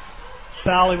 Michelle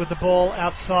Bowley with the ball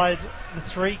outside the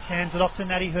 3, hands it off to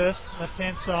Natty Hurst,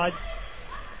 left-hand side.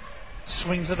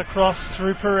 Swings it across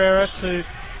through Pereira to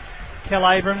Kel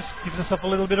Abrams, gives herself a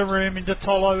little bit of room into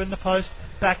Tolo in the post,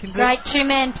 back into... Great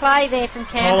two-man play there from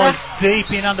Canberra. Tolo's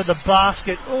deep in under the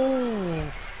basket.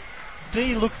 Ooh,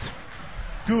 D looked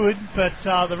good, but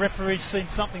the referee's seen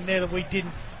something there that we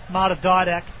didn't. Marta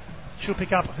Didak, she'll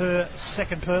pick up her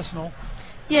second personal.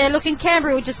 Yeah, look, in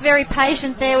Canberra we're just very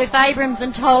patient there with Abrams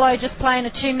and Tolo just playing a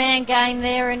two-man game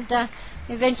there, and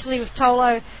eventually with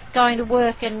Tolo going to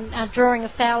work and drawing a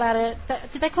foul out of it.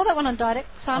 Did they call that one on Didak,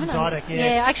 Simon? On Didak, yeah.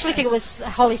 Yeah, I actually think it was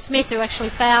Holly Smith who actually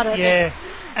fouled it. Yeah,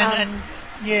 and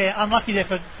unlucky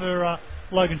there for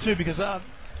Logan too, because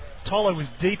Tolo was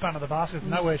deep under the basket,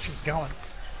 nowhere she was going.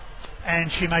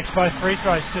 And she makes both free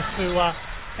throws just to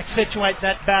accentuate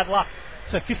that bad luck.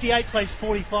 So 58 plays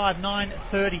 45,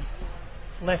 9:30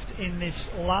 left in this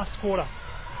last quarter.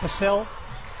 Purcell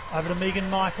over to Megan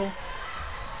Michael,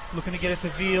 looking to get it to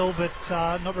Veal, but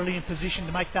not really in position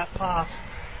to make that pass.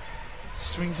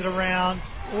 Swings it around.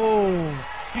 Oh,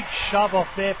 big shove off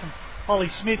there from Holly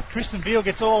Smith. Kristen Veal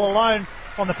gets all alone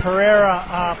on the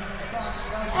Pereira.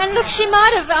 And look, she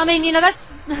might have, that's,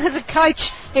 as a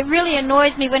coach, it really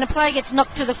annoys me when a player gets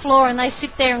knocked to the floor and they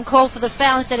sit there and call for the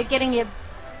foul instead of getting you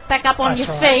back up on your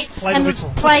feet and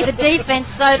play the defence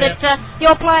so that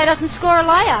your player doesn't score a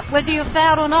layup, whether you're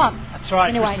fouled or not. That's right.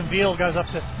 Anyway. Kristen Veal goes up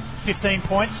to 15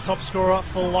 points, top scorer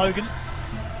for Logan.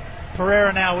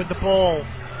 Pereira now with the ball.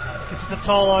 Gets it to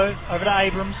Tolo, over to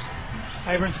Abrams.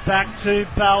 Abrams back to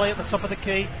Bowley at the top of the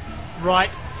key.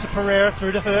 Right to Pereira,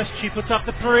 through to Hurst. She puts up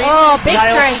the 3. Oh, big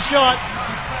Nailed 3. Shot.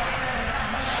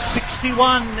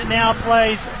 61 now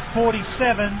plays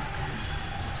 47.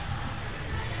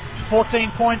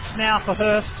 14 points now for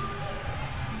Hurst.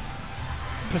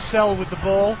 Purcell with the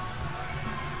ball.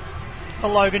 for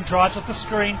Logan, drives off the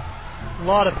screen. A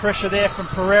lot of pressure there from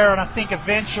Pereira, and I think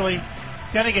eventually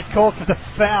going to get called for the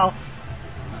foul.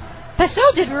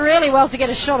 Purcell did really well to get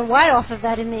a shot away off of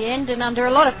that in the end, and under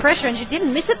a lot of pressure, and she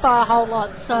didn't miss it by a whole lot.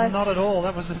 So not at all.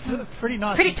 That was a pretty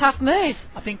nice, pretty tough move.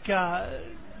 I think,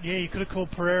 you could have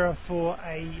called Pereira for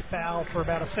a foul for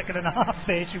about a second and a half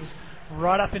there. She was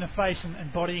right up in her face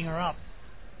and bodying her up.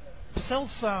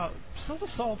 Purcell's a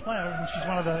solid player, and she's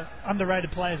one of the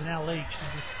underrated players in our league.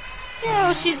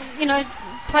 She's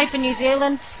played for New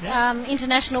Zealand,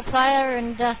 international player,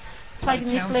 and played in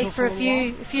this league for a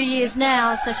few years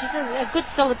now. So she's a good,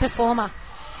 solid performer.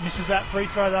 Misses that free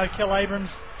throw though. Kel Abrams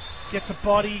gets a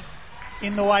body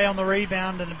in the way on the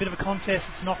rebound, and a bit of a contest.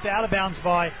 It's knocked out of bounds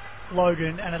by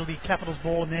Logan, and it'll be Capital's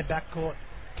ball in their backcourt.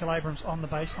 Kel Abrams on the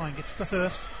baseline, gets to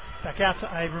Hurst, back out to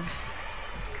Abrams.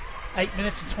 8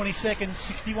 minutes and 20 seconds,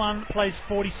 61 plays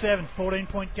 47,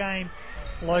 14-point game.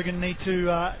 Logan need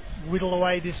to whittle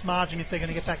away this margin if they're going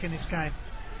to get back in this game.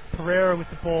 Pereira with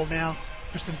the ball now.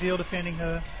 Kristen Veal defending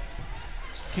her.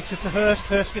 Kicks it to Hurst.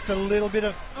 Hurst gets a little bit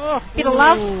of love.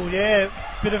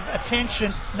 Bit of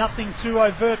attention. Nothing too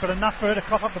overt, but enough for her to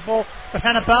cough up the ball. But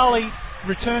Hannah Barley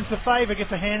returns the favour,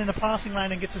 gets a hand in the passing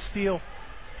lane and gets a steal.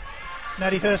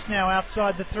 Maddie Hurst now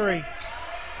outside the three.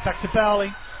 Back to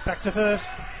Barley. Back to Hurst.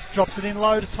 Drops it in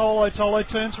low to Tolo. Tolo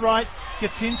turns right.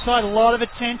 Gets inside. A lot of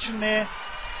attention there.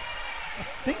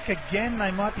 I think again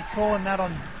they might be calling that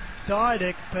on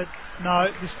Didek, but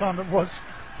no, this time it was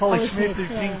Holly Smith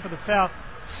who's in for the foul.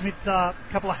 Smith, a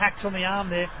couple of hacks on the arm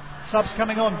there. Subs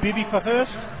coming on. Bibby for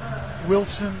Hurst.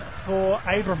 Wilson for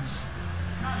Abrams.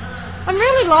 I'm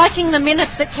really liking the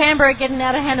minutes that Canberra are getting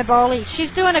out of Hannah Bowley. She's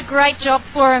doing a great job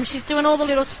for him. She's doing all the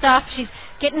little stuff. She's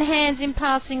getting hands in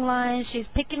passing lanes. She's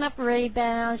picking up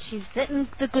rebounds. She's getting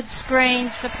the good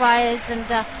screens for players, and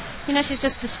she's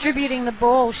just distributing the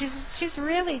ball. She's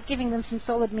really giving them some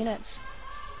solid minutes.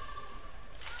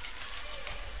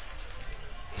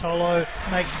 Tolo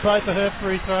makes both of her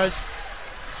free throws.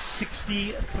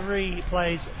 63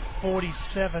 plays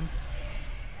 47.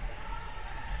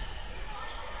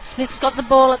 Smith's got the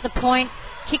ball at the point,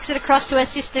 kicks it across to her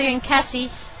sister in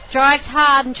Cassie, drives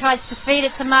hard and tries to feed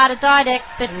it to Marta Didek,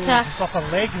 but just off a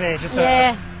leg there,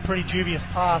 a pretty dubious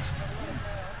pass.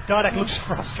 Didek looks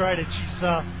frustrated.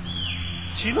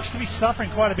 She looks to be suffering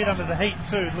quite a bit under the heat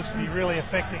too. It looks to be really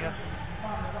affecting her.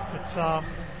 But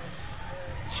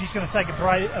she's going to take a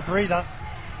breather.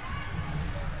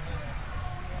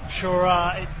 I'm sure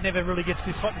it never really gets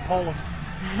this hot in Poland.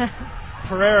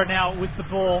 Pereira now with the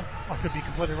ball. I could be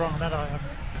completely wrong on that. I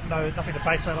have nothing to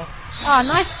base that on. Oh,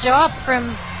 nice job from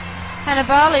Hannah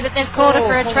Barley, but they've called her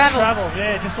for a travel.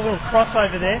 Yeah, just a little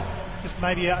crossover there. Just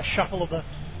maybe a shuffle of the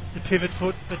pivot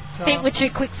foot. But feet were too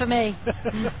quick for me.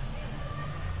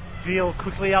 Veal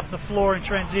quickly up the floor in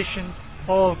transition.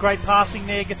 Oh, great passing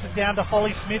there. Gets it down to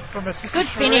Holly Smith from a good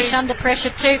finish under pressure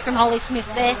too from Holly Smith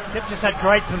there. Yep, just had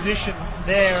great position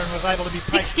there and was able to be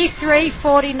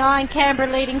 63-49,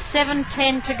 Canberra leading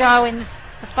 7:10 to go in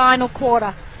the final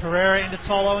quarter. Pereira into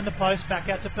Tolo in the post, back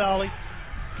out to Barley.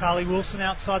 Carly Wilson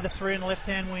outside the three in the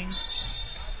left-hand wing.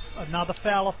 Another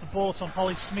foul off the ball. It's on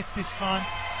Holly Smith this time.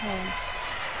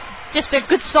 Just a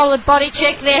good solid body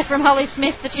check there from Holly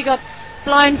Smith that she got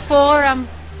blown for.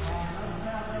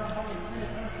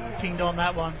 Pinged on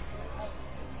that one.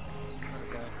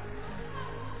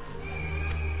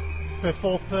 Her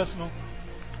fourth personal.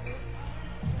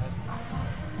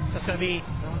 So it's going to be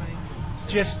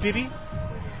Jess Bibby.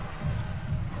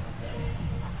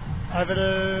 Over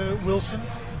to Wilson.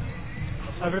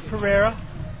 Over to Pereira.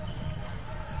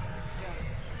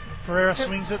 Pereira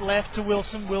swings it left to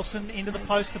Wilson. Wilson into the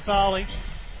post to Barley.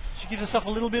 She gives herself a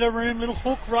little bit of room. Little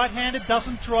hook, right-handed,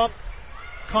 doesn't drop.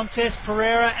 Contest,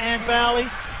 Pereira and Barley.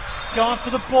 Going for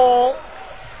the ball.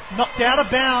 Knocked out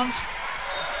of bounds.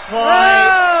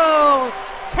 Whoa!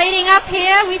 It's heating up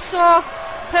here. We saw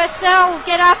Purcell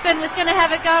get up and was going to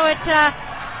have a go at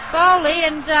Bowley,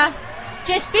 and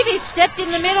Jess Bibby stepped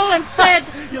in the middle and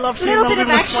said, you love seeing the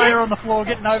littlest player on the floor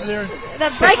getting over there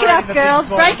and break it up, girls.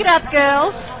 Break it up,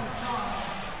 girls.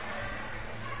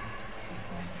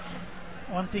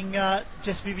 One thing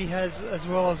Jess Bibby has, as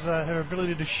well as her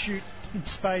ability to shoot in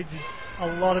spades, is a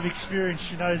lot of experience.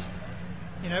 She knows,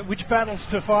 which battles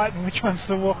to fight and which ones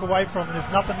to walk away from, and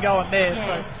there's nothing going there.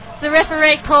 Yeah. So the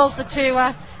referee calls the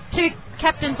two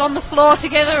captains on the floor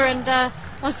together and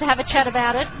wants to have a chat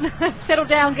about it. Settle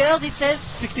down, girls, he says.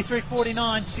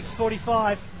 63-49,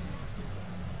 6:45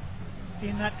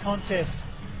 in that contest.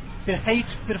 Bit of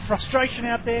heat, bit of frustration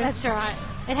out there. That's right.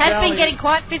 It has been getting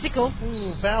quite physical.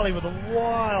 Valley with a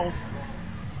wild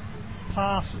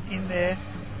pass in there.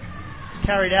 It's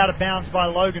carried out of bounds by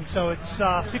Logan, so it's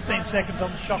 15 seconds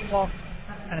on the shot clock,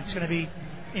 and it's going to be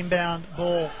inbound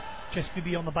ball. Jess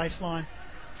Bibby on the baseline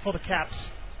for the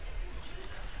Caps.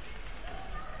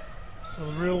 So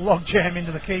the real log jam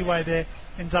into the keyway there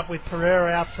ends up with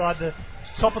Pereira outside the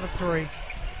top of the three.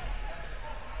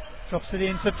 Drops it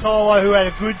in to Tolo, who had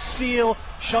a good seal.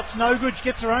 Shot's no good. She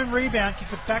gets her own rebound.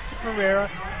 Kicks it back to Pereira.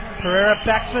 Pereira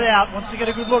backs it out. Wants to get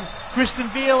a good look.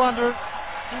 Kristen Veal under it.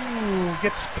 Ooh,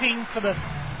 gets pinged for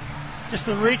just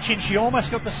the reach in. She almost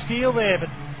got the steal there, but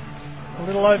a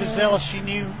little overzealous. She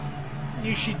knew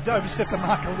she'd overstepped the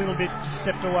mark a little bit.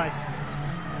 Stepped away.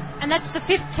 And that's the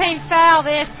 15th foul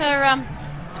there for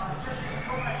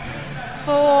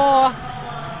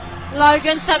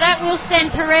Logan. So that will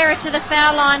send Pereira to the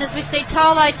foul line as we see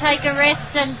Tolo take a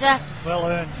rest and well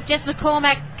earned. Jess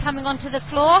McCormack coming onto the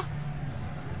floor.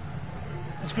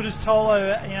 As good as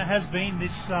Tolo has been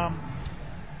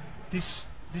this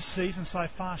season so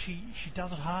far, she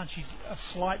does it hard. She's a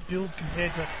slight build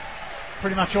compared to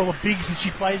pretty much all the bigs that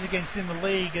she plays against in the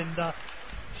league, and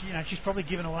she's probably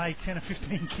given away 10 or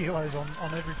 15 kilos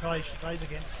on every play she plays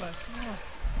against. So.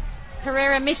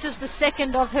 Pereira misses the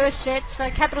second of her set, so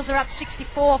Capitals are up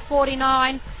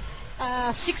 64-49.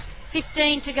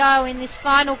 6:15 to go in this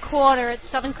final quarter at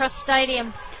Southern Cross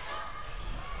Stadium.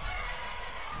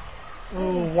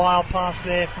 Ooh, wild pass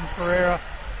there from Pereira.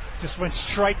 Just went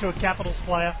straight to a Capitals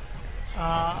player.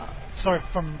 Sorry,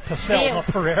 from Purcell, Veal. not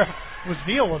Pereira. It was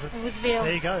Veal, was it? It was Veal.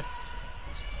 There you go.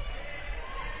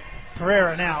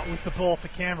 Pereira now with the ball for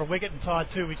Canberra. We're getting tired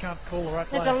too. We can't call the right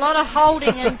play. There's a lot of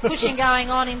holding and pushing going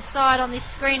on inside on this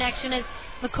screen action as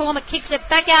McCormack kicks it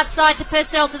back outside to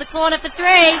Purcell to the corner for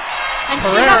three. And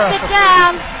Pereira she knocks it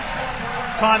down.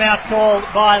 Timeout called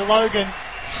by Logan.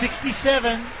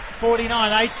 67-49,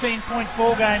 18-point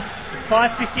ball game.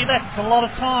 5:50 left. It's a lot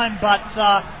of time, but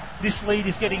this lead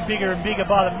is getting bigger and bigger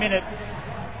by the minute.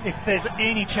 If there's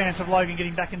any chance of Logan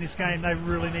getting back in this game, they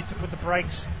really need to put the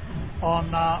brakes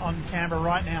on Canberra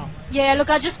right now. Yeah,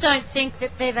 look, I just don't think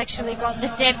that they've actually got the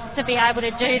depth to be able to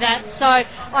do that. So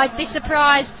I'd be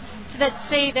surprised to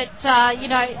see that,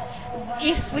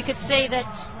 if we could see that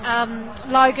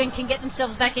Logan can get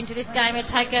themselves back into this game,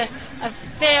 it'd take a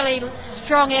fairly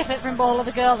strong effort from all of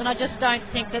the girls, and I just don't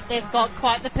think that they've got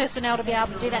quite the personnel to be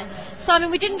able to do that. Simon,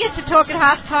 we didn't get to talk at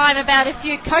half time about a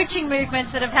few coaching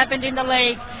movements that have happened in the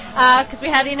league, because we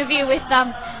had an interview with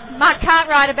Mark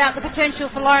Cartwright about the potential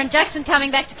for Lauren Jackson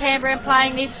coming back to Canberra and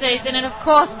playing this season, and of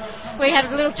course we had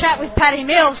a little chat with Paddy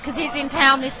Mills because he's in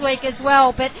town this week as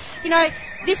well. But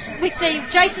we see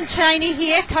Jason Chaney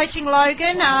here coaching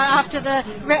Logan after the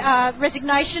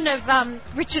resignation of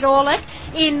Richard Orlick.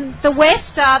 In the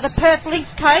West, the Perth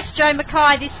Lynx coach Joe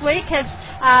Mackay this week has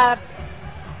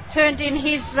turned in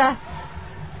his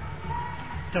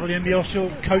WNBL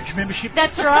Shield coach membership.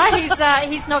 That's right.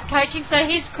 He's not coaching, so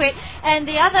he's quit. And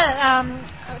the other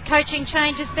coaching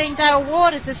change has been Dale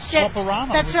Ward as a step.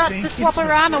 That's right, the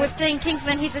Swap-A-Rama with Dean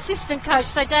Kingsman, his assistant coach.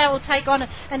 So Dale will take on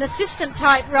an assistant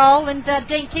type role, and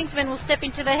Dean Kingsman will step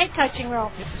into the head coaching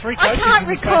role. I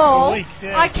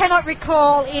cannot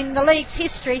recall in the league's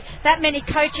history that many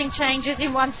coaching changes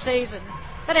in one season.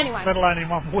 But anyway, let alone in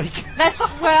 1 week. That's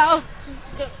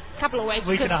couple of weeks.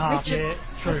 Week and a half, Richard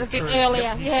true. Was a bit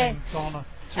earlier, yep,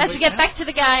 As we get back to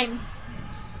the game.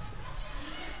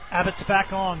 Abbott's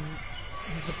back on.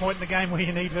 There's a point in the game where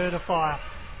you need her to fire.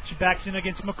 She backs in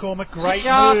against McCormack. Great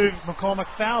move. McCormack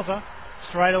fouls her.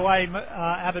 Straight away,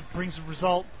 Abbott brings the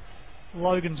result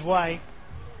Logan's way.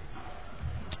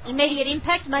 Immediate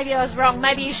impact. Maybe I was wrong.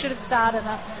 Maybe you should have started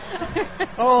her.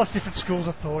 It's different schools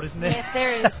of thought, isn't there?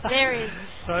 Yes, there is.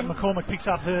 So McCormack picks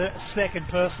up her second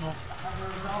personal.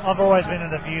 I've always been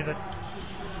of the view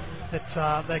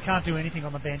that they can't do anything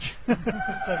on the bench. So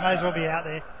may as well be out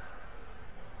there.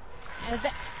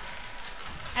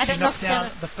 She knocks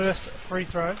down the first free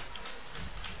throw.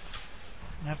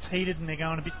 Now it's heated and they're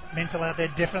going a bit mental out there.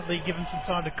 Definitely given some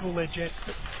time to cool their jets.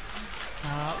 But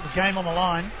the game on the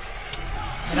line.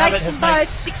 She makes them both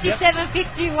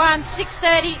 67-51,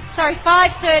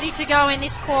 5:30 to go in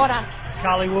this quarter.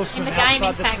 Carly Wilson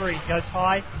outside the three. Goes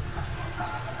high.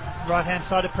 Right hand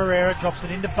side of Pereira. Drops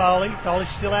it into Bowley. Bowley's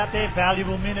still out there.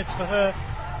 Valuable minutes for her.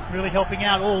 Really helping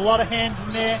out. A lot of hands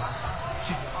in there.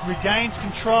 She regains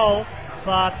control,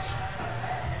 but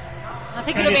I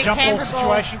think it'll be a jump ball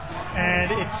situation.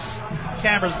 And it's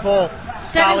Canberra's ball.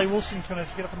 Carly Wilson's going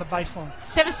to get it from the baseline.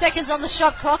 7 seconds on the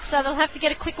shot clock, so they'll have to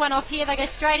get a quick one off here. They go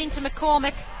straight into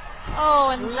McCormack.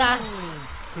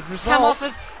 Good result. Come off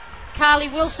of Carly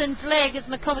Wilson's leg as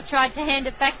McCormack tried to hand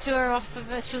it back to her off of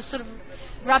her. She was sort of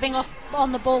rubbing off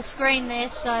on the ball screen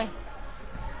there, so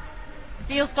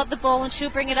Veal's got the ball and she'll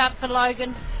bring it up for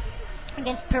Logan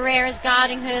against Pereira's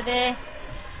guarding her there.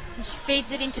 And she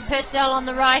feeds it into Purcell on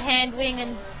the right-hand wing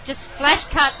and just flash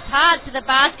cuts hard to the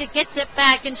basket, gets it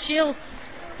back, and she'll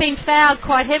been fouled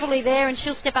quite heavily there, and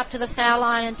she'll step up to the foul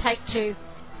line and take 2.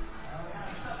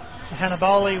 Hannah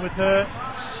Bowley with her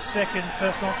second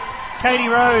personal. Katie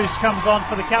Rose comes on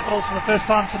for the Capitals for the first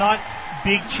time tonight.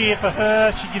 Big cheer for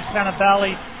her. She gives Hannah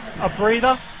Bowley a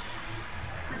breather.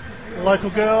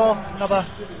 Local girl, another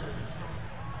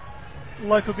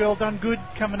local girl done good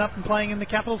coming up and playing in the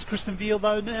Capitals. Kristen Veal,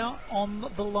 though, now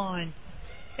on the line.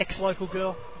 Ex-local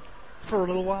girl for a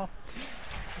little while.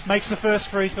 Makes the first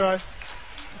free throw.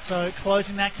 So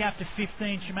closing that gap to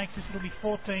 15. She makes this, it'll be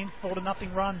 14,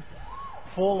 4-0 run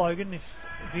for Logan if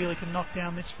Veal can knock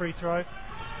down this free throw.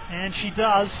 And she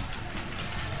does.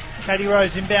 Katie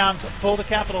Rose inbounds for the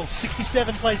Capitals.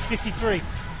 67 plays 53.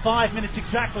 5 minutes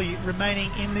exactly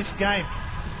remaining in this game.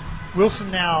 Wilson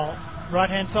now.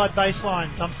 Right-hand side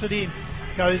baseline, dumps it in,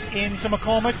 goes into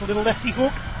McCormick, little lefty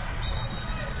hook.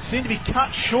 Seemed to be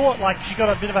cut short, like she got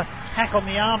a bit of a hack on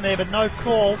the arm there, but no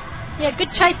call. Yeah,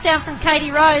 good chase down from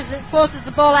Katie Rose that forces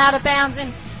the ball out of bounds,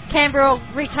 and Canberra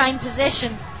will retain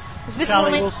possession.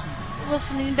 Charlie Wilson.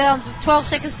 Wilson inbounds with 12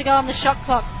 seconds to go on the shot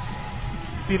clock.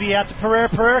 Bibby out to Pereira.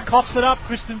 Pereira coughs it up.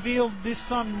 Kristen Veal this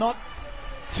time not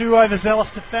too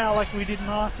overzealous to foul like we did in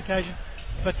the last occasion,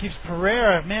 but gives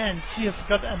Pereira, man, she has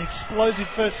got an explosive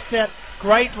first step.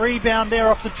 Great rebound there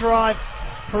off the drive.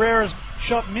 Pereira's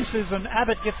shot misses and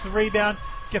Abbott gets the rebound,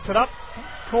 gets it up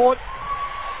court.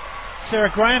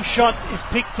 Sarah Graham's shot is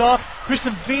picked off.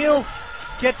 Kristen Veal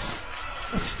gets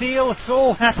a steal. It's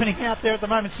all happening out there at the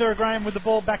moment. Sarah Graham with the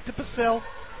ball back to Purcell,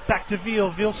 back to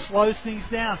Veal. Veal slows things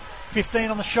down. 15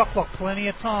 on the shot clock, plenty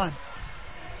of time.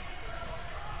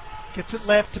 Gets it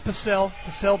left to Purcell.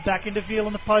 Purcell back into Veal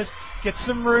in the post. Gets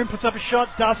some room, puts up a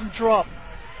shot, doesn't drop.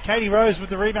 Katie Rose with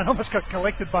the rebound, almost got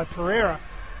collected by Pereira,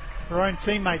 her own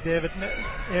teammate there, but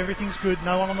everything's good,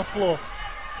 no one on the floor.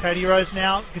 Katie Rose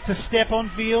now gets a step on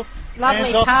Veal.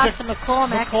 Lovely pass to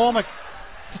McCormick. McCormick,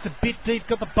 just a bit deep,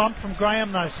 got the bump from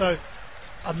Graham though, so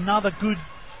another good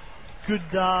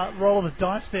roll of the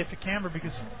dice there for Canberra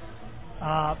because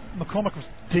McCormick was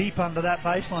deep under that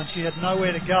baseline. She had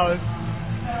nowhere to go.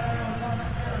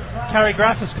 Carrie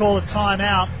Graff has called a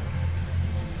timeout.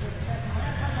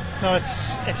 So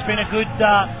it's been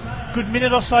a good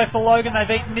minute or so for Logan.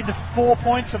 They've eaten into 4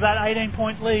 points of that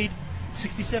 18-point lead,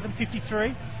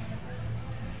 67-53.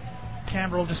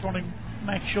 Canberra will just want to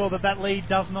make sure that lead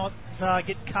does not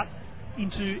get cut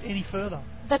into any further.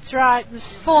 That's right.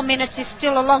 4 minutes is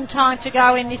still a long time to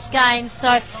go in this game,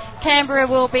 so Canberra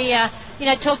will be,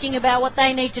 talking about what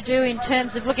they need to do in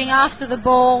terms of looking after the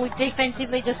ball,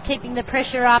 defensively, just keeping the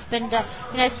pressure up and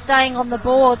staying on the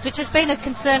boards, which has been a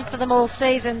concern for them all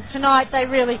season. Tonight, they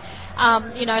really,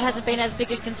 it hasn't been as big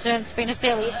a concern. It's been a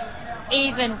fairly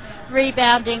even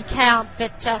rebounding count,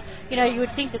 but you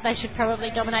would think that they should probably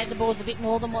dominate the boards a bit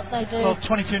more than what they do. Well,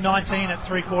 22-19 at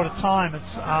three-quarter time.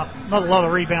 It's not a lot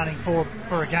of rebounding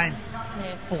for a game,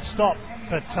 full stop.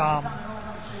 But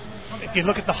if you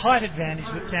look at the height advantage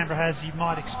that Canberra has, you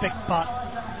might expect, but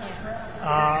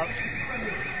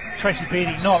Tracy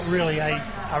Beattie, not really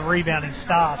a rebounding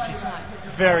star.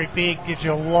 She's very big, gives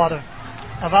you a lot of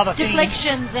other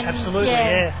deflections things. Absolutely,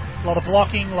 yeah. A lot of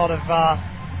blocking, a lot of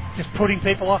just putting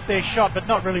people off their shot, but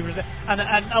not really.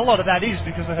 And a lot of that is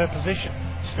because of her position.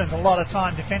 She spends a lot of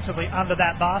time defensively under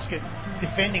that basket,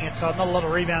 defending it, so not a lot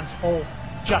of rebounds fall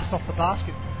just off the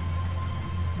basket.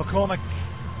 McCormick,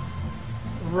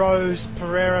 Rose,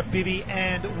 Pereira, Bibby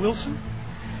and Wilson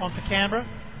on for Canberra.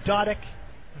 Didek,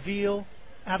 Veal,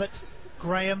 Abbott,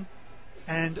 Graham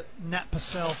and Nat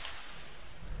Purcell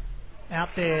out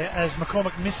there as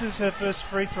McCormick misses her first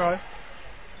free throw.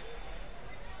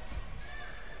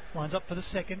 Lines up for the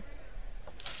second.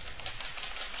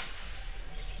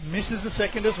 Misses the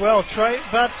second as well.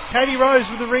 But Katie Rose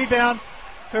with the rebound.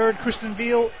 Her and Kristen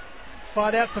Veal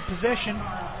fight out for possession.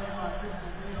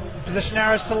 Possession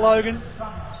arrows to Logan.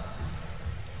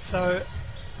 So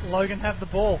Logan have the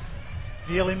ball.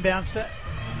 Veal inbounds to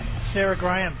Sarah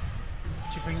Graham.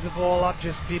 She brings the ball up.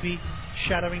 Just Bibby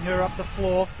shadowing her up the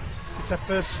floor. It's her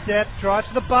first step. Drive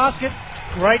to the basket.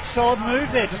 Great solid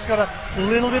move there. Just got a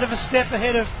little bit of a step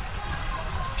ahead of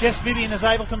Jess Bibby and is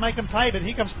able to make them pay. But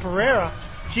here comes Pereira.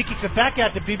 She kicks it back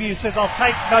out to Bibby, who says, I'll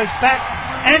take those back.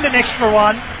 And an extra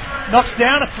one. Knocks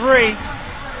down a three.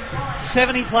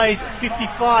 70 plays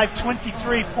 55.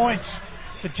 23 points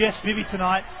for Jess Bibby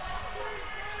tonight.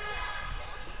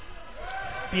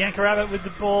 Bianca Abbott with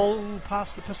the ball.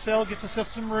 Past the Purcell. Gets herself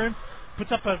some room.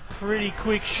 Puts up a pretty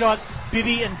quick shot.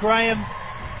 Bibby and Graham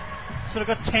sort of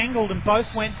got tangled and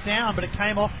both went down, but it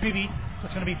came off Bibby. So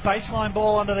it's going to be baseline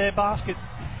ball under their basket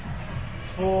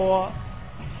for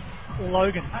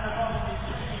Logan.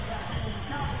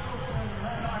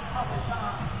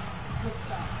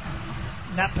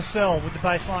 Nat Purcell with the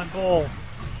baseline ball.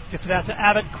 Gets it out to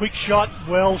Abbott. Quick shot.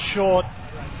 Well short.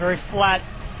 Very flat.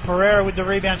 Pereira with the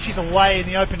rebound. She's away in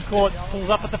the open court. Pulls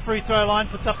up at the free throw line.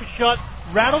 Puts up a shot.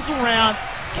 Rattles around.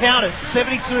 Counted.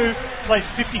 72. Plays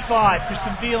 55.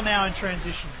 Kristen Veal now in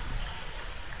transition.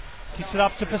 Kicks it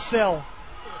up to Purcell.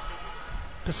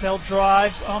 Purcell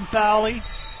drives on Bowley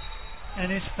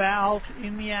and is fouled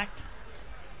in the act.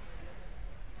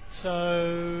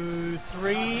 So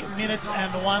 3 minutes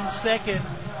and 1 second.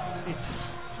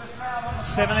 It's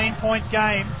a 17-point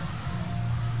game.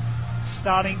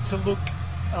 Starting to look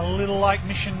a little like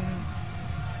mission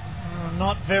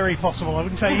not very possible. I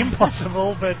wouldn't say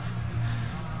impossible, but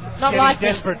it's not getting likely.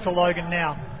 Desperate for Logan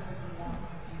now.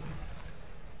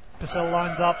 Purcell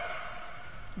lines up,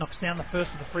 knocks down the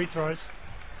first of the free throws.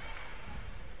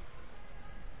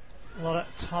 A lot of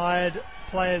tired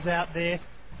players out there.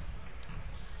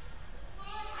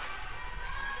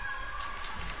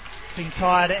 Being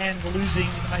tired and losing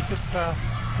makes it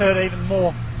hurt even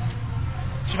more.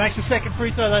 She makes the second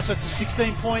free throw though, so it's a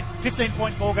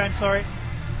 15-point ball game, sorry.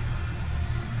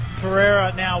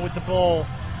 Pereira now with the ball.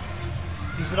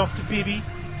 Gives it off to Bibby.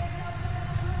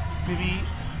 Bibby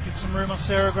gets some room on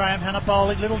Sarah Graham. Hannah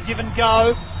Bowley, little give and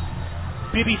go.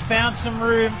 Bibby found some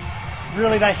room.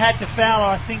 Really, they had to foul her.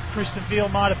 I think Kristen Veal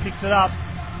might have picked it up.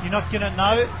 You're not going to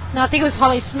know. No, I think it was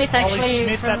Holly Smith actually Holly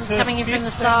Smith, from coming in from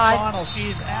the side. Final. She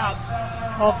is out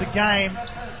of the game.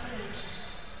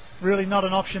 Really not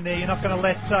an option there. You're not going to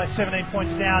let 17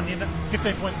 points down,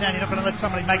 15 points down. You're not going to let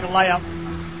somebody make a layup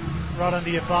right under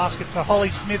your basket. So Holly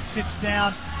Smith sits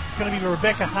down. It's going to be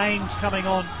Rebecca Haynes coming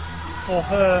on for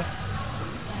her.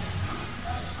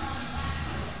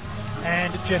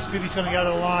 And Jess Bibby's going to go to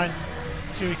the line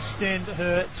to extend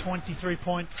her 23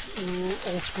 points,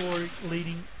 all-score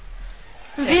leading.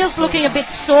 Veal's looking a bit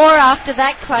sore after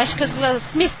that clash because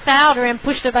Smith fouled her and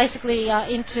pushed her basically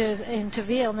into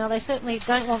Veal. Now they certainly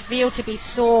don't want Veal to be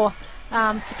sore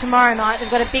for tomorrow night.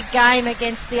 They've got a big game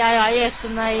against the AIS,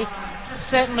 and they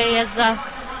certainly, as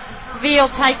Veal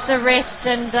takes a rest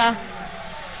and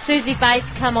Susie Bates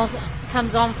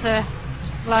comes on for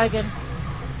Logan.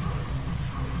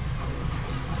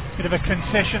 Bit of a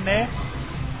concession there.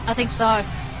 I think so.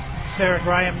 Sarah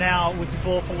Graham now with the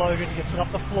ball for Logan, gets it up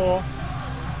the floor.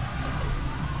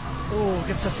 Oh,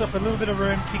 gets herself a little bit of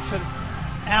room, kicks it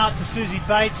out to Susie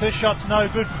Bates. Her shot's no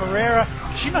good. Pereira,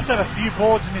 she must have a few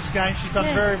boards in this game. She's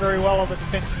done very, very well on the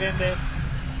defensive end there.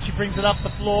 She brings it up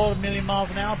the floor a million miles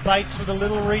an hour. Bates with a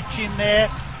little reach in there.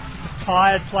 Just a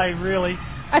tired play, really.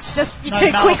 That's just, you're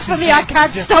too quick for me. I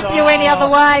can't stop you any other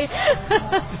way.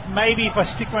 Just maybe if I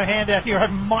stick my hand out here, I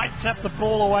might tap the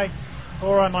ball away,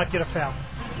 or I might get a foul.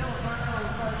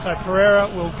 So Pereira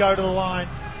will go to the line.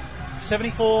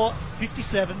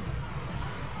 74-57.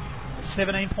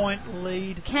 17-point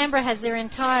lead. Canberra has their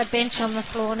entire bench on the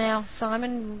floor now.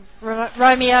 Simon,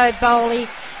 Romeo, Bowley,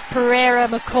 Pereira,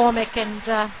 McCormick and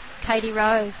Katie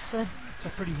Rose. It's a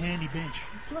pretty handy bench.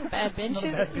 It's not a bad bench. Not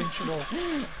a bad bench at all.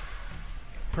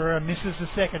 Pereira misses the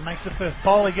second, makes the first.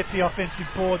 Bowley gets the offensive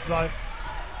boards though.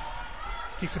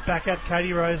 Kicks it back out.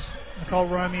 Katie Rose. Nicole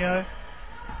Romeo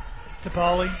to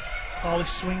Bowley. Bowley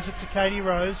swings it to Katie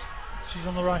Rose. She's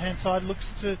on the right hand side.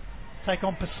 Looks to take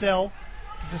on Purcell.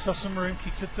 Gives herself some room.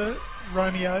 Kicks it to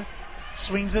Romeo.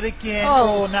 Swings it again.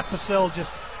 Oh, Nat Purcell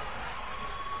just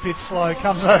a bit slow.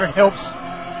 Comes over and helps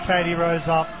Katie Rose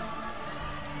up.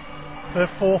 Her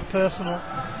fourth personal.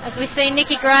 As we see,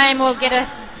 Nikki Graham will get a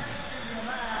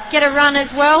run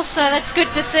as well, so that's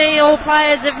good to see. All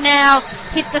players have now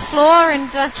hit the floor,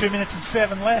 and 2 minutes and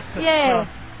 7 left. Yeah,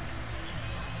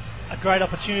 a great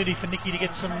opportunity for Nikki to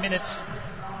get some minutes.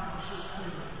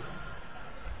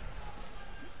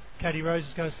 Katie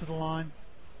Rose goes to the line.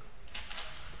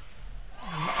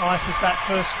 Ices that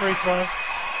first free throw.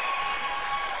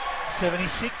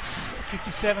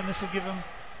 76-57. This will give them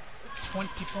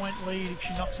 20-point lead if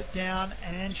she knocks it down,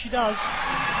 and she does.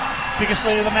 Biggest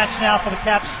lead of the match now for the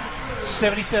Caps.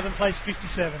 77 plays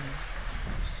 57.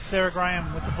 Sarah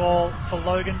Graham with the ball for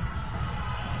Logan.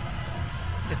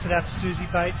 Gets it out to Susie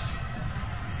Bates.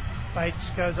 Bates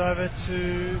goes over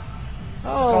to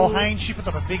Nicole Haynes. She puts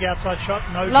up a big outside shot.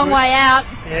 No long good. Way out.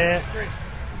 Yeah.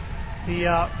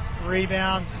 The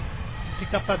rebounds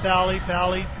picked up by Bowley.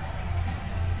 Bowley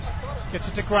gets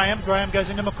it to Graham. Graham goes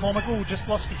into McCormick. Ooh, just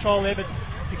lost control there, but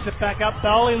picks it back up.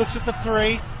 Bowley looks at the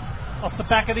three. Off the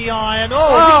back of the iron. Oh,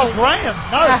 it was Graham.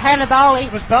 No. Hannah Bowley.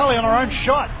 It was Bowley on her own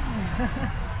shot.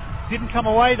 Didn't come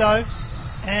away though.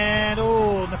 And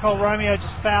Nicole Romeo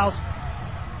just fouls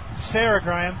Sarah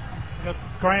Graham. We've got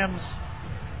Grahams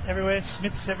everywhere,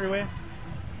 Smiths everywhere.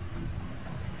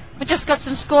 We've just got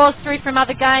some scores through from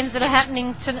other games that are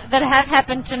that have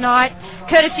happened tonight,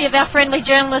 courtesy of our friendly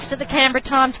journalist at the Canberra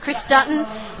Times, Chris Dutton.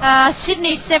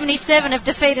 Sydney 77 have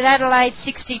defeated Adelaide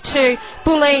 62.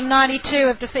 Bulleen 92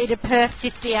 have defeated Perth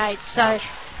 58. So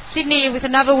Sydney with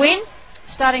another win,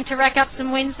 starting to rack up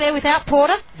some wins there without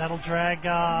Porter. That'll drag.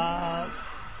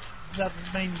 That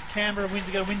mean Canberra win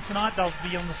to get a win tonight. They'll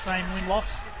be on the same win-loss.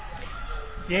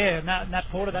 Yeah, Nat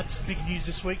Porter, that's big news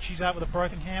this week. She's out with a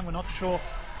broken hand. We're not sure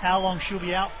how long she'll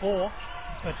be out for.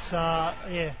 But,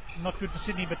 not good for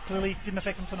Sydney, but clearly didn't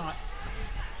affect them tonight.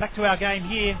 Back to our game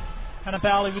here. Hannah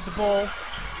Bowley with the ball.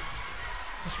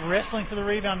 Just wrestling for the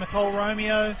rebound. Nicole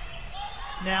Romeo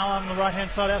now on the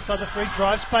right-hand side outside the free.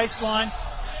 Drives baseline.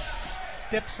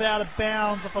 Steps out of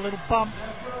bounds off a little bump.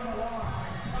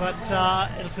 But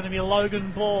it's going to be a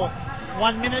Logan ball.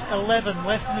 1 minute 11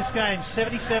 left in this game.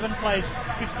 77 plays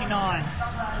 59.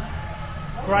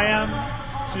 Graham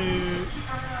to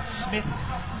Smith.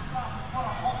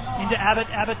 Into Abbott.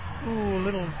 Abbott, a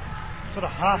little sort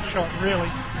of half shot really.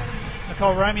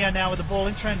 Nicole Romeo now with the ball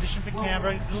in transition for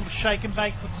Canberra. A little shake and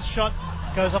bake, puts a shot,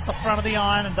 goes off the front of the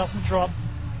iron and doesn't drop.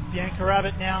 Bianca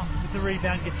Abbott now with the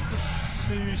rebound, gets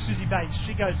to Susie Bates.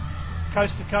 She goes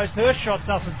coast to coast. Her shot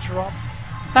doesn't drop.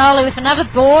 Bowley with another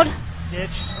board. Yeah,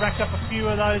 she's racked up a few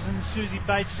of those, and Susie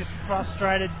Bates just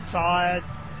frustrated, tired.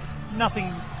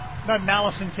 Nothing, no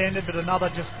malice intended, but another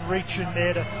just reach in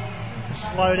there to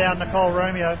slow down Nicole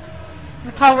Romeo.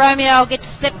 Nicole Romeo will get to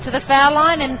step to the foul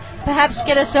line and perhaps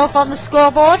get herself on the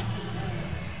scoreboard.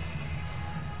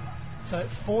 So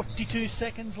 42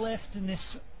 seconds left in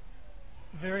this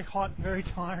very hot, very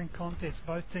tiring contest.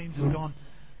 Both teams have gone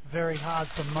very hard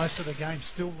for most of the game,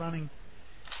 still running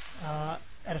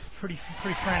at a pretty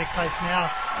frantic pace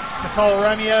now. Nicole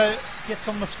Romeo gets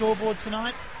on the scoreboard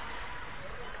tonight.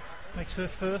 Makes her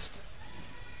first.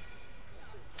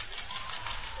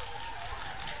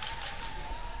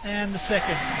 And the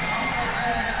second.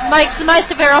 Makes the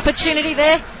most of her opportunity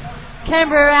there.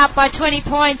 Canberra out by 20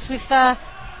 points with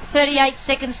 38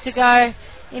 seconds to go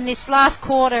in this last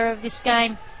quarter of this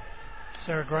game.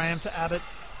 Sarah Graham to Abbott.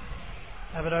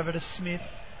 Abbott over to Smith.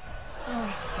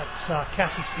 That's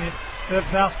Cassie Smith. Her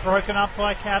pass broken up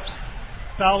by Caps.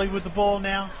 Bowley with the ball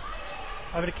now.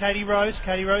 Over to Katie Rose.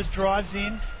 Katie Rose drives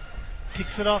in.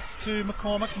 Kicks it off to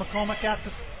McCormick. McCormick out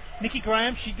to Nikki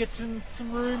Graham. She gets in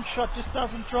some room. Shot just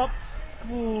doesn't drop.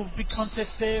 Big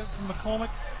contest there from McCormick.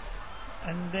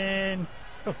 And then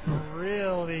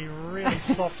really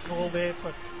soft call there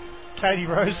for Katie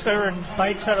Rose. Her and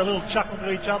Bates had a little chuckle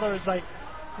to each other as they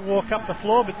walk up the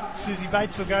floor, but Susie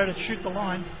Bates will go to shoot the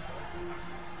line.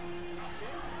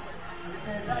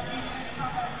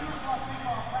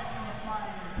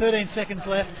 .13 seconds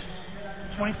left.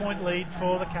 20-point lead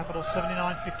for the Capitals,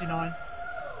 79-59.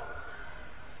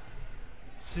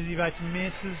 Susie Bates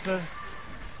misses the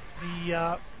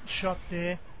shot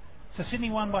there. So Sydney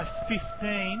won by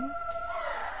 15.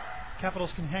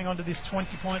 Capitals can hang on to this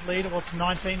 20-point lead. Well, it's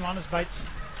 19-1 as Bates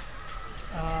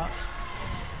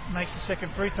makes the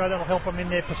second free throw. That'll help them in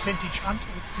their percentage hunt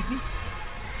with Sydney.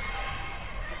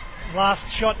 Last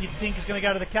shot you'd think is going to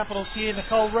go to the Capitals here.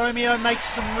 Nicole Romeo makes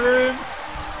some room.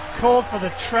 Called for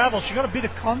the travel. She got a bit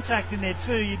of contact in there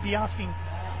too. You'd be asking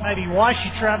maybe why she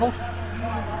travelled.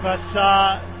 But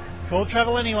called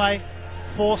travel anyway.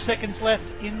 4 seconds left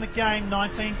in the game.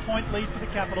 19-point lead for the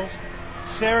Capitals.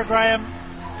 Sarah Graham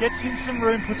gets in some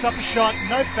room, puts up a shot.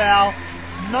 No foul,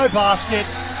 no basket,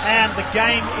 and the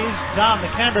game is done. The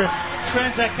Canberra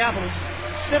Transact Capitals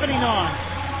 79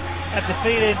 have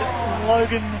defeated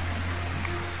Logan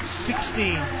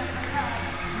 16.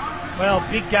 Well,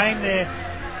 big game there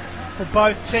for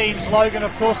both teams. Logan,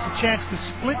 of course, the chance to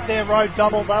split their road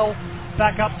double. They'll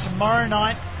back up tomorrow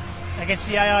night against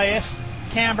the AIS.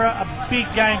 Canberra, a big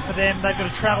game for them. They've got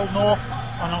to travel north,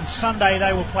 and on Sunday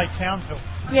they will play Townsville.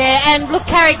 Yeah, and look,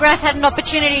 Carrie Graff had an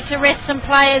opportunity to rest some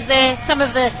players there, some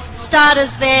of the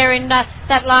starters there in that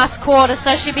last quarter,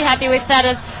 so she'll be happy with that.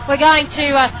 As we're going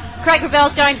to, Craig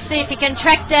Ravel's going to see if he can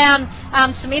track down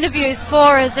some interviews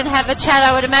for us and have a chat,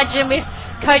 I would imagine, with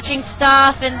coaching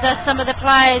staff and some of the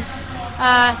players.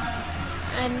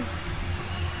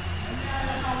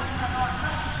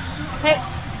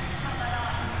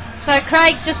 So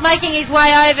Craig's just making his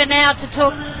way over now to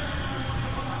talk.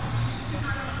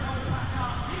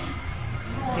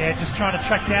 Yeah, just trying to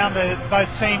track down both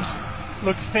teams.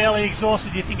 Look fairly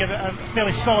exhausted. You think a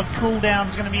fairly solid cool down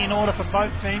is going to be in order for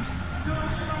both teams.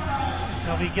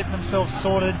 They'll be getting themselves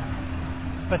sorted.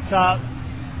 But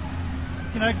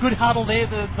good huddle there.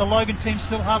 The Logan team's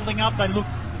still huddling up. They look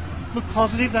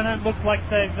positive. They don't look like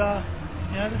they're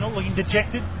not looking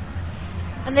dejected.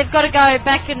 And they've got to go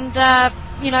back and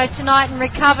tonight and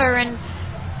recover and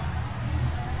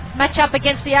match up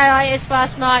against the AIS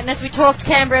last night. And as we talked,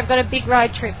 Canberra have got a big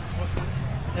road trip.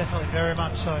 Definitely, very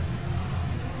much so.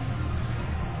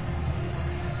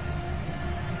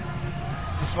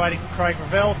 Just waiting for Craig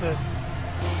Ravel to.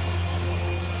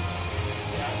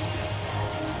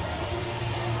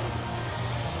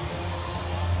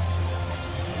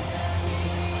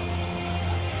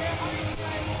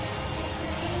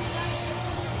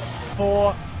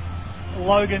 For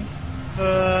Logan,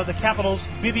 for the Capitals,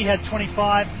 Bibby had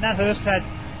 25, Nat Hurst had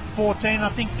 14. I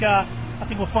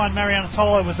think we'll find Mariana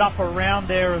Tolo was up around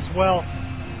there as well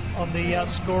on the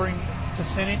scoring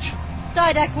percentage.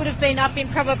 Didak would have been up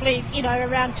in probably,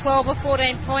 around 12 or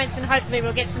 14 points, and hopefully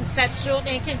we'll get some stats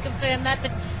shortly and can confirm that.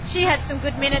 But she had some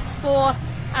good minutes for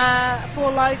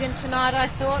Logan tonight, I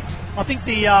thought. I think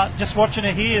just watching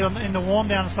her here in the warm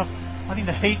down and stuff, I think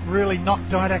the heat really knocked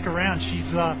Didak around.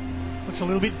 She's looks a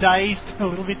little bit dazed, a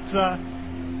little bit,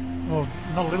 not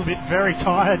a little bit, very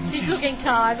tired. She's looking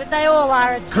tired, but they all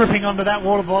are. Gripping onto that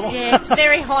water bottle. Yeah, it's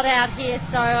very hot out here,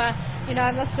 so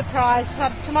I'm not surprised.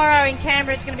 Tomorrow in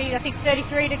Canberra it's going to be, I think,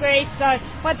 33 degrees, so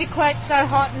won't be quite so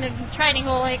hot, and a training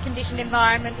all air-conditioned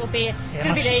environment will be a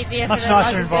little bit easier. Much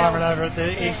nicer environment over at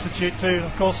the Institute too.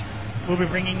 Of course, we'll be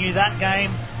bringing you that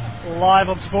game live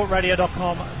on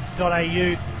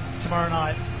sportradio.com.au tomorrow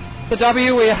night. The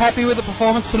W, we are happy with the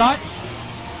performance tonight?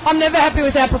 I'm never happy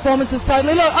with our performances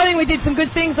totally. Look, I think we did some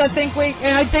good things. I think we,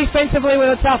 defensively we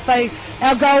were tough.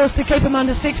 Our goal was to keep them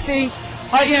under 60. They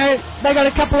got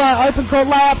a couple of open court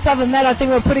layups. Other than that, I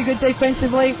think we were pretty good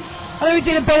defensively. I think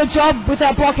we did a better job with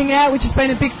our blocking out, which has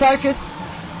been a big focus.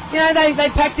 They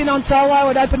packed in on Tolo.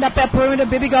 It opened up our perimeter.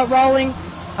 Bibby got rolling.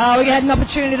 We had an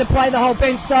opportunity to play the whole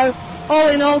bench. So, all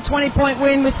in all, 20-point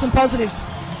win with some positives.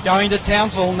 Going to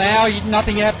Townsville now,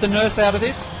 nothing you have to nurse out of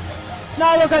this?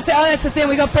 No, look, that's the thing.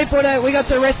 We got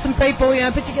to rest some people.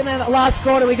 Particularly in that last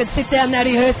quarter, we could sit down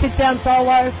Natty Hurst, sit down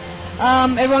Tolo.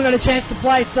 Everyone got a chance to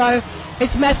play, so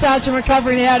it's massage and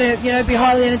recovery now to be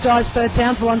highly energised for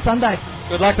Townsville on Sunday.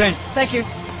 Good luck, Ben. Thank you.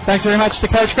 Thanks very much to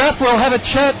Coach Graff. We'll have a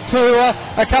chat to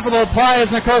a couple of players,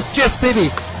 and of course Jess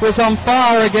Bibby was on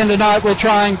fire again tonight. We'll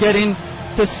try and get in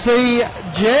to see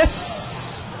Jess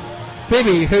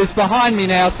Bibby, who's behind me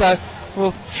now, so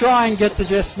we'll try and get to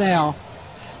Jess now.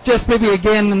 Jess Bibby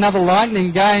again, another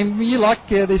lightning game. You like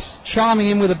this chiming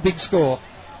in with a big score?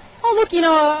 Oh, look,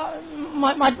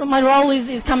 my role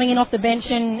is coming in off the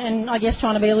bench and I guess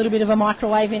trying to be a little bit of a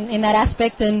microwave in that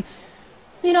aspect. And,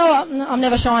 I'm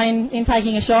never shy in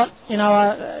taking a shot. It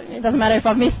doesn't matter if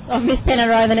I've missed 10 in a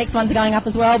row, the next one's going up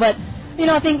as well. But,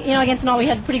 I think, again, tonight we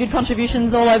had pretty good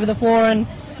contributions all over the floor, and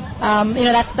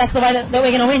that's the way that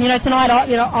we're going to win. Tonight,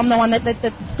 I'm the one that's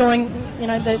scoring,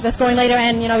 the scoring leader,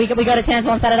 and we go to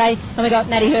Townsville on Saturday, and we got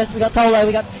Natty Hurst, we got Tolo,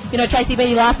 we got Tracy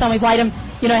Beattie last time we played him,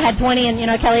 had 20,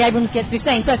 and Kelly Abrams gets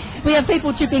 15. So we have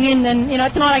people chipping in, and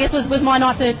tonight I guess was my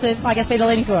night to I guess be the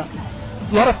leading scorer.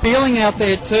 A lot of feeling out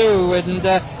there too, and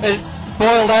it's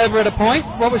boiled over at a point.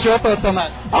 What was your thoughts on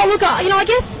that? Oh look, I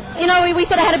guess. We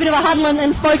sort of had a bit of a huddle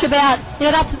and spoke about,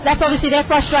 that's obviously their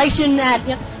frustration at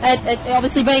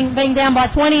obviously being down by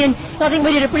 20, and I think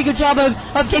we did a pretty good job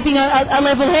of keeping a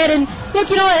level head. And look,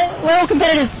 we're all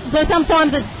competitors, so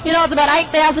sometimes it's about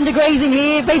 8,000 degrees in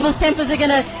here. People's tempers are going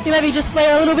to maybe just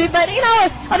flare a little bit, but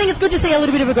I think it's good to see a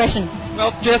little bit of aggression.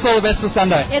 Well, Jess, all the best for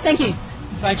Sunday. Yeah, thank you.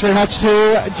 Thanks very much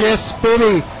to Jess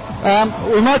Bibby.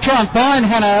 We might try and find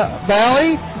Hannah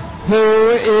Bowley, who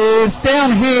is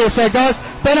down here. So guys,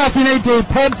 don't know if you need to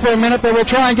pad for a minute, but we'll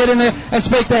try and get in there and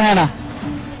speak to Hannah.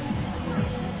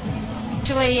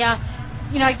 Actually,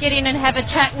 get in and have a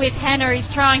chat with Hannah. He's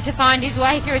trying to find his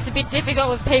way through. It's a bit difficult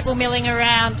with people milling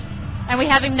around, and we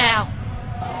have him now.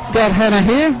 Got Hannah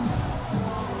here.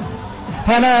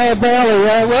 Hannah Bowley,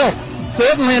 well,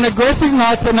 certainly an aggressive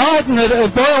night tonight, and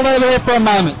it boiled over there for a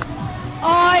moment.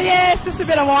 Oh yeah, it's just a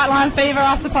bit of white line fever,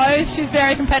 I suppose. She's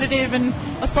very competitive, and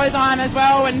I suppose I am as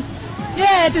well. And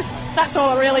yeah, just that's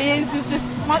all it really is. It's just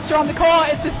once you're on the court,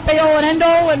 it's just be all and end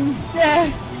all. And yeah.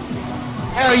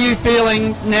 How are you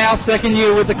feeling now, second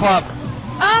year with the club?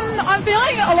 I'm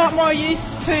feeling a lot more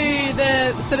used to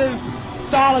the sort of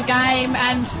style of game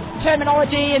and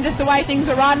terminology and just the way things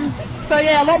are run. So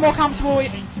yeah, a lot more comfortable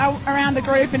around the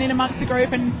group and in amongst the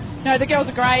group. And the girls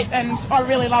are great, and I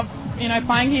really love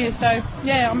playing here. So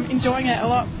yeah, I'm enjoying it a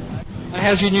lot. And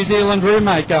how's your New Zealand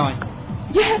roommate going?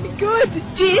 Yeah, good.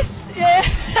 Jess,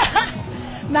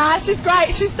 yeah. Nah, she's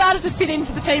great. She's started to fit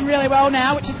into the team really well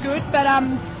now, which is good. But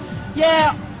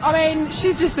Yeah, I mean,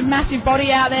 she's just a massive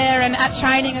body out there and at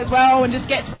training as well, and just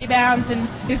gets rebounds and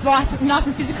is nice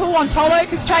and physical on Tolo,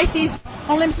 because Tracy's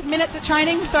on limited minutes at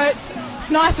training, so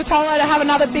it's nice for Tolo to have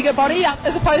another bigger body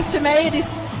as opposed to me. It is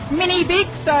mini big,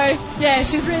 so yeah,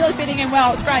 she's really fitting in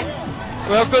well. It's great.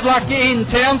 Well, good luck in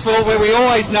Townsville, where we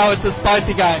always know it's a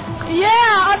spicy game. Yeah,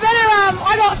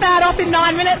 I got fouled off in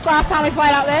 9 minutes last time we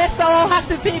played up there, so I'll have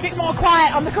to be a bit more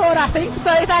quiet on the court, I think.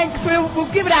 So thanks,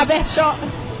 we'll give it our best shot.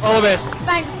 All the best.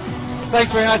 Thanks.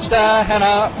 Thanks very much,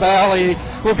 Hannah Bailey.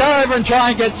 We'll go over and try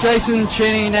and get Jason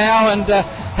Cheney now and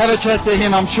have a chat to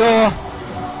him. I'm sure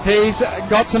he's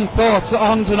got some thoughts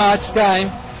on tonight's game.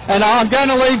 And I'm going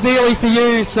to leave nearly for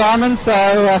you, Simon. So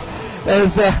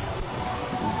as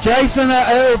Jason,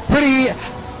 a pretty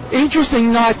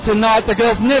interesting night tonight. The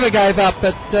girls never gave up,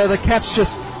 but the Caps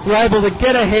just were able to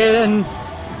get ahead and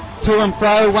to and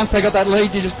fro. Once they got that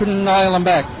lead, you just couldn't nail them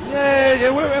back.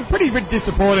 Yeah, we're pretty bit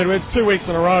disappointed. It's 2 weeks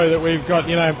in a row that we've got,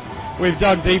 we've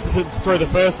dug deep through the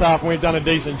first half and we've done a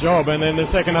decent job, and then the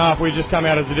second half we just come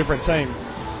out as a different team.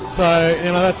 So,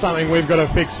 that's something we've got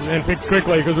to fix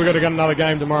quickly, because we've got to get another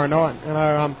game tomorrow night.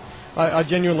 I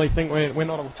genuinely think we're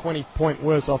not a 20-point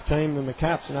worse off team than the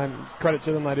Caps. Credit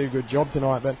to them, they did a good job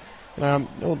tonight, but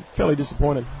fairly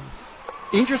disappointed.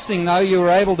 Interesting, though, you were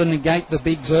able to negate the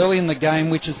bigs early in the game,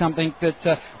 which is something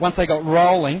that once they got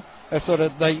rolling,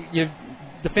 you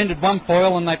defended one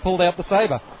foil and they pulled out the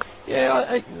sabre.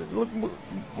 Yeah, look,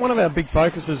 one of our big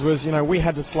focuses was, we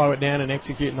had to slow it down and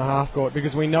execute in the half court,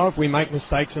 because we know if we make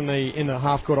mistakes in the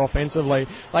half court offensively,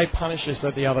 they punish us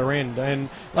at the other end, and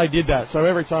they did that. So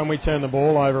every time we turned the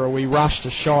ball over, or we rushed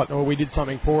a shot, or we did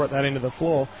something poor at that end of the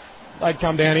floor, they'd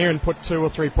come down here and put 2 or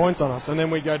 3 points on us, and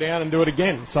then we'd go down and do it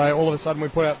again. So all of a sudden we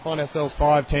find ourselves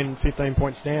 5, 10, 15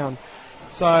 points down.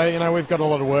 So, we've got a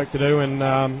lot of work to do,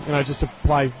 and, just to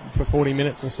play for 40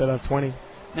 minutes instead of 20.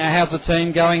 Now, how's the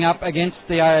team going up against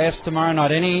the AIS tomorrow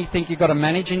night? Anything you've got to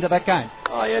manage into that game?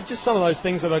 Oh, yeah, just some of those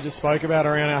things that I just spoke about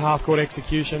around our half-court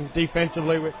execution.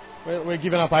 Defensively, we're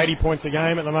giving up 80 points a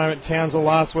game at the moment. Townsville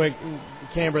last week,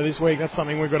 Canberra this week. That's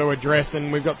something we've got to address,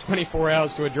 and we've got 24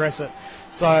 hours to address it.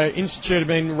 So Institute have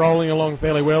been rolling along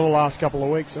fairly well the last couple of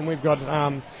weeks, and we've got,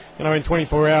 in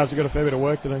 24 hours we've got a fair bit of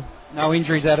work to do. No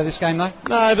injuries out of this game, though?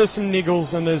 No, there's some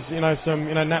niggles, and there's,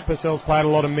 Nat Purcell's played a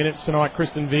lot of minutes tonight.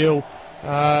 Kristen Veal,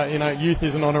 youth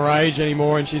isn't on her age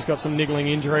anymore, and she's got some niggling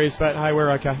injuries, but hey,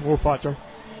 we're okay. We'll fight through.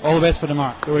 All the best for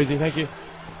tomorrow. Too easy. Thank you.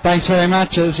 Thanks very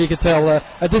much. As you could tell,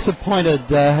 a disappointed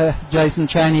Jason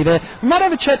Cheney there. We might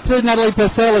have a chat to Natalie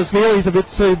Purcell as well. He's a bit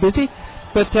too busy.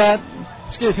 But,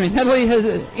 Natalie has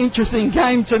an interesting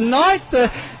game tonight.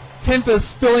 Temper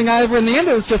spilling over in the end.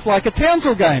 It was just like a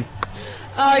Townsville game.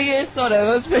 Oh, yeah, sort of.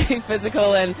 It was pretty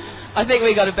physical, and I think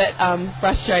we got a bit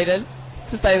frustrated,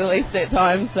 to say the least, at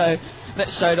times, so that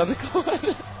showed on the court.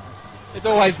 It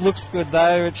always looks good,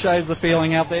 though. It shows the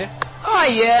feeling out there. Oh,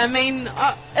 yeah, I mean,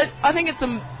 I think it's,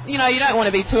 you don't want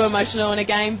to be too emotional in a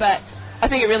game, but I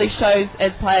think it really shows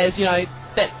as players,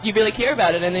 that you really care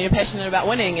about it and that you're passionate about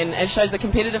winning, and it shows the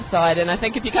competitive side, and I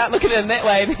think if you can't look at it in that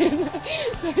way, then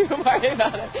don't even worry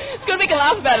about it. It's good to make a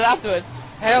laugh about it afterwards.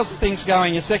 How's things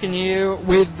going? Your second year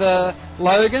with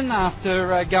Logan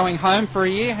after going home for a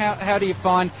year. How do you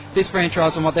find this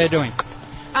franchise and what they're doing?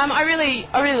 I really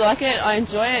like it. I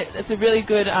enjoy it. It's a really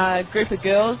good group of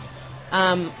girls.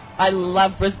 I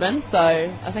love Brisbane, so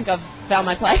I think I've found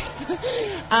my place.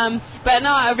 But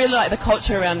no, I really like the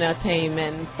culture around our team,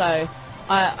 and so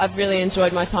I've really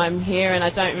enjoyed my time here, and I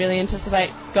don't really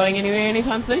anticipate going anywhere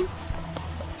anytime soon.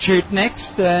 Shoot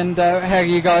next, and how are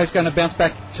you guys going to bounce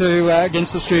back to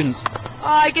against the students?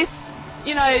 I guess,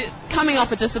 coming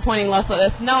off a disappointing loss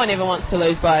like this, no one ever wants to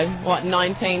lose by,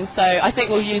 19, so I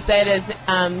think we'll use that as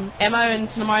ammo in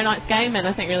tomorrow night's game, and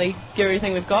I think really give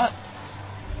everything we've got.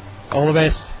 All the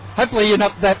best. Hopefully you're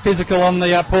not that physical on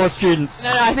the poor students.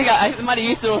 No, I think I might have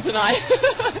used it all tonight.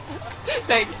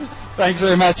 Thanks. Thanks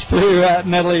very much to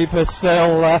Natalie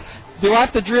Purcell. Do I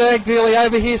have to drag Veely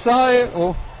over here, Si,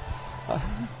 or...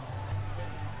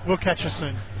 We'll catch you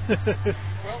soon.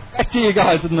 Back to you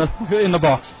guys in the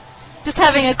box. Just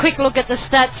having a quick look at the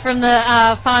stats from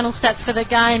the final stats for the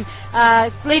game.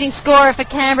 Leading scorer for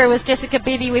Canberra was Jessica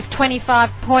Bibby with 25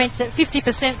 points at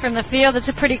 50% from the field. That's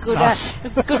a pretty good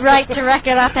good rate to rack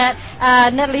it up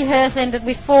at. Natalie Hurst ended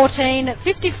with 14 at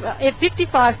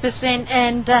 55%,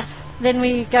 and then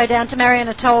we go down to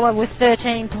Mariana Tola with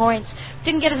 13 points.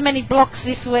 Didn't get as many blocks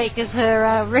this week as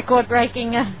her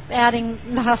record-breaking outing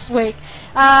last week.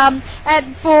 And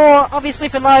obviously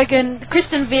for Logan,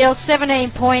 Kristen Veal,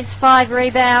 17 points, 5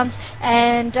 rebounds,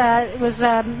 and it was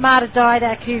Marta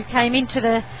Didak who came into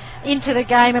the into the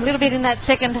game, a little bit in that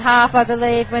second half, I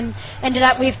believe, when ended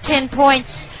up with 10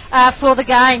 points for the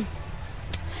game.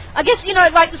 I guess, the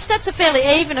stats are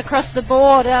fairly even across the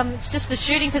board. It's just the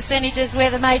shooting percentages where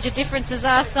the major differences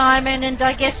are, Simon, and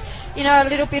I guess, a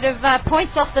little bit of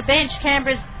points off the bench.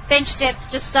 Canberra's bench depth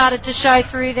just started to show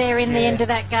through there in the end of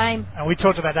that game. And we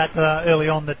talked about that early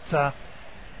on, that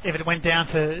if it went down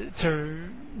to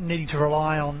needing to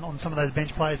rely on some of those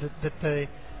bench players, that the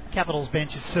Capitals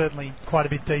bench is certainly quite a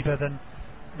bit deeper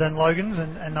than Logan's,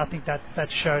 and I think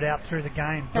that showed out through the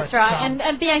game. That's right,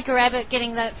 and Bianca Abbott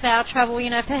getting that foul trouble,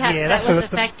 perhaps that was a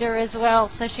factor as well.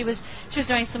 So she was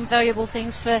doing some valuable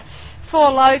things for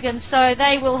Logan. So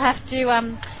they will have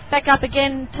to back up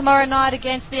again tomorrow night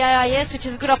against the AIS, which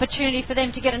is a good opportunity for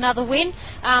them to get another win.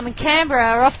 And Canberra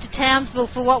are off to Townsville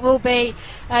for what will be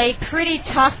a pretty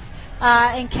tough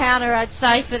encounter, I'd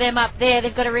say, for them up there.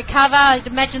 They've got to recover. I'd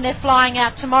imagine they're flying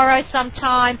out tomorrow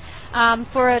sometime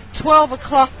for a 12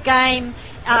 o'clock game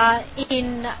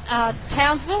in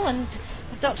Townsville, and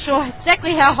I'm not sure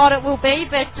exactly how hot it will be,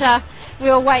 but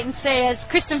we'll wait and see as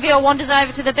Kristen Veal wanders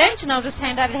over to the bench, and I'll just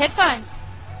hand over the headphones.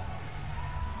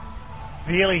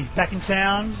 Really, back in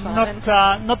town,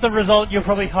 not the result you're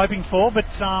probably hoping for, but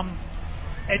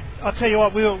I'll tell you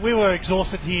what, we were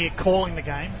exhausted here calling the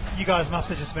game. You guys must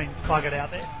have just been buggered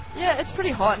out there. Yeah, it's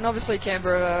pretty hot, and obviously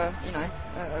Canberra,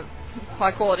 a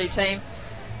high quality team.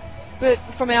 But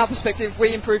from our perspective,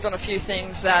 we improved on a few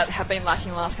things that have been lacking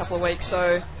the last couple of weeks.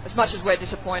 So as much as we're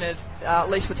disappointed, at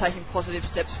least we're taking positive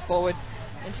steps forward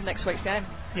into next week's game.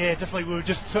 Yeah, definitely. We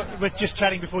were just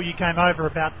chatting before you came over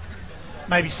about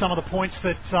maybe some of the points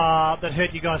that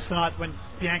hurt you guys tonight when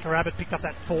Bianca Abbott picked up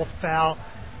that fourth foul.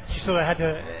 She sort of had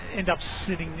to end up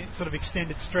sitting in sort of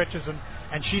extended stretches,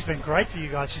 and she's been great for you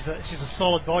guys. She's a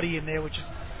solid body in there, which is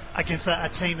against a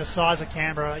team the size of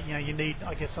Canberra. You need,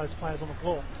 I guess, those players on the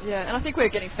floor. Yeah, and I think we're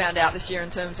getting found out this year in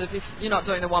terms of if you're not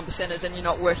doing the 1%ers and you're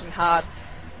not working hard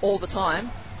all the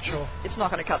time, sure, it's not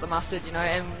going to cut the mustard,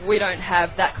 and we don't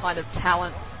have that kind of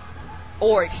talent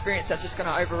or experience that's just going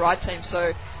to override teams.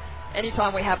 So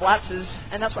anytime we have lapses,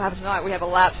 and that's what happened tonight, we have a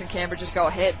lapse and Canberra just go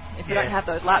ahead. If we don't have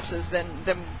those lapses,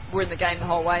 then we're in the game the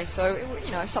whole way. So,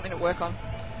 something to work on.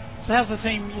 So how's the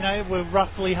team? We're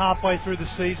roughly halfway through the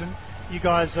season. You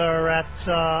guys are at,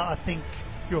 I think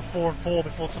you were 4-4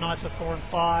 before tonight, so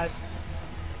 4-5.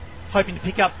 Hoping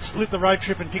to split the road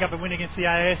trip and pick up a win against the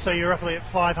AIS, so you're roughly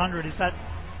at 500.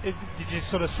 Did you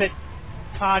sort of set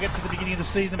targets at the beginning of the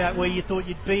season about where you thought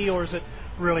you'd be, or is it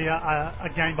really a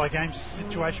game-by-game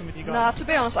situation with you guys? No, to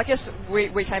be honest, I guess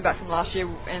we came back from last year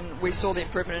and we saw the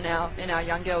improvement in our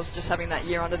young girls just having that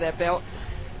year under their belt.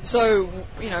 So,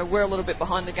 we're a little bit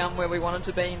behind the gun where we wanted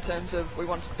to be in terms of we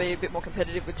wanted to be a bit more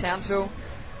competitive with Townsville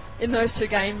in those two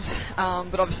games.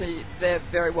 But obviously, they're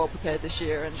very well prepared this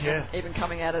year, and even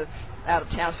coming out of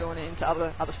Townsville and into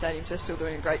other stadiums, they're still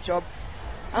doing a great job.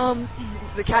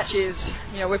 The catch is,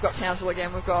 we've got Townsville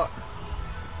again, we've got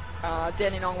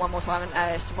Dandenong one more time and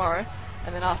AIS tomorrow,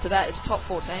 and then after that, it's top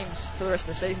 4 teams for the rest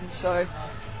of the season. So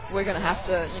we're going to have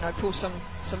to, pull some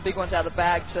big ones out of the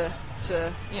bag to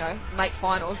make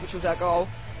finals, which was our goal,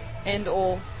 and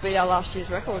or beat our last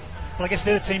year's record. Well, I guess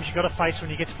they're the teams you've got to face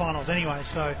when you get to finals anyway,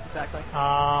 so exactly.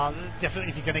 Definitely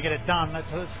if you're going to get it done,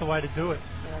 that's the way to do it.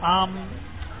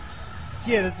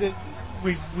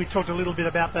 We talked a little bit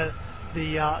about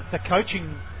the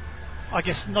coaching, I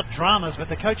guess not dramas, but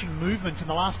the coaching movements in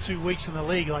the last 2 weeks in the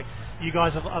league. Like, you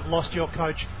guys have lost your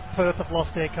coach, Perth have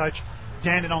lost their coach,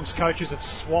 Dandenong's coaches have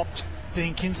swapped.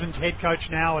 Dean Kinsman's head coach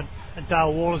now, and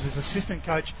Dale Waller's his assistant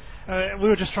coach. We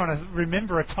were just trying to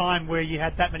remember a time where you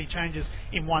had that many changes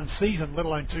in one season, let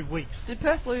alone 2 weeks. Did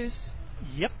Perth lose?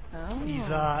 Yep. Oh.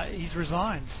 He's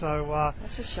resigned. So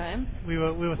that's a shame. We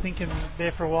were thinking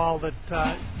there for a while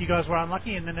that you guys were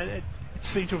unlucky, and then it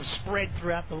seemed to have spread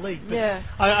throughout the league. But yeah.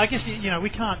 I guess we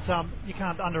can't you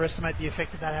can't underestimate the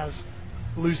effect that has.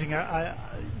 Losing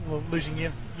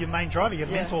your main driver, your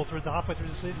mentor through the halfway through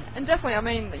the season. And definitely, I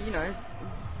mean,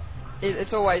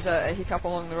 it's always a hiccup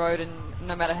along the road, and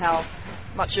no matter how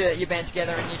much you band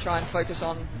together and you try and focus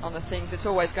on the things, it's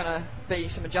always going to be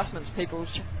some adjustments.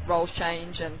 People's roles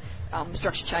change, and the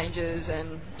structure changes,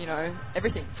 and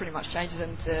everything pretty much changes.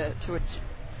 And to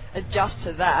adjust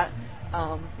to that,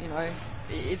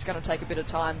 it's going to take a bit of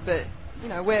time. But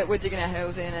we're digging our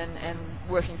heels in and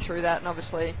working through that, and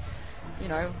obviously.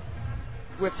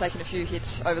 We've taken a few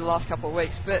hits over the last couple of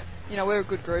weeks, but we're a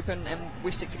good group and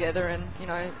we stick together, and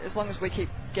as long as we keep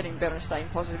getting better and staying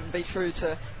positive and be true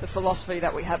to the philosophy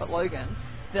that we have at Logan,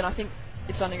 then I think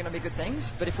it's only going to be good things.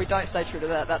 But if we don't stay true to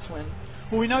that, that's when.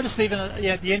 Well, we noticed even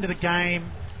at the end of the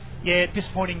game,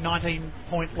 disappointing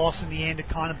 19-point loss in the end. It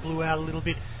kind of blew out a little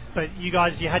bit. but you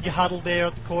had your huddle there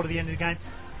at the quarter, the end of the game.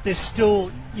 There's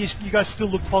still you guys still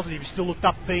look positive. You still looked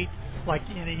upbeat. Like,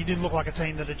 you didn't look like a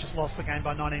team that had just lost the game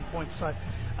by 19 points. So,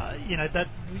 that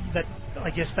I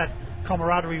guess that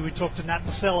camaraderie, we talked to Nat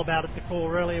Marcel about it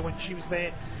before earlier when she was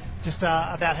there, just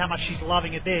about how much she's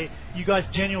loving it there. You guys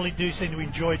genuinely do seem to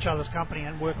enjoy each other's company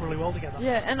and work really well together.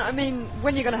 Yeah, and I mean,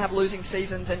 when you're going to have losing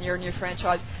seasons and you're a new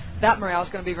franchise, that morale is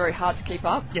going to be very hard to keep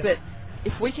up. Yep. But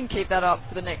if we can keep that up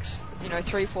for the next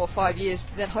 3, 4, 5 years,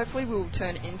 then hopefully we'll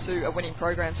turn into a winning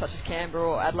program such as Canberra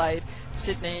or Adelaide,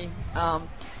 Sydney.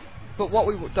 But what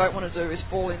we don't want to do is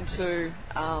fall into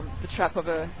the trap of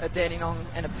a Dandenong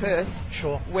and a Perth,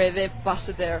 sure, where they've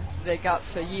busted their gut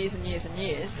for years and years and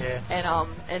years, yeah.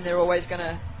 And they're always going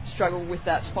to struggle with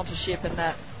that sponsorship and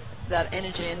that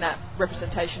energy and that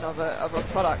representation of a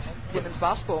product, women's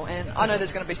basketball. And I know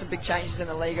there's going to be some big changes in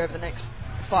the league over the next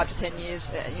 5 to 10 years.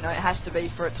 It has to be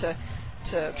for it to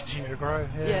continue to grow.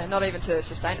 Yeah, not even to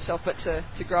sustain itself, but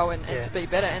to grow and to be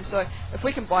better. And so if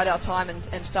we can bide our time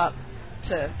and start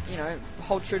to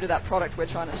hold true to that product we're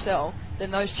trying to sell,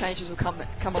 then those changes will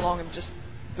come along and just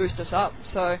boost us up.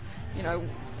 So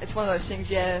it's one of those things.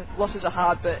 Yeah, losses are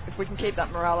hard, but if we can keep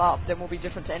that morale up, then we'll be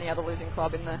different to any other losing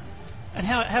club in there. And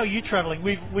how are you travelling?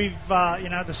 We've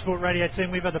the Sport Radio team,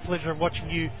 we've had the pleasure of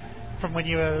watching you from when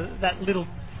you were that little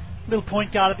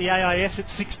point guard at the AIS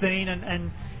at 16,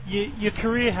 and your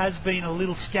career has been a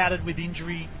little scattered with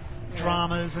injury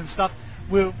dramas and stuff.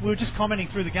 We were just commenting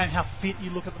through the game how fit you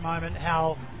look at the moment,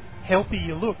 how healthy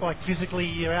you look, like physically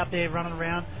you're out there running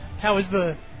around. How is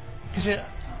because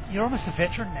you're almost a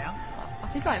veteran now.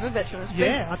 I think I am a veteran.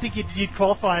 Yeah, I think you'd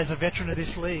qualify as a veteran of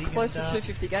this league. Close to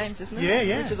 250 games, isn't it?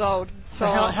 Yeah. Which is old. So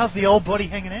how's the old body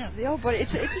hanging out? The old body,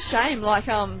 it's a shame. Like,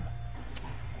 I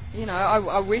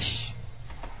wish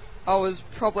I was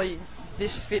probably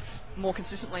this fit more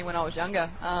consistently when I was younger.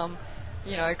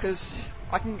 Because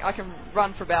I can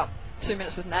run for about 2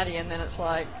 minutes with Natty, and then it's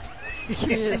like, give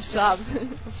me a sub.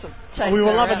 We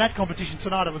were loving that competition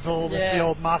tonight. It was all the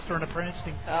old master and apprentice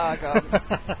thing. Oh God,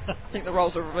 I think the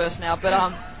roles are reversed now.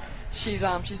 But she's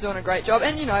doing a great job.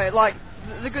 And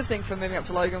the good thing for moving up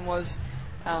to Logan was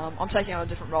I'm taking on a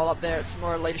different role up there. It's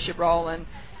more a leadership role, and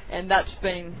that's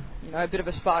been a bit of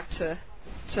a spark to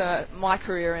my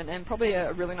career, and probably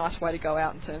a really nice way to go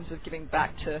out in terms of giving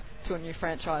back to a new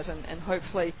franchise and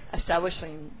hopefully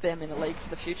establishing them in the league for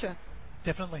the future.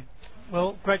 Definitely.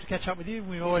 Well, great to catch up with you.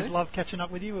 We always love catching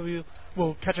up with you.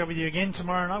 We'll catch up with you again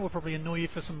tomorrow night. We'll probably annoy you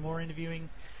for some more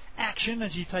interviewing action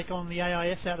as you take on the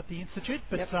AIS out at the Institute.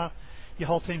 But your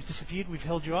whole team's disappeared. We've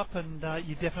held you up, and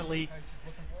you definitely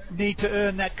need to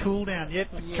earn that cool down.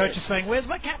 Yep. The coach is saying, "Where's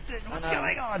my captain? What's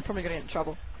going on?" I'm probably going to get in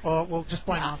trouble. Oh, well, just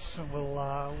blame us, and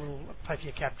we'll pay for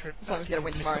your cab trip. As long as we get a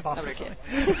win tomorrow. Nobody cares.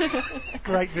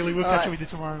 Great, Billy. We'll catch up with you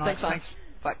tomorrow night. Thanks.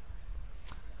 Bye.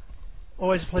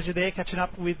 Always a pleasure there, catching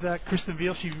up with Kristen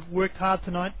Veal. She worked hard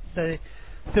tonight. The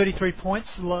 33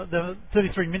 points, the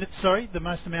 33 minutes, the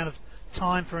most amount of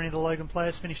time for any of the Logan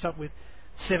players. Finished up with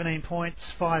 17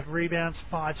 points, 5 rebounds,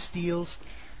 5 steals.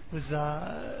 Was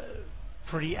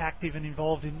pretty active and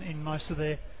involved in most of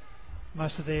their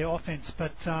offense.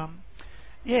 But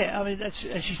as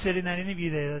she said in that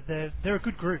interview, they're a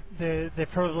good group. They're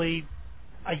probably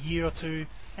a year or two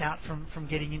out from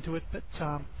getting into it, but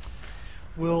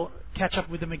we'll catch up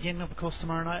with them again, of course,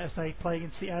 tomorrow night as they play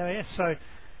against the AIS. So,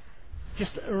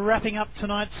 just wrapping up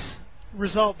tonight's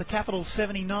result, the Capitals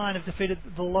 79 have defeated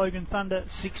the Logan Thunder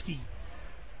 60.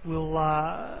 We'll,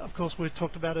 of course, we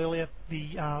talked about earlier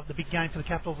the big game for the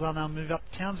Capitals. They'll now move up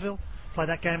to Townsville, play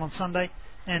that game on Sunday,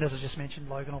 and as I just mentioned,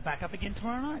 Logan will back up again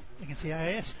tomorrow night against the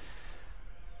AIS.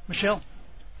 Michelle.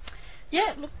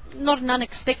 Yeah, look, not an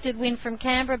unexpected win from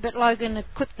Canberra, but Logan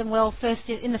equipped them well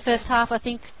in the first half. I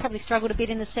think probably struggled a bit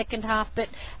in the second half, but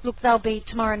look, they'll be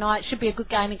tomorrow night. Should be a good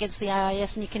game against the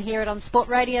AIS, and you can hear it on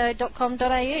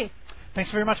sportradio.com.au.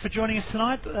 Thanks very much for joining us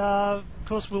tonight. Of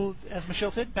course, we'll, as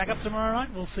Michelle said, back up tomorrow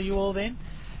night. We'll see you all then.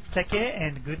 Take care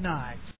and good night.